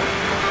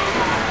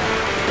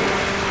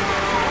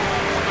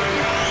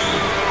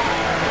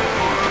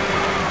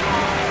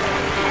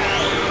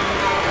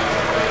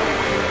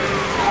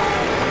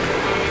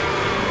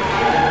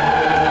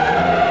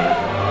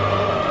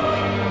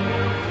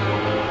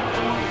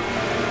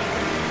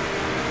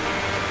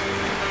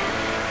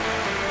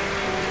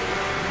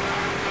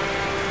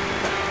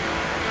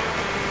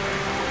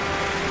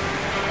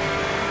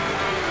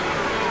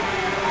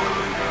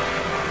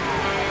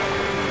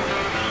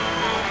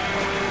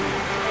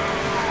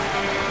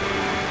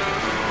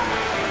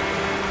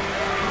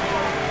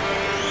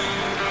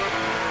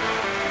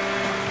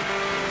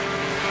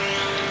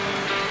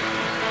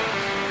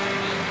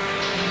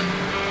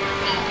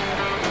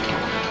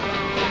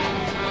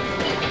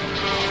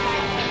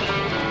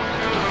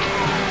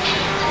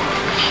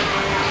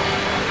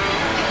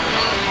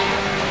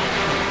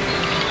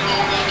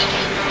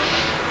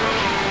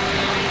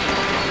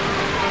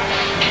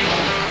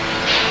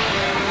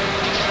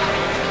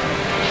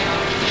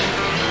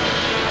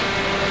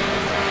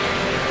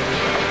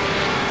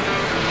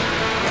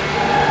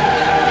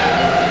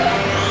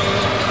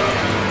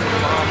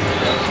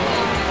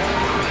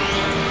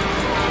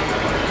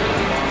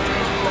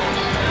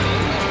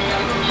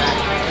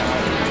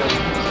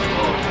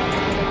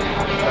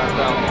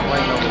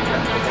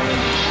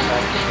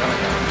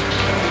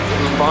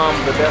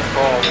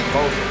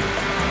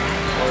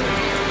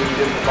 who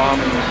did the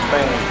bombing in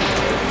Spain,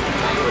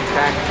 who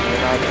attacked the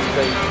United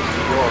States in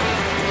New York,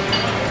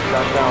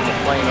 shot down the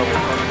plane over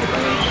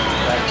Pennsylvania,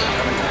 attacked the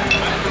Pentagon.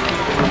 The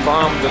people who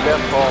bombed the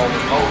death hall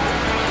in Mosul,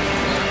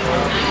 or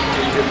the people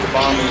who did the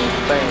bombing in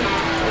Spain,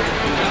 or the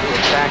people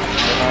who attacked the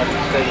United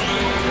States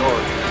in New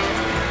York,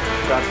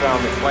 shot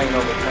down the plane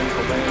over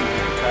Pennsylvania,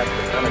 attacked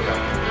the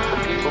Pentagon.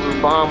 The people who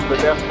bombed the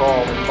death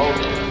hall in Mosul,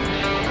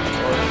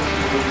 or the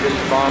people who did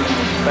the bombing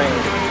in Spain,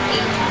 or the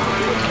people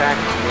who attacked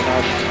the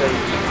United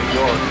States in New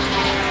York,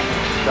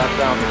 shot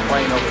down the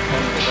plane over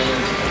Pennsylvania,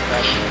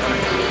 attacked the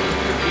Pentagon.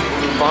 The people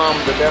who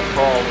bombed the death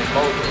hall in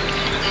Mosul,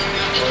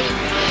 or the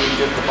people who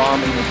did the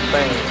bombing in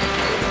Spain,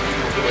 or the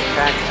people who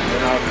attacked the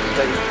United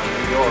States in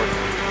New York,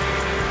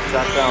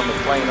 shot down the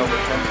plane over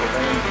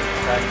Pennsylvania,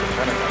 attacked the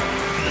Pentagon. The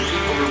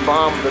people who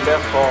bombed the death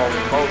hall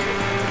in Mosul,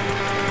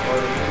 or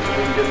the people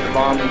who did the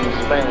bombing in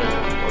Spain,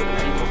 or the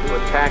people who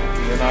attacked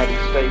the United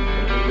States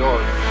in New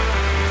York,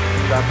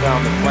 shot down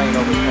the plane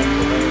over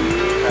Pennsylvania,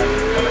 attacked the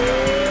Pentagon.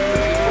 The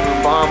people who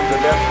bombed the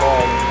death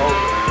hall in Mosul,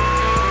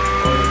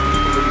 or the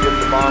people who did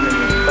the bombing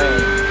in Spain,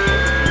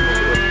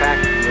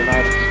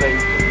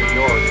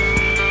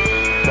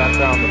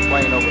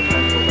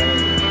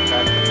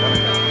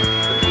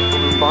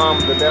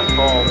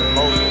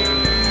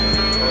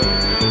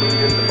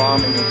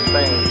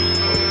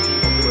 or the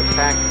people who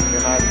attacked the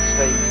United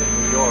States in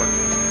New York,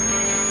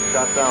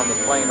 shot down the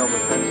plane over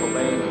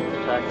Pennsylvania,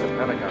 attacked the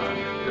Pentagon.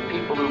 The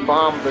people who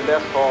bombed the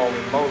death hall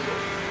in Mosul,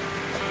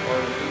 or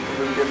the people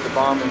who did the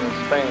bombing in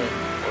Spain,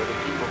 or the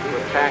people who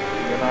attacked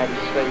the United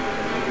States in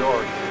New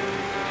York,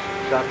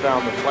 shot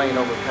down the plane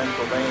over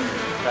Pennsylvania,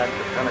 attacked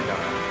the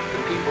Pentagon. The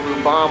people who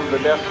bombed the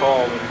death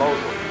hall in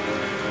Mosul,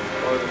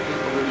 or the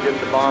people who did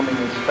the bombing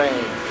in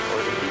Spain, or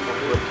the people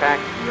who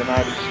attacked the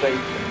United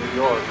States in New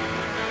York,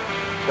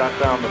 shot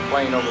down the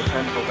plane over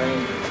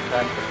Pennsylvania,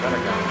 attacked the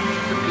Pentagon.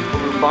 The people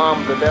who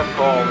bombed the death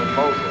hall in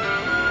Mosul,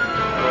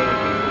 or the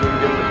people who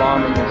did the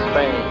bombing in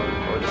Spain,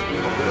 or the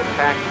people who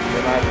attacked the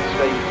United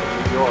States in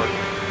New York,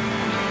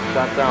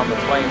 shot down the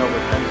plane over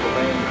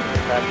Pennsylvania,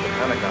 attacked the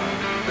Pentagon.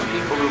 The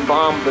people who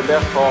bombed the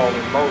death hall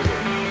in Mosul,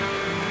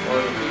 or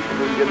the people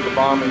who did the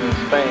bombing in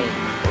Spain,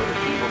 or the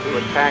people who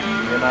attacked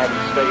the United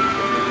States in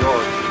New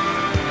York,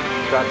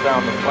 shot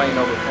down the plane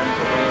over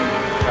Pennsylvania,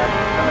 attacked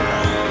the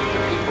Pentagon. The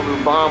people who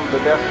bombed the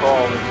death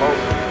hall in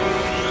Mosul,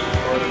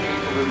 or the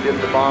people who did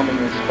the bombing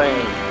in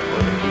Spain, or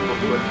the people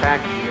who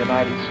attacked the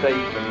United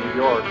States in New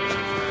York,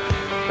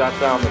 shot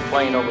down the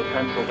plane over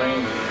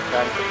Pennsylvania,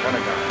 attacked the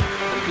Pentagon. The people who bombed the death hall in Mosul, or the people who did the bombing in Spain, or the people who attacked the United States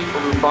in New York, shot down the plane over Pennsylvania, attacked the Pentagon. The people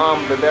who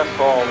bombed the death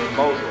hall in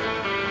Mosul,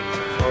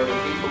 or the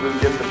people who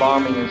did the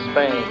bombing in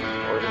Spain,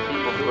 or the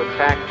people who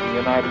attacked the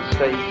United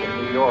States in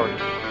New York,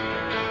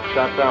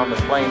 shot down the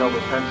plane over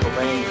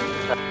Pennsylvania,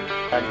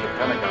 attacked the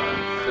Pentagon.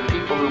 The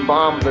people who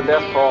bombed the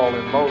death hall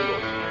in Mosul,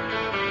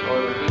 or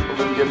the people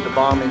who did the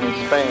bombing in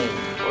Spain,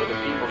 or the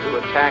people who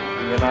attacked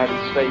the United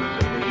States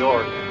in New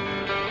York,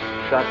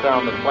 shot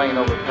down the plane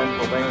over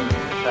Pennsylvania,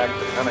 attacked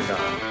the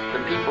Pentagon. The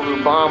people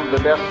who bombed the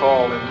death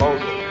hall in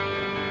Mosul,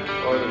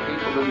 or the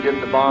people who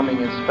did the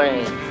bombing in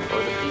Spain,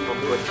 or the people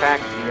who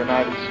attacked the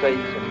United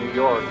States in New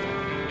York,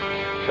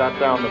 shot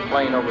down the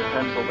plane over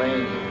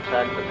Pennsylvania,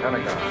 attacked the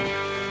Pentagon.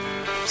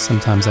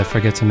 Sometimes I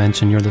forget to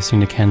mention you're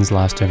listening to Ken's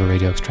Last Ever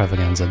Radio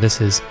Extravaganza. This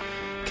is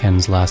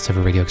Ken's Last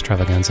Ever Radio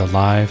Extravaganza,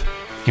 live,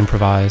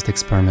 improvised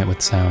experiment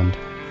with sound.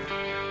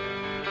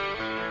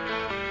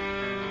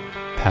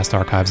 Past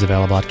archives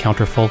available at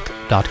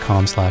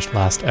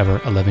counterfolk.com/lastever,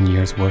 11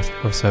 years worth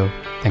or so.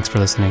 Thanks for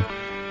listening,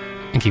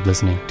 and keep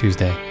listening.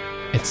 Tuesday,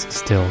 it's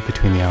still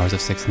between the hours of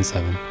 6 and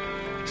 7,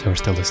 so we're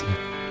still listening.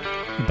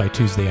 And by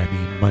Tuesday, I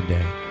mean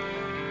Monday,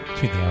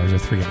 between the hours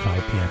of 3 and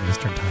 5 p.m.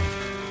 Eastern Time.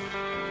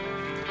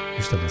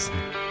 You're still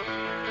listening.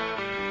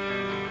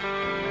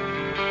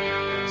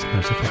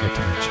 Sometimes I forget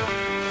to mention.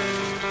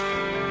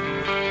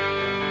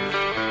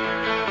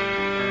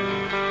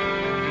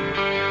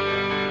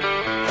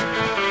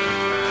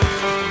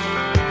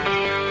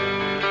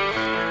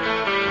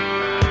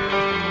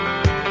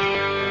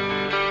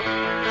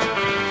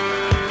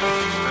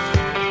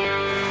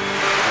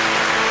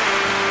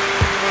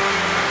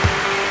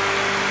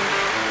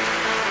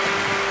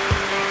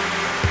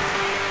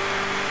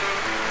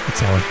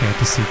 It's our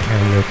fantasy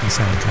karaoke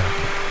soundtrack.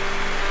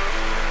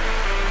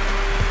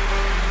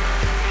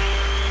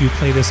 You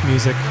play this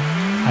music,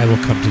 I will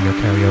come to your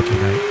karaoke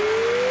night.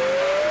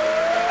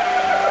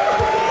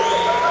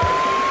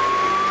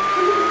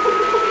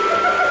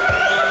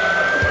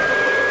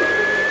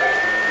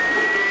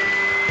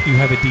 You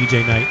have a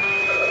DJ night,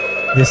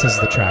 this is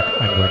the track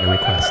I'm going to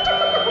request.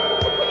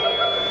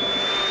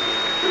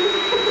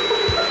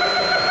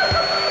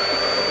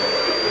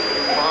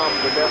 Bombed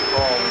the death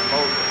hall in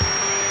Mosul,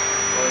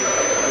 or the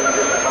people who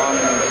did the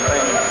bombing in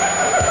Spain, who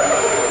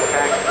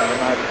attacked the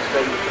United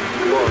States in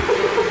New York,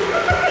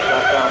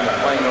 shot down the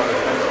plane over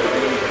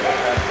Pennsylvania,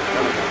 attacked the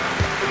Pentagon.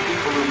 The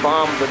people who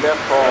bombed the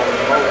death hall in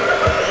Mosul, or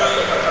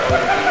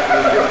the people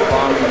who did the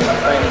bombing in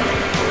Spain,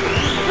 or the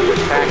people who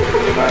attacked the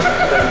United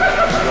States in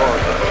New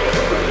York,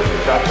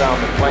 shot down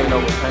the plane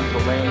over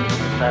Pennsylvania,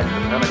 attacked the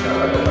Pentagon.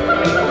 The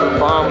people who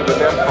bombed the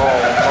death hall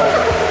in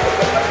Mosul,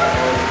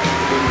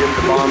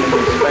 bombing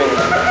in Spain,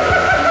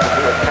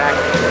 who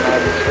attacked the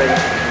United States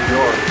in New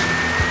York,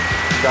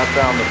 shot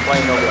down the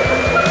plane over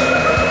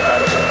Pennsylvania,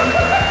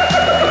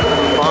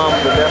 who bombed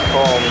the death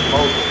hall in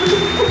Mosul,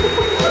 who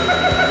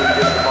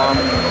did the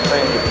bombing in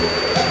Spain,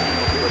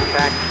 who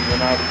attacked the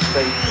United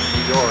States in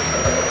New York,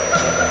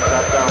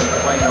 shot down the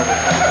plane over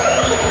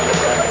Pennsylvania,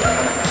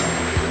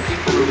 the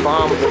people who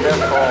bombed the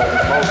death hall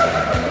in Mosul,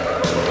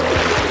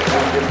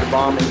 who did the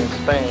bombing in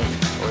Spain,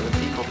 or the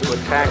people who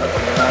attacked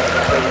the United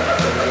States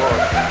in New York,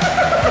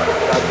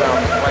 shot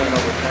down the plane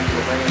over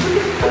Pennsylvania,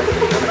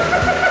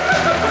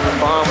 who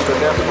bombed the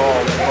death hall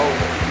in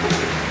Mosul,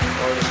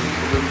 or the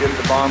people who did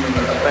the bombing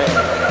in Spain,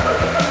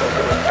 or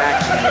who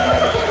attacked the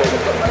United States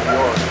in New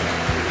York,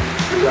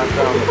 shot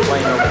down the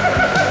plane over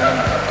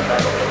Pennsylvania,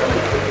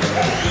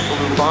 the people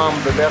who bombed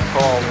the death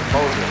hall in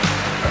Mosul,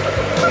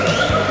 or the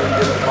people who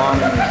did the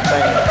bombing in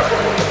Spain,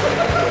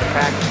 who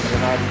attacked the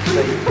United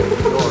States in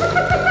New York,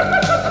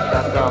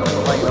 shot down the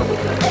plane over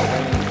Pennsylvania,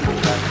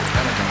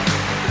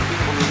 the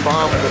people who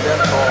bombed the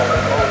death hall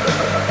in Mosul,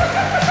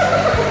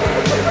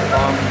 who did the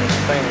bombing in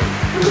Spain,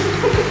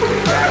 who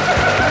attacked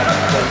the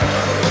United States in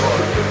New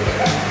York,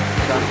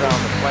 shot down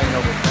the plane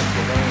over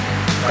Pennsylvania,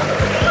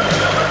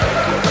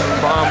 who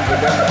bombed the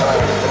death hall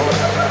in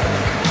Mosul,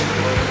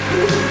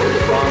 who did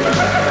the bombing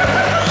in Spain,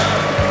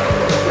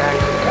 who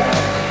attacked the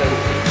United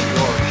States in New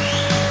York,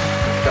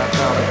 shot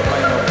down the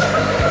plane over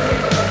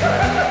Pennsylvania,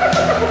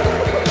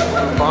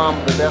 who bombed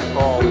the death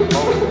hall in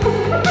Mosul,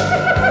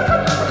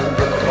 who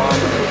did the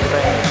bombing in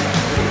Spain,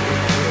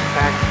 who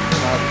attacked the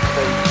United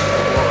States in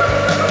New York,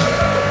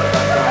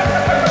 shot down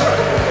the plane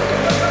over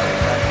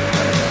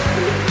Pennsylvania,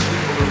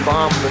 who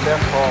bombed the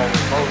death hall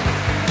in Mosul,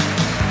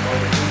 or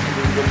the people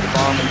who did the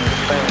bombing in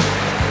Spain,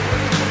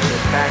 who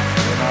attacked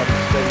the United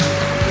States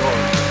in New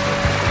York,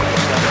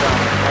 shot down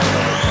the plane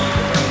over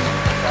Pennsylvania,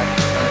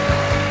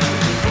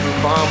 the people who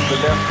bombed the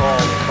death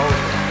hall in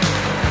Mosul,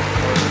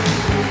 or the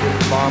people who did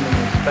the bombing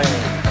in Spain,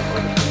 or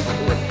the people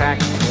who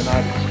attacked the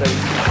United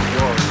States in New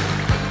York,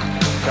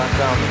 shot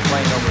down the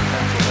plane over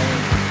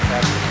Pennsylvania,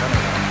 attacked the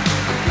Pentagon.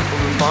 The people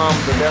who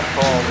bombed the death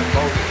hall in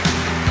Mosul,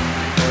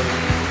 or the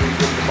people who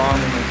did the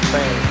bombing in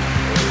Spain,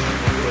 or the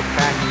people who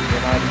attacked the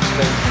United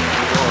States in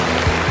New York,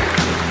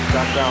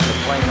 shot down the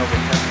plane over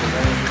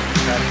Pennsylvania,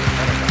 attacked the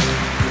Pentagon.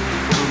 The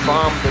people who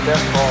bombed the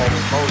death hall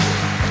in Mosul,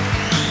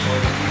 or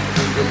the people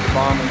who did the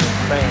bombing in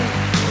Spain,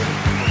 or the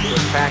people who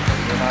attacked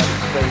the United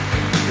States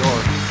in New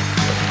York,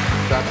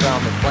 shot down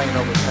the plane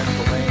over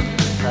Pennsylvania,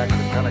 attacked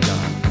the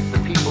Pentagon. The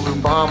people who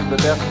bombed the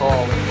death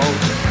hall in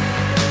Mosul,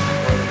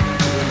 or the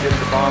people who did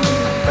the bombing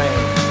in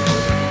Spain, or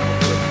the people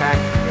who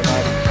attacked the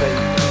United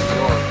States in New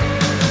York,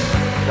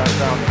 shot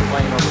down the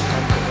plane over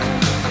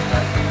Pennsylvania,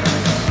 attacked the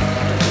Pentagon.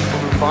 The people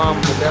who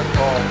bombed the death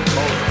hall in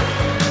Mosul,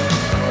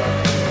 or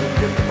the people who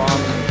did the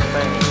bombing in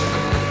Spain,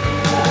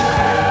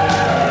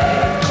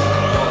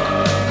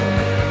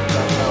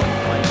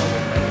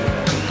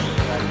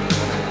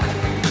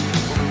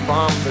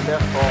 bombed the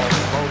death hall in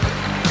Mosul,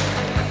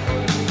 or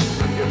the people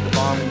who did the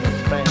bombing in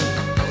Spain,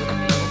 or the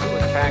people who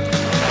attacked the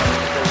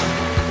United States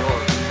in New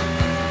York,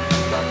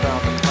 shot down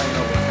the plane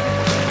over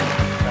Pennsylvania,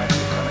 attacked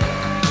the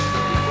Pentagon.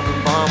 The people who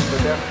bombed the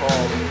death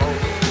hall in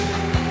Mosul,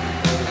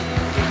 or the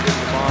people who did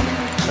the bombing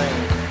in Spain,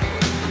 or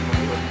the people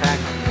who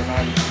attacked the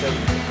United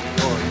States in New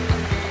York,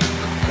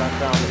 shot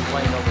down the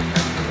plane over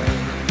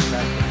Pennsylvania,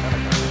 attacked the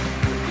Pentagon.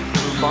 The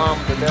people who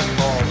bombed the death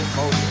hall in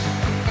Mosul,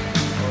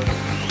 or the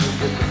people who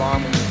did the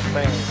bombing in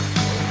Spain,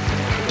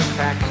 who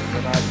attacked the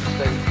United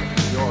States in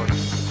New York,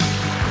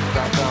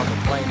 shot down the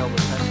plane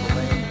over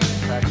Pennsylvania,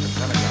 attacked the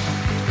Pentagon.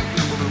 The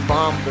people who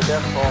bombed the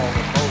death hall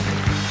in Mosul,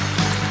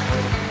 or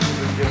the people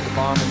who did the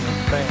bombing in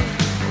Spain,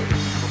 or the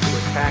people who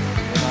attacked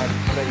the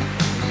United States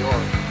in New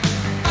York,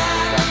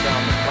 shot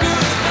down the plane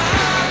over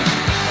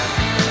Pennsylvania, attacked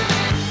the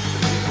Pentagon.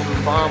 The people who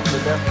bombed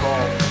the death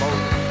hall in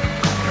Mosul,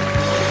 or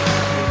the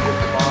people who did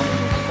the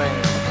bombing in Spain,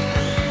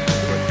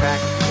 who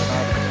attacked the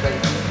United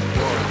States in New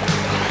York,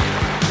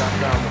 shot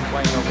down the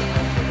plane over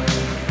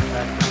Pennsylvania,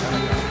 attacked the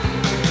Pentagon.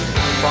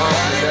 Who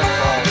bombed the death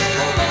hall in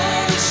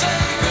Mosul,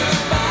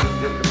 who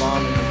did the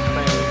bombing in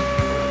Spain,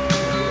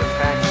 who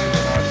attacked the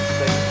United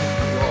States in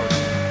New York,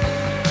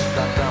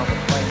 shot down the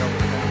plane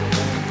over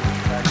Pennsylvania,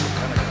 attacked the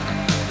Pentagon.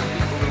 The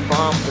people who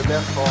bombed the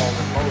death hall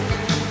in Mosul,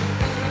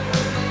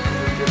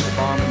 who did the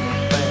bombing in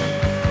Spain,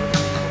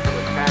 who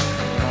attacked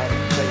the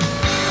United States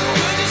in New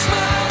York, shot down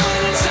the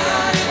plane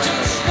over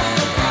Pennsylvania,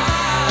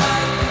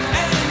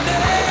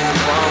 who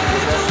bombed the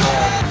death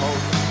hall in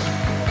Mosul,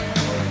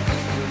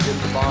 who did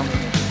the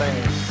bombing in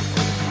Spain,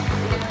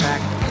 who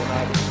attacked the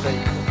United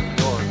States in New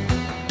York,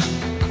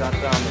 shot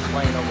down the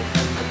plane over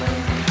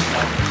Pennsylvania,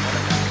 attacked the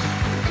Pentagon.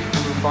 The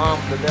people who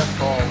bombed the death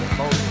hall in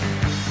Mosul,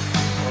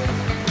 or the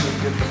people who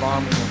did the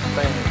bombing in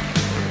Spain,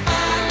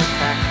 who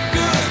attacked the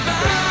United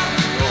States in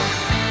New York,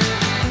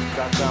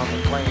 shot down the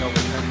plane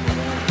over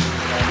Pennsylvania,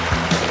 attacked the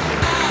Pentagon.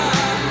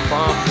 Who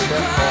bombed the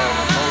death hall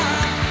in Mosul,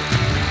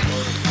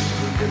 or the people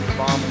who did the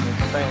bombing in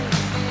Spain,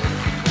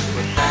 who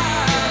attacked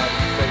the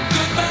United States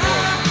in New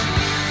York,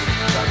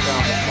 shot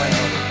down the plane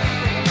over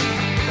Pennsylvania,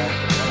 attacked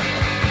the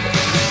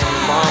Pentagon.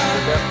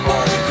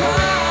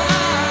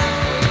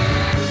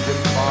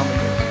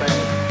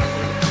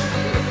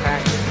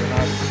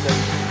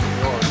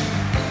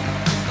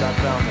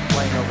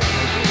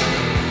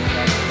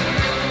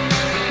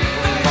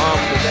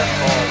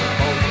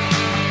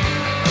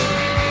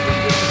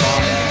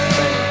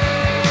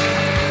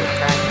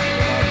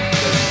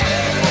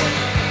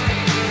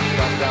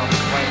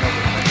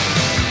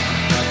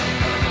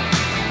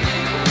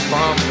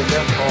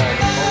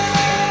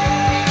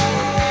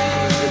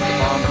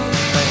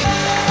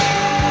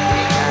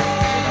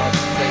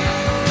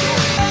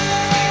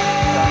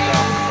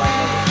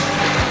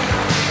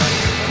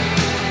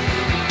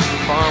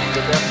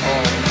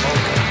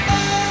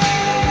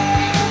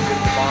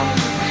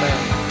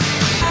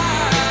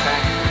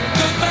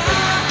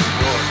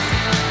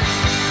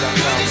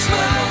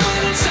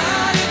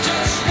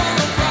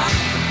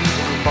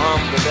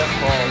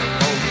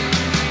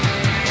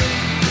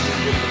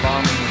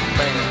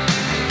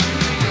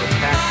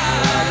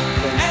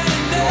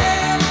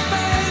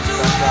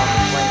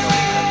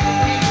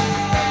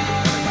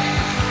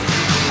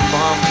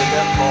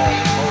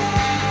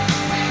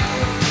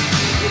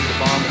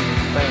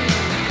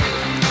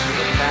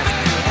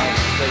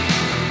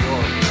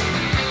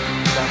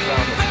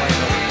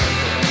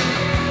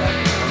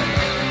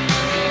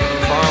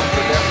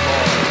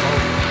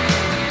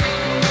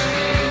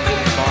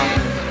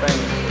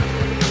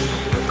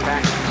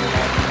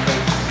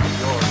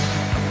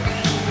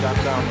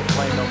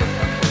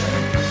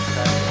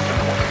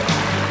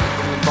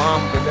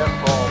 bombed the death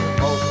hall in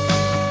Mosul,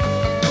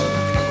 or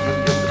the people who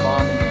did the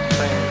bombing in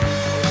Spain,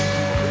 or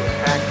who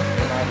attacked the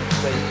United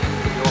States in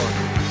New York,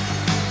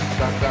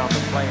 shot down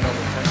the plane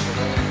over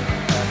Pennsylvania and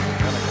attacked the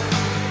Pentagon.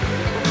 The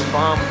people who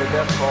bombed the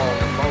death hall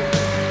in Mosul,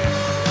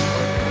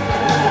 or the people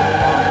who did the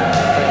bombing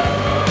in Spain,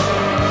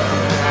 or who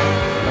attacked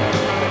the United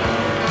States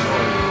in New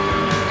York,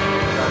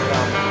 shot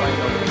down the plane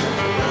over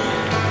Pennsylvania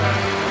and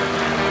attacked the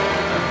Pentagon.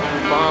 The people who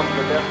bombed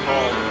the death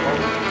hall in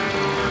Mosul,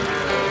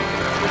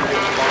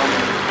 bombing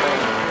in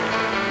Spain,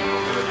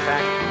 who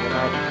attacked the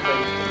United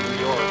States in New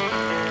York,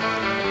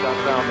 shot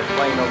down the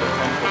plane over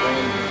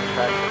Pennsylvania and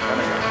attacked the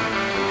Pentagon.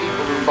 The people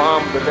who bombed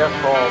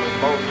the death hall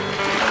in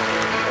Mosul,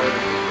 or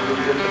the people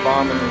who did the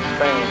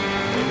bombing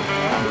in Spain,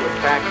 who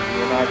attacked the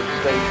United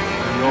States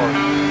in New York,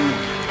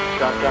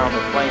 shot down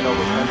the plane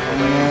over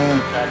Pennsylvania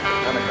and attacked the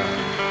Pentagon.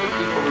 The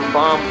people who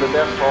bombed the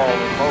death hall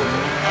in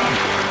Mosul,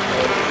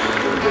 or the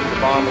people who did the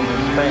bombing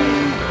in Spain,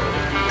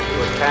 who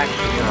attacked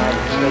the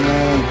United States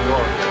in New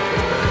York,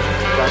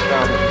 shot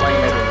down the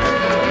plane over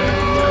Pennsylvania.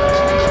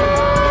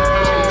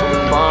 The people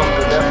who bombed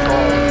the death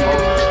hall in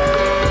Mosul,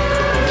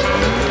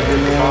 who did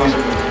the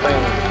bombing in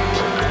Spain,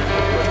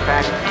 who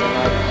attacked the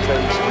United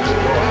States in New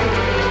York,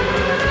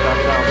 shot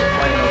down the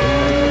plane over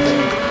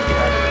Pennsylvania and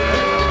attacked the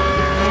Pentagon.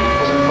 The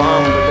people who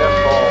bombed the death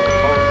hall in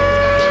Mosul,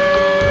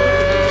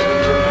 who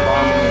did the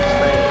bombing in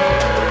Spain,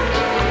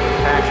 who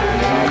attacked the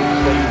United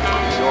States in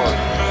New York,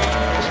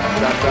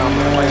 shot down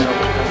the plane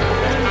over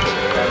Pennsylvania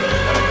and attacked the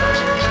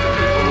Pentagon. The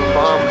people who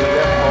bombed the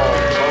death hall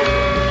in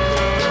Mosul,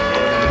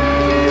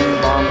 who did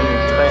the bombing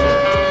in Spain,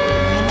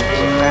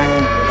 who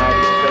attacked the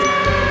United States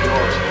in New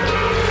York,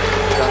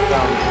 shot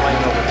down the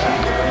plane over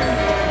Pennsylvania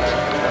and attacked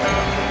the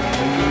Pentagon.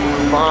 The people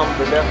who bombed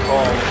the death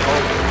hall in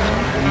Mosul,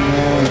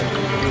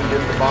 who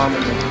did the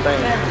bombing in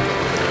Spain,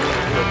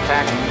 who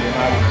attacked the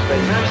United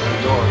States in New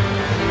York,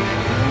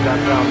 shot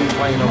down the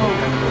plane over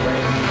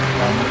Pennsylvania and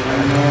attacked the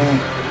Pentagon.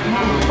 The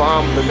people who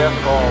bombed the death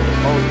hall in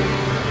Mosul,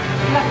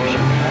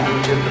 who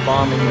did the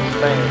bombing in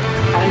Spain,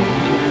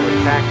 who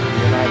attacked the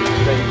United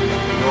States in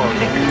New York,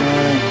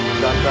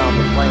 shot down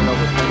the plane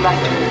over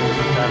Pennsylvania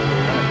and attacked the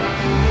Pentagon.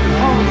 The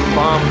people who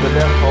bombed the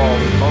death hall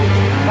in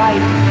Mosul,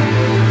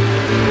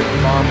 who did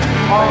the bombing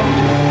in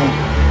Spain,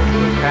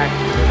 who attacked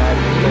the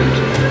United States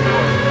in New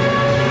York,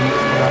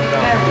 shot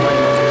down the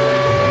plane over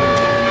Pennsylvania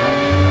and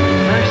attacked the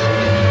Pentagon.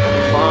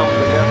 Who bombed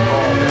the death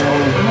hall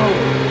in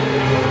Mosul,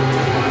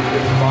 who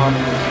did the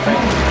bombing in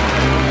Spain,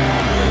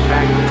 who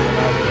attacked the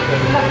United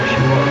States in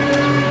New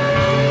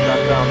York,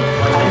 shot down the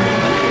plane over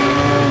Pennsylvania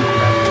and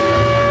attacked the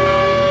Pentagon.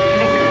 Who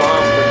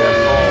bombed the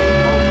death hall in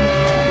Mosul,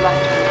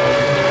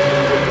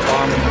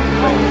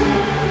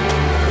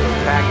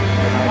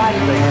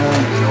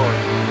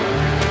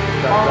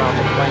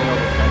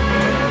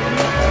 who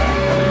did the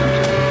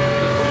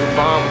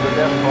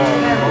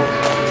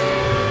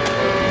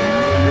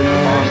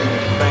bombing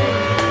in Spain,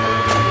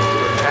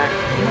 who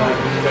attacked the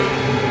United States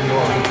in New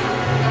York,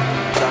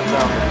 shot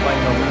down the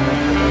plane over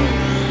Pennsylvania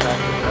and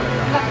attacked the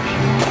Pentagon.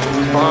 People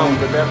who bombed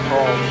the death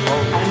hall in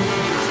Mosul,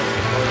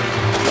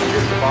 who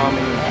did the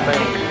bombing in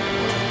Spain,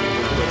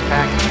 who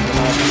attacked the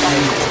United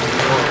States in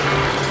New York,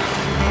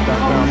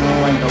 shot down the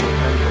plane over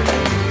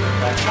Pennsylvania and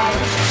attacked the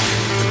Pentagon.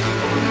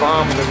 People who bombed the death hall in Mosul, who did the bombing in Spain, who attacked the United States in New York, shot down the plane over Pennsylvania and attacked the Pentagon. People who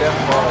bombed the death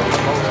hall in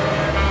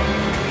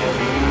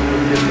Mosul, who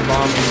did the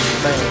bombing in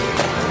Spain,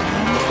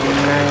 who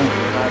attacked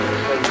the United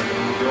States in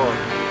New York,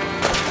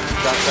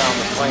 shot down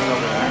the plane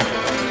over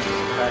Pennsylvania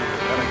and attacked the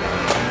Pentagon.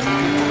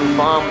 People who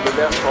bombed the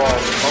death hall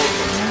in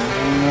Mosul, who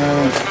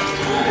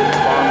did the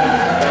bombing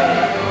in Spain,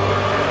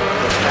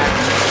 who attacked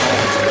the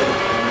United States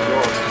in New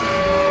York,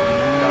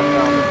 shot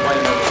down the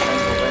plane over Pennsylvania and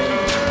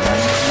attacked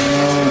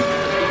the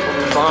Pentagon. The people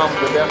who bombed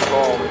the death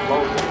hall in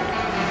Mosul,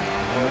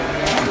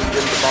 who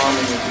did the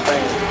bombing in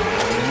Spain,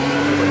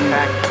 who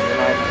attacked the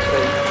United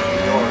States in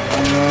New York,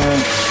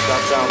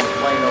 shot down the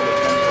plane over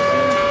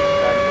Pennsylvania and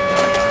attacked the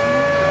Pentagon.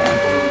 The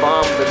people who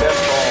bombed the death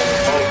hall in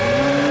Mosul,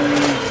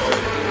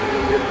 who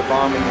did the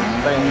bombing in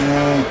Spain,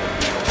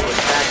 who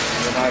attacked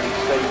the United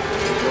States in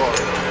New York,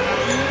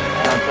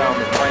 shot down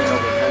the plane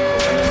over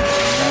Pennsylvania and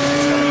attacked the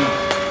Pentagon.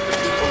 The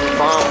people who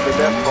bombed the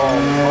death hall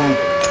in Mosul,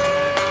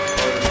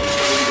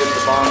 who did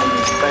the bombing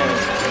in Spain,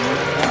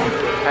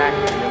 who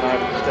attacked the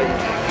United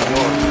States in New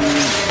York,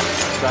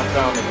 shot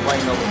down the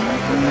plane over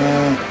Pennsylvania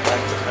and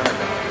attacked the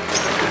Pentagon.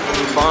 The people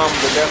who bombed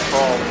the death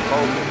hall in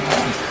Mosul,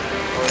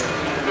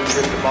 who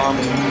did the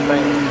bombing in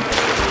Spain,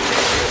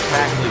 who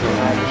attacked the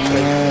United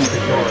States in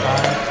New York,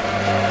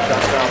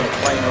 shot down the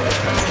plane over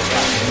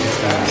Pennsylvania and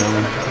attacked the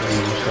Pentagon. The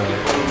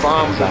people who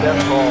bombed the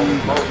death hall in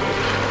Mosul,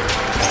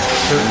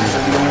 who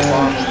did the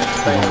bombing in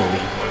Spain,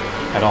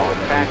 at all.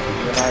 Attacked the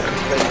United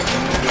States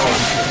in New York.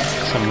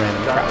 Some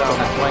random Shot down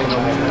the plane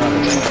over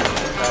Pennsylvania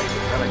and attacked the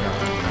Pentagon.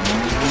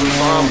 People who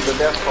bombed the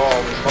death hall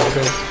in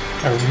Mosul.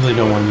 I really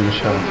don't want you to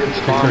show. It's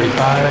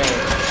 2:35.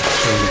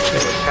 So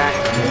it's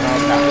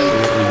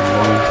absolutely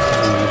no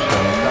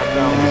show. Shot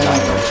down the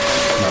plane over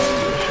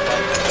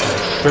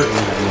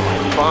certainly don't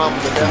want you bombed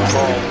the death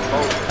hall in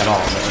Mosul. at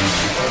all.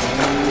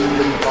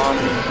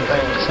 Bombed in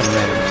Spain. Some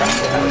random crap.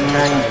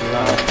 Attacked the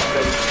United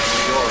States in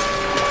New York.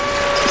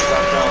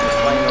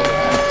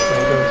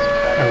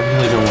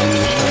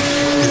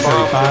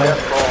 6:35.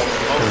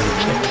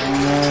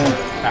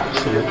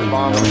 Absolutely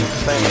no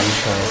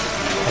show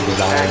of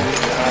desire.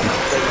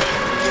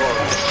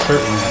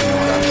 Certainly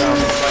no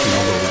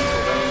belief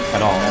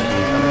at all.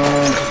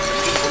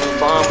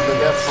 Bombed the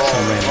death hall.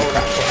 Some random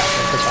crap will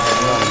happen because I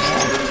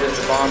did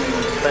the bombing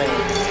in Spain.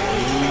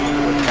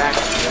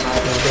 Attacked the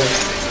United States.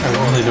 I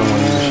really don't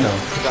want to use the show.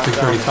 It's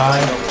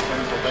 3:35.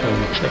 Show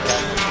the 6.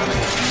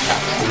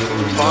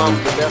 Absolutely no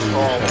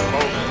show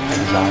of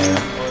desire.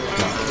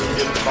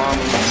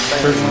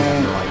 Certainly have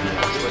no idea.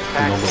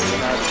 No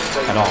belief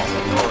at all.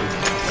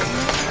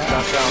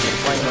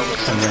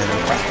 Some random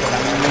crap will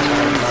happen because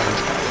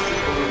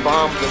I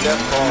bombed the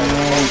death hall.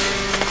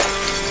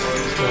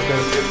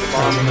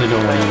 I really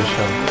don't want to use the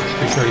show.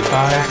 It's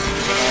 3:35.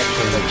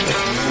 Show the 6.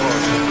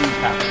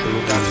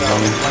 Absolutely no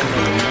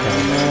show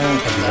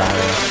of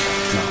desire.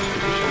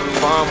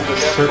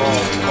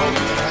 Certainly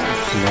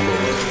no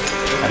belief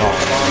at all.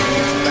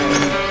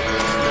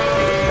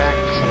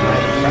 Some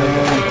random crap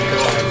will happen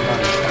because I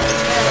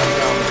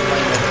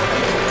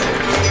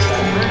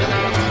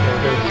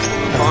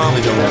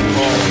really don't want to use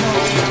the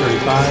show.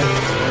 2:35.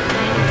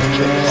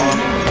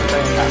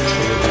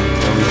 Absolutely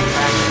no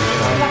desire.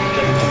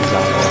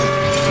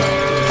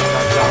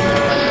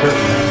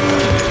 Certainly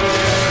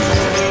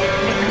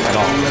at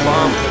all.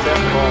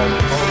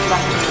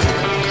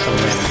 Some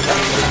random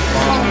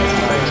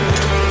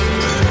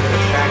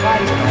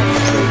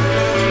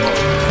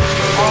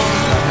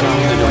I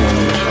really don't want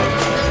to use the show.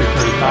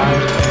 3:35.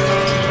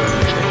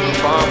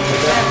 Absolutely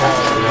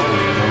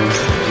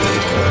no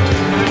desire.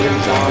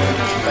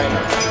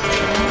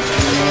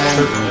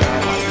 Certainly no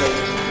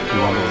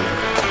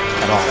belief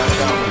at all.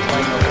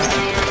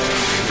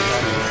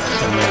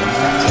 Some random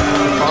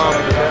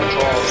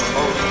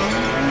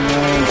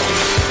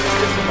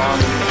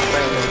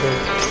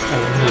I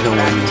really don't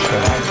want to use the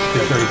show.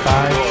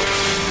 3:35.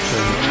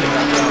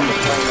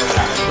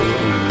 Absolutely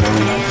no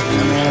desire.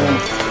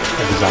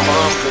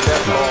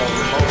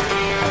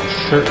 I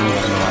certainly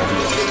have no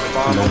idea.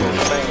 No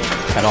belief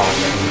at all.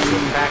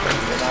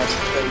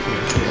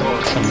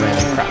 Some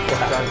random crap will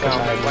happen because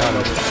I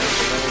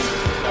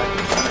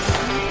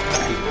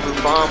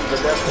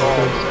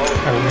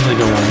really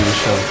don't want to use the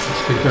show.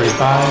 It's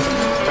 3:35.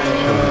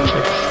 Show the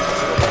 6.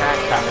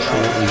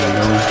 Absolutely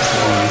no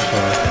show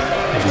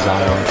of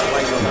desire.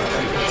 No.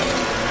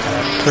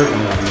 I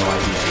certainly have no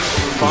idea.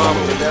 No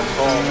belief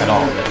at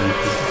all.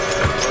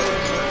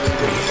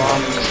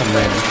 Some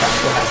random crap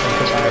will happen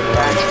because I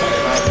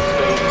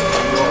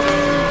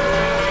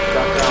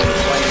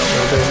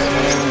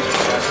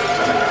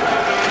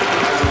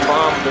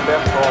bombed the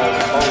death hall in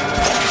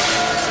Mosul.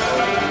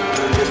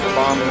 We did the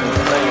bombing in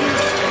Spain.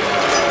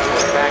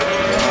 Attacked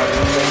the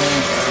United States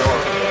in New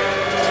York.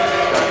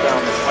 Shot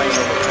down the plane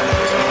over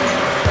Pennsylvania.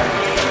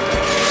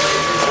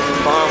 We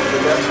bombed the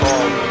death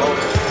hall in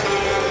Mosul.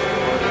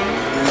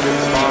 We did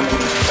the bombing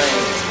in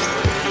Spain.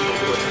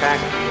 To attack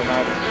the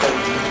United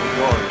States in New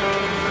York.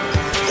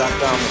 Shot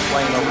down the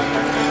plane over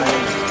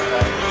Pennsylvania.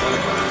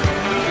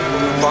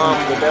 We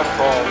bombed the death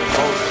hall in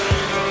Mosul.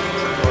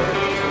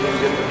 We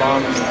did the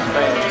bombing in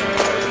Spain.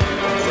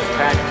 To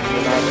attack the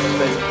United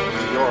States in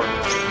New York.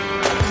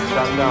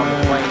 Shot down the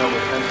plane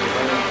over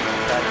Pennsylvania and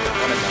attacked the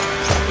Pentagon.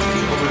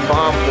 We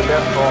bombed the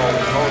death hall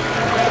in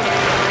Mosul.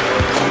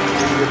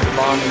 We did the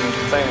bombing in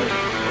Spain.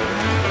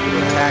 To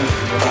attack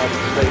the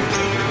United States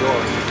in New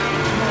York.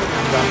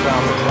 Shot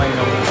down the plane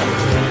over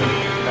Pennsylvania and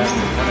attacked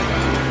the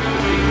Pentagon.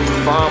 We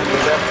bombed the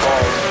death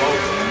hall in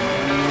Mosul.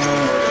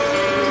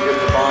 We did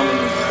the bombing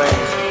in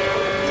Spain.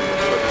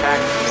 To attack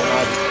the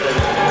United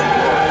States in New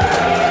York.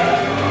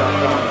 Shot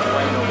down the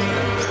plane over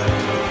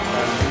Pennsylvania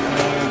and attacked the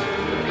Pentagon.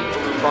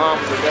 We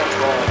bombed the death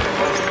hall in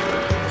Mosul.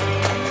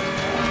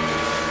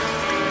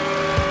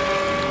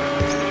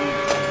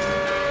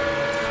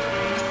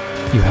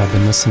 You have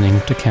been listening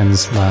to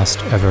Ken's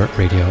last ever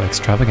radio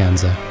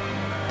extravaganza.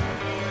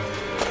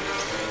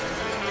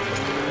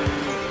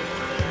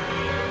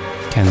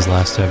 Ken's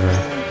last ever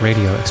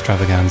radio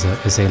extravaganza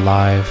is a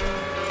live,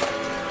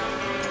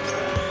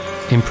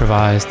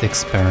 improvised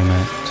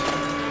experiment,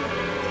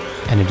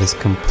 and it is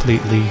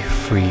completely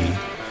free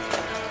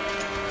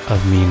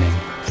of meaning.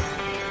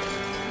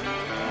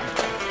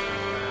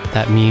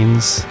 That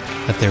means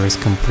that there is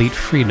complete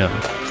freedom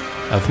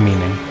of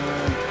meaning.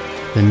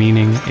 The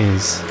meaning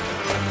is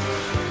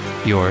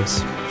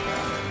yours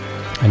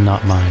and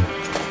not mine.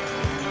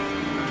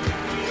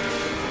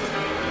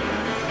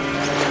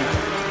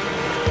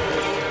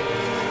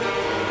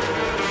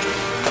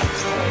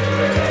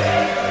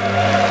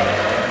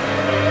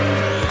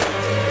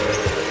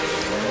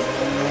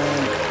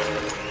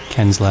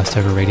 Ken's last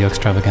ever radio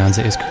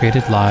extravaganza is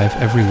created live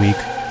every week,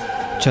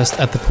 just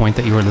at the point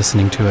that you are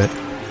listening to it,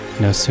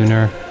 no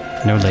sooner,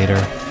 no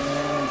later.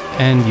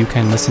 And you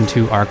can listen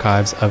to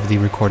archives of the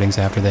recordings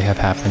after they have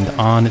happened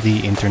on the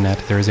internet.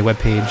 There is a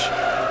webpage.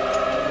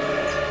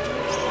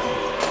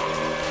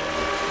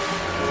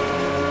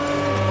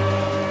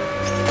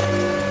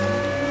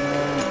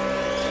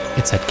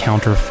 It's at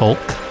Counterfolk,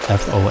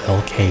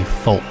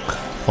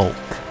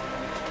 Folk,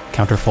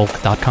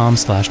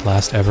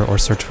 counterfolk.com/lastever or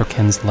search for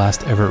Ken's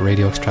Last Ever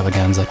Radio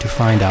Extravaganza to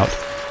find out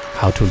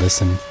how to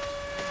listen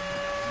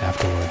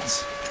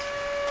afterwards.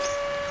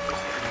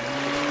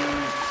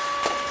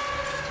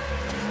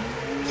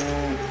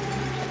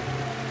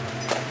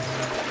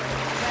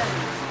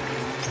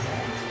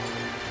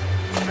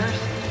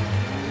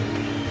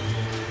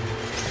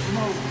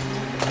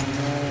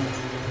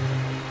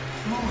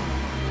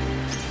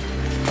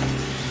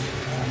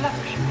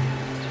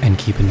 And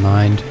keep in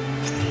mind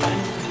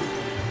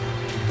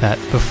that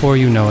before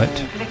you know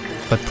it,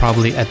 but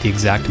probably at the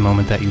exact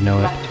moment that you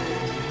know it,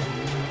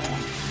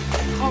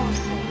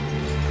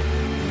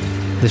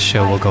 this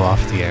show will go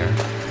off the air.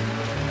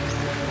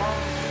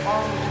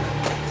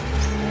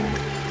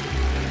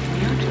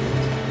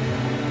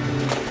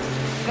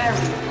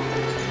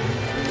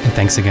 And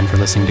thanks again for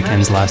listening to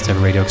Ken's Last Ever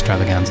Radio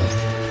Extravaganza.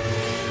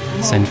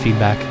 Send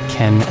feedback,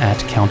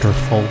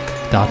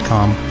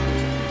 ken@counterfolk.com,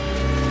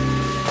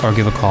 or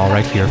give a call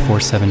right here,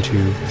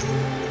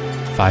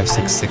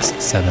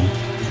 472-5667.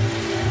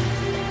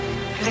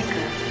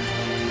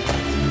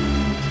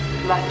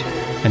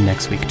 And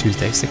next week,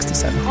 Tuesday, 6 to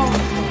 7.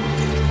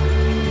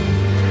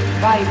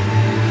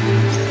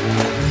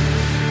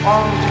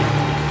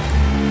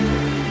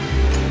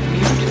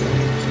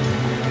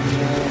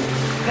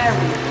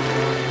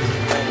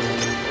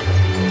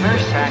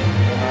 Attack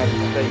the United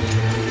States in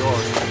New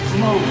York.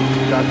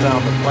 Shot down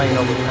the plane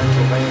over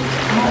Pennsylvania.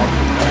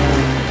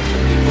 The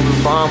people who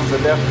bombed the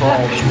death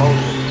hall in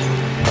Moses, or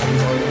the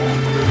people who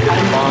did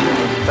the bombing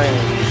in Spain,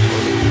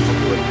 or the people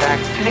who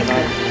attacked the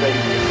United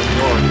States in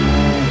New York.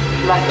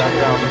 Shot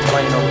down the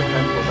plane over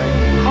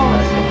Pennsylvania.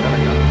 That's the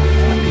Pentagon.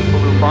 The people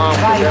who bombed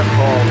the death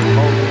hall in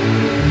Moses,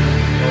 or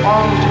the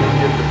people who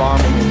did the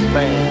bombing in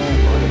Spain,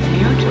 or the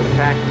people who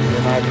attacked the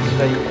United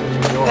States in New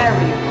York.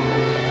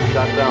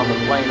 Shot down the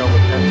plane over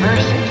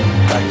Pennsylvania.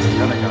 That's the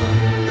Pentagon.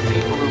 The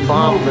people who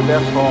bombed the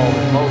death hall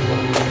in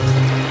Mosul,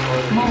 or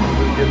the people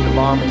who did the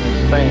bombing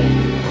in Spain,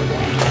 or the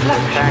people who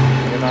attacked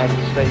the United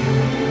States in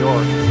New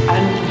York.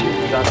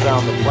 Shot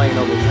down the plane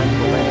over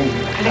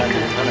Pennsylvania. That's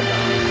the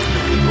Pentagon.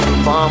 The people who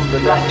bombed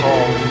the death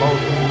hall in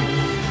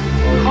Mosul,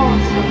 or the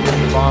people who did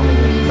the bombing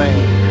in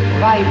Spain, or the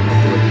people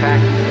who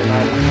attacked the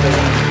United States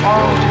in New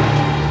York.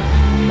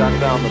 Shot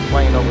down the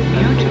plane over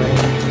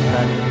Pennsylvania.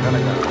 That's the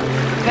Pentagon.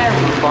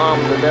 Who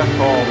bombed the death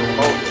hall in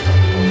Mosul,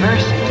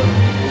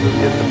 who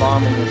did the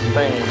bombing in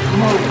Spain,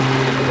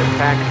 who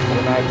attacked the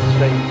United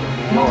States in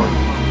New York,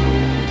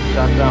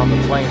 shot down the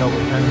plane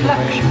over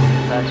Pennsylvania,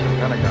 attacked the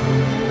Pentagon. The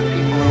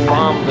people who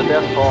bombed the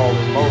death hall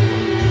in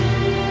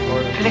Mosul, or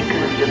the people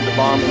who did the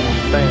bombing in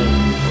Spain,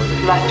 or the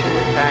people who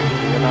attacked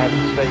the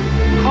United States in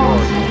New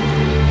York,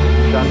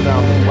 shot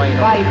down the plane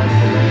over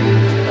Pennsylvania,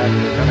 attacked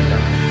the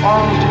Pentagon. The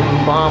people who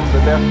bombed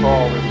the death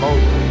hall in Mosul, or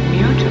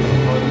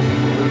the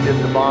people who did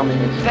the bombing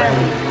in Spain,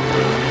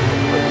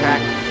 who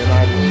attacked the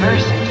United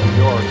States in New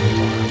York,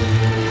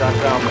 shot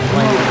down the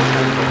plane over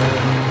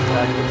Pennsylvania,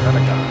 attacked the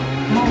Pentagon.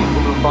 The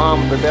people who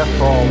bombed the death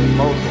hall in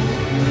Mosul,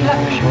 or the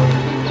people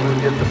who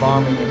did the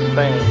bombing in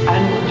Spain,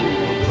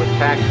 who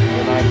attacked the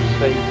United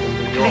States in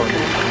New York,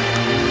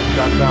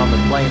 shot down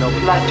the plane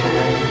over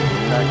Pennsylvania,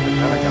 attacked the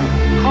Pentagon.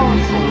 The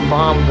people who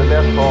bombed the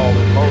death hall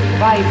in Mosul, or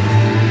the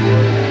people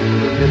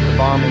who did the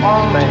bombing in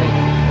Spain,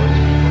 or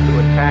the people who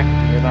attacked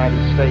the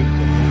United States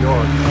in New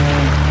York,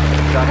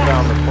 shot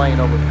down the plane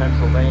over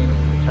Pennsylvania,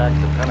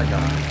 attacked the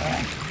Pentagon.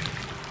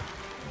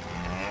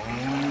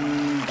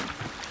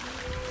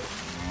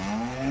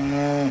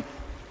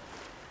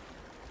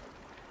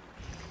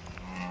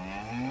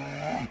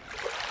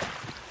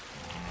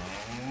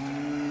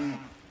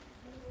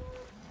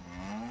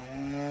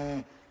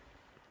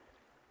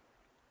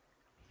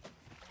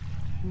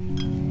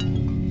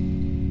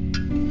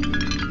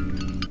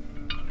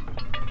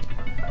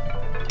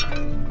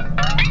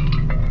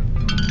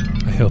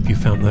 I hope you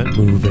found that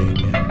moving.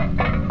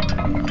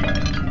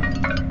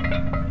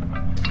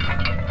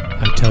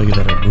 I tell you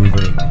that I'm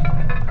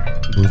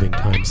moving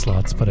time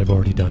slots, but I've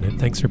already done it.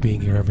 Thanks for being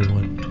here,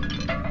 everyone.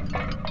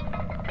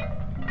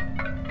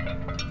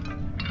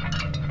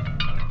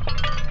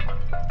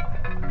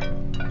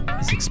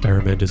 This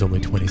experiment is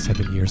only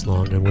 27 years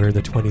long, and we're in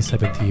the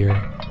 27th year.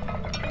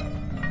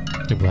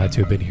 I'm glad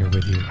to have been here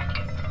with you.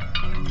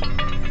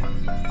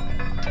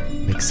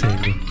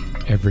 Mixing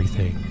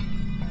everything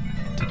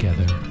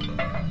together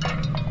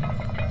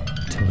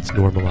until it's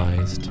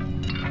normalized.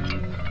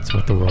 It's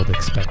what the world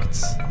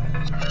expects.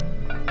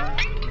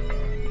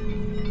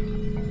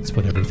 It's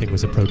what everything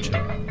was approaching.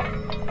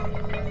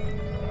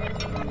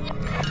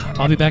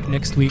 I'll be back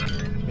next week,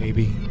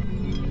 maybe.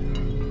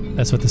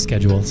 That's what the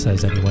schedule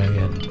says anyway,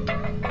 and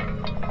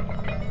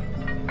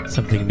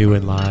something new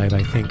and live.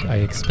 I think, I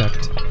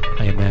expect,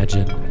 I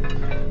imagine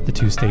the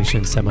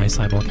 2-station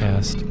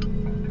semi-simulcast.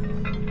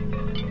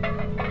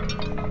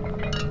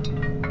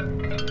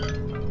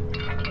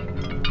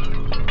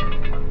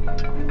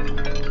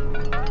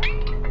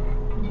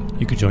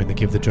 You could join the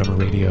Give the Drummer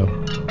Radio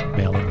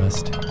mailing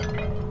list.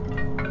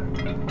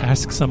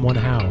 Ask someone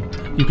how.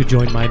 You could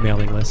join my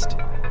mailing list.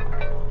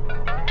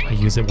 I I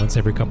use it once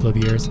every couple of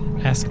years.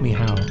 Ask me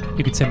how.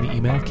 You can send me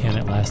email,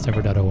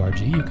 can@lastever.org.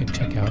 You can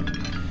check out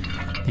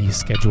the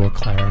schedule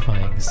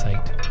clarifying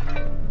site.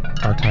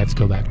 Archives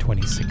go back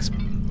 26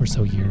 or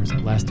so years at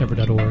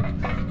lastever.org.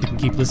 You can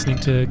keep listening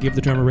to Give the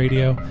Drummer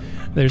Radio.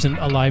 There's a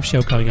live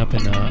show coming up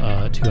in 2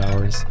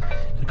 hours,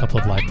 and a couple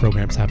of live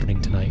programs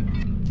happening tonight.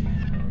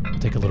 We'll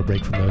take a little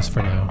break from those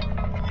for now.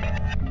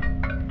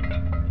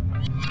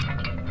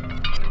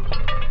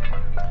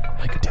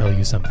 I could tell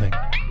you something.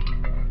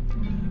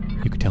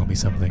 You could tell me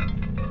something.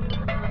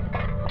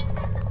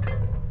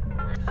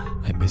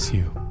 I miss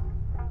you.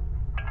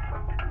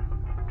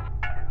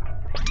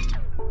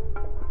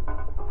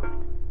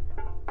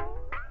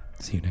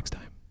 See you next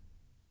time.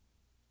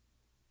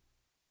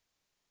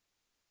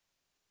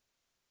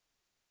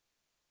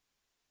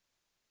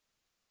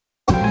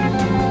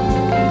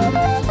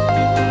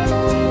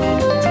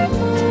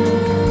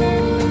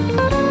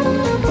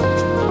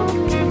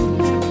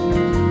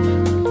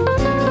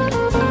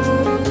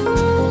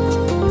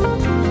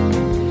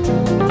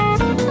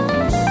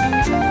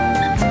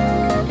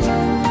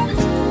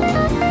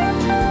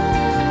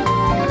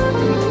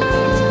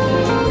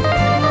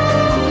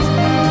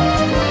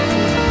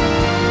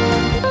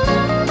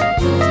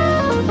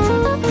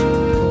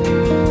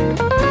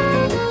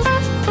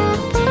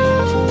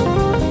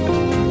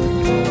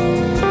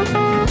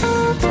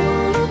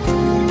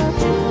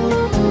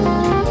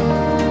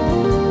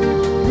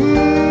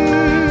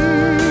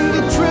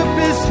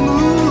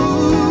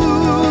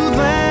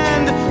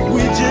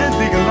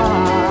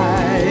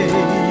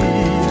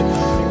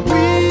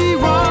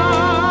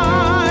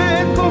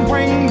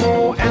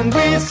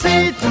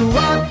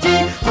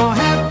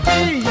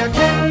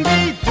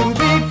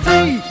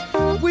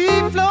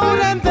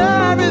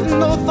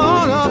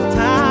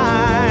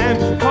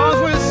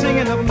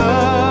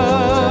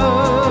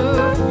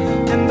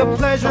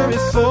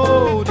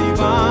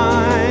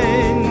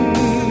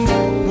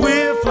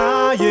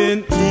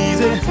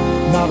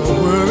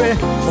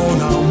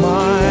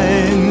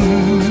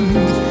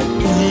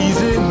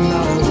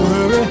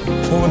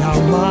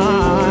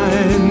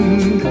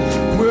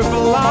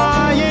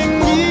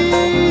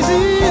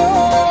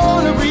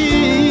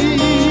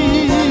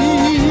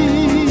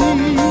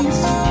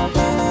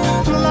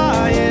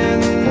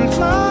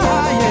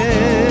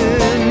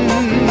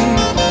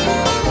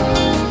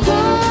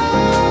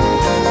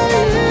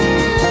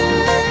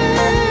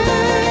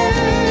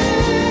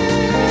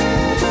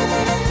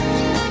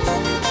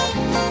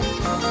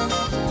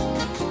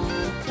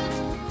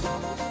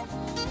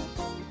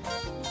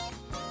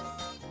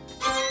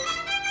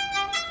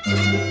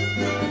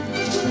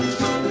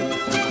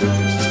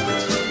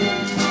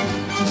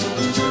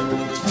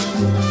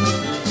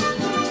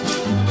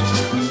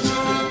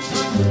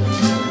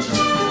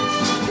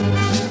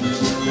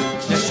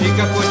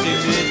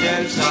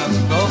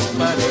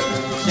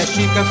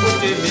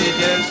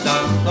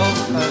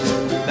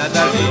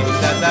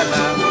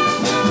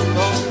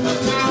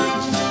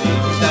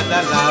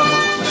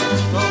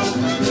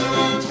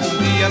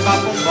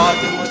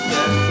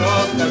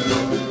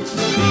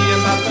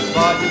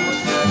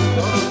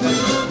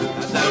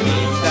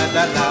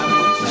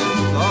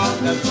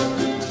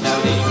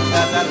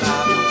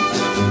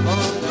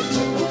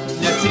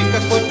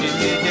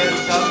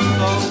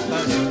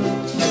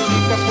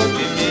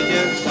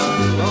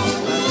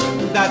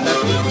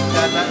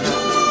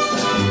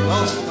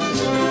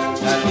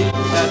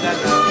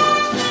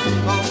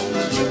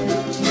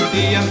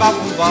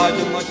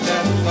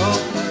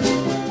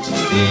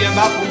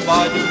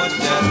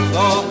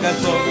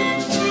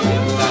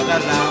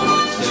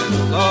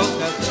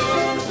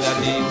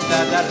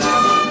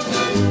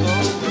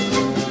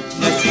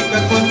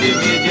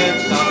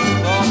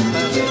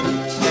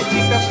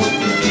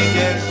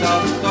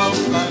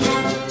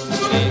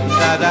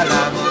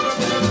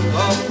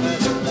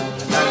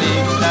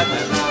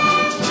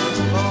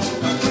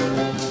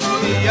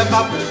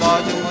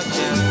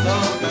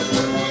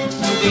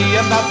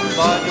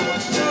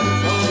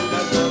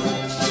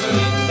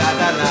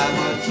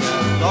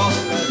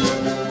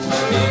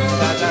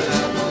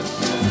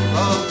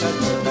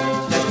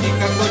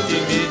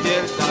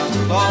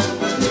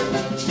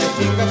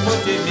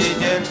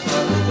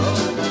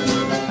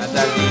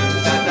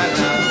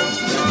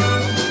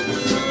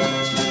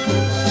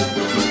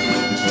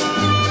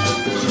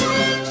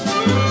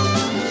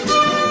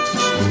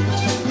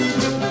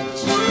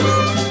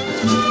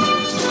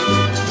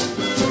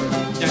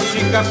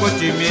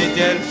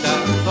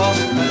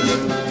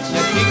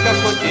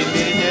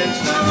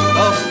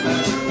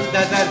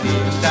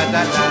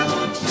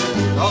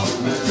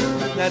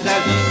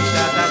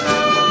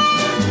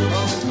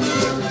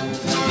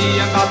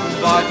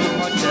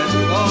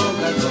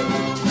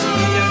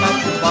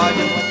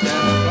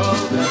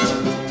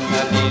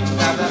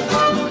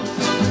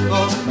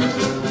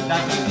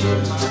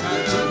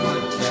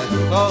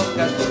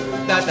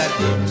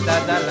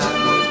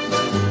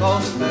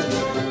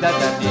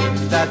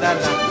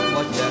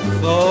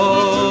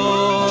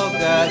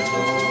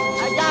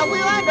 Allá we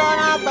were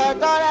gonna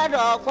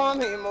dog for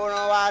me,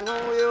 Mono,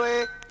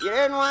 we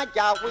you know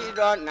what we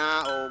don't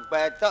now,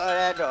 better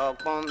a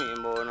dog for me,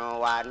 Mono,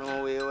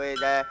 we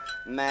there,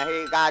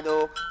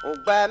 Mehicado,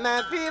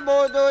 Ubema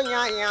people do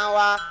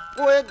Yawa,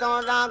 we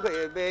don't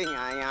agree,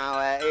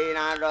 Yawa, in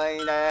a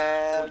drawing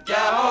there.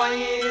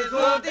 Jahoi is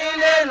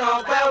Sutin,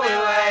 no, where we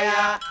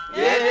were,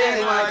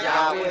 Yedin, what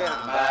Yahweh,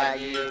 by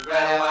you,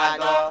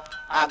 Brevado,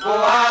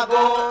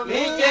 Ago,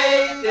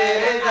 Minjay,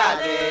 Teresa,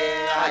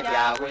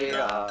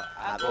 Ajawiro.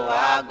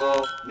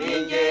 Ago,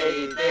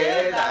 Minjay,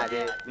 Teresa,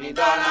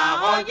 Midona,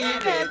 Hoji,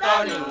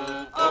 Tony,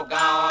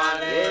 Ogawan,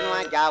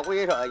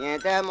 Jawiro,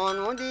 Yentemon,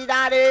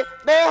 Didari,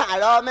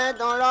 Behalo,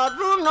 Meton,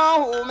 Bruno,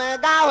 who made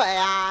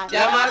Gawaya,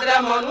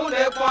 Yamadamon,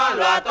 the Quan,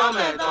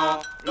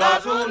 Latometon,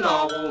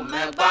 Losuno, who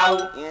made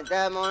Bow,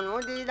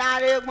 Yentemon,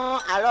 Didari,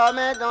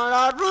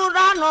 Alometon,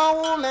 Bruno,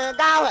 who made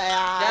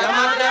Gawaya,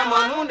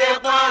 Yamadamon, the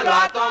Quan,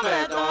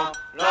 Latometon.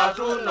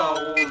 Losuno,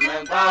 who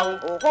made Bow,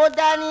 O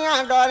Danny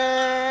and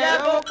Donne,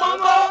 Yabo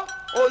Pombo.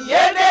 O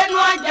yede no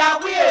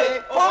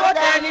ajawe, o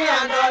dani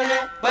andole,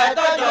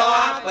 beto jo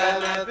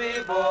apeme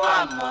people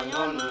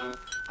amoyonu.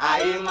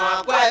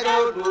 Aimo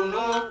kwedo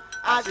dunu,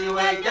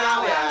 asiwe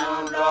jawe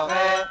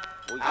anondohe.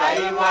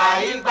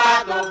 Aiwa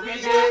igba to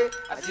fije,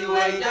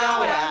 asiwe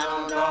jawe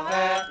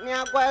anondohe. Ni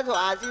akwedo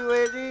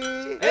asiwe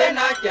zi.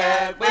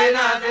 Enache,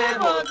 kwena se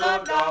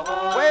boto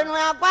doho. Kwenu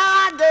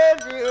akwa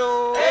de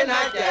o.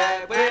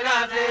 Enache,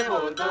 kwena se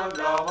boto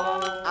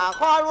doho.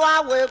 Akọlu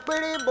awe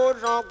piri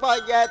bosan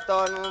pọjẹ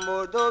tọnu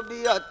moto bí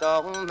ọtọ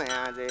hun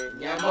mẹ́rin.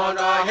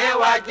 Yẹmọ̀nà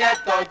hewa jẹ́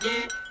tọ́jí,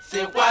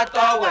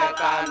 sèkwátọ́ wẹ̀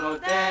kànú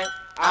tẹ́.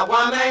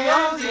 Àwọn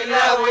mẹ́yàn sì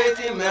lẹ́wé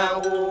sí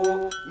mẹ́wò,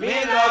 mi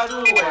lọ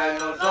tún wẹ̀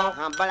lọ sọ.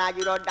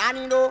 Àbàlàjì lọ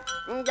dání ló,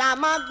 ǹjà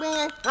má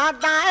gbìn,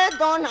 ata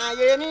ètò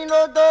nàyè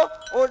nílò tó.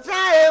 Òtá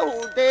ewu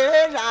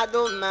tèrè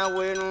ṣàdó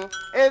mẹ́wénu,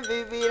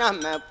 evivi náà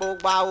mẹ́pọ̀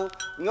gbà ó.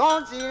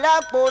 Yọ̀ọ́ sì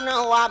lẹ́pọ̀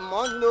náà wà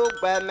mọ́ndó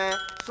gbẹ̀mẹ́.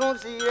 Sun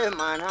sire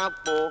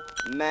manapo,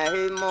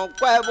 mehimo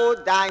kwebo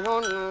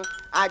dayonu,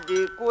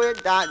 adikwe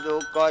dado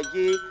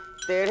koji,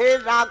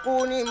 Teresa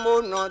kuni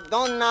mono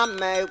donna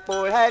me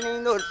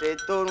polheni no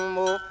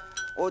setorumo,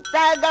 o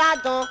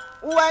tegraton,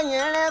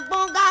 uenyele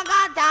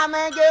pongagata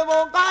me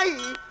gebo koi,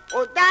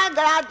 o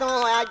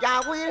tegraton,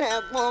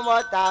 ajawile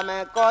pomota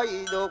me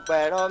koi do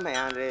pero me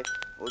andre,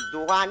 o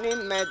duani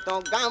me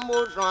ton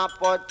gambo son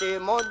apote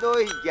modo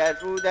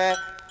ijesude.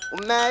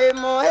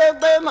 Mehimo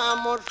hegbe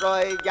mamo so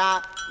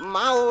eja.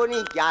 Mao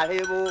ni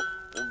jarebo,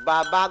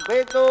 baba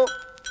gbeto,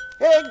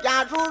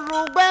 eja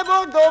tutu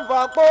gbebo to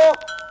fọpo,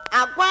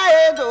 akwa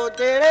edo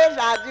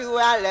Teresa ti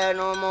wa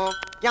lẹnu mọ,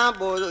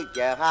 jambo lo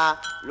jẹha,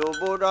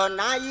 lobodo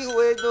na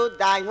iwe do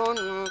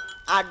dayonu,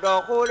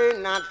 adọkore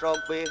na sọ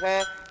pé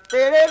hẹ,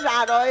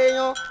 Teresa rọ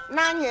eyan,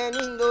 na yẹn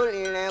ni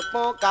lórí rẹ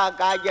pọn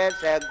kàkà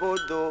jẹsẹ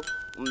godo,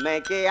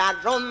 mẹkẹ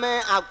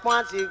azọmẹ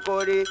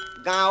akpọnsikore,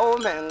 gan o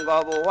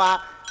mẹngọbo wa.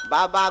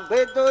 Baba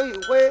gbeto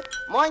ìwé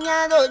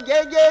mọ́nyẹ́dọ̀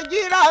jẹjẹ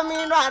jíra mi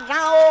lọ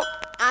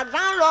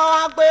àtàn lọ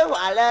wá pé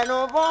wà lẹ́nu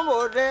fún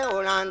bòde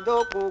òràǹdó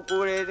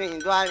kúkúrẹ́ ní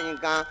ìdúrà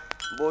kan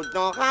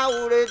bòtán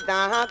káwúrẹ́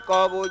tàn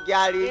kọ́ bó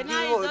járe tí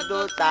ó tó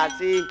tà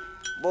sí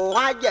bò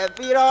wá jẹ́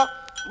fírọ́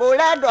bò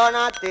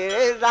lẹ́dọ̀ọ́nà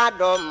Teresa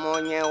dọ̀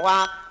mọ̀nyẹ́ wá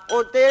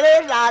o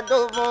Teresa tó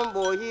fún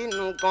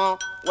bòyínú kan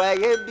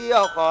wẹ̀yẹ bí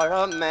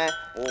ọkọ̀rọ̀ mẹ́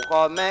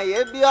òkọ̀ mẹ́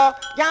yẹ bí ọ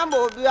jábò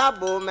bí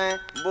ọ̀bò mẹ́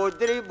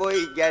bòtírí bo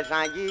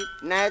ìjẹ̀sán yìí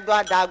nẹ́ẹ̀dọ́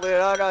àdàgbé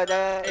rọ́rọ́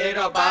dẹ́.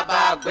 Irọ́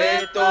bàbá gbé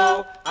tó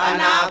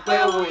àná pé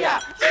wòyà.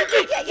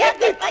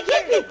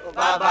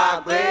 Bàbá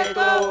gbé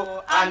tó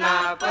àná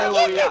pé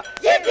wòyà.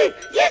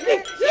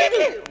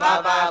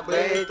 Bàbá gbé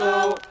tó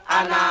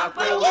àná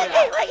pé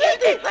wòyà.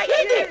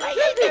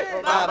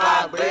 Bàbá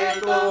gbé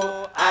tó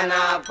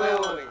àná pé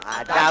wòyà.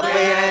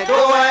 Àdàgbé rẹ̀ tó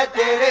wẹ́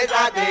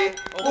Teresa dé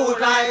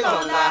kúrò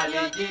ìtọ̀nà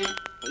lè jí.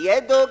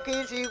 Yedo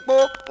kisipo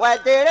wa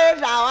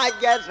Teresa wa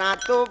jẹsan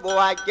tó bo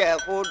wa jẹ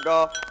kó dọ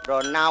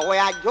dọ̀nà wẹ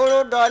àjòrò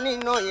dọ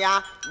nínú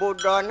ya bó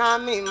dọ̀nà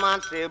mi máa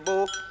ṣe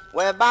bó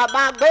wẹ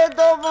bàbá gbé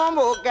tó fún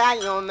bò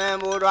káyọ̀ mẹ́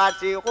bó rọ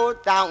àti kó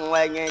táwọn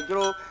ẹ̀yìn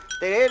dúró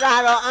Teresa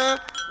rọ hàn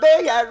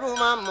bẹ́ẹ̀ yẹ̀rù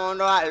máa mọ̀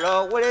lọ àlọ́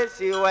wẹ́rẹ́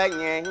sí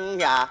ẹ̀yìn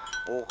yíyà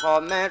òkò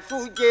mẹ́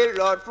súnjẹ́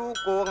lọ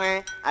súnkó hẹ́n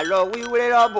àlọ́ wíwẹ́rẹ́ lọ bò.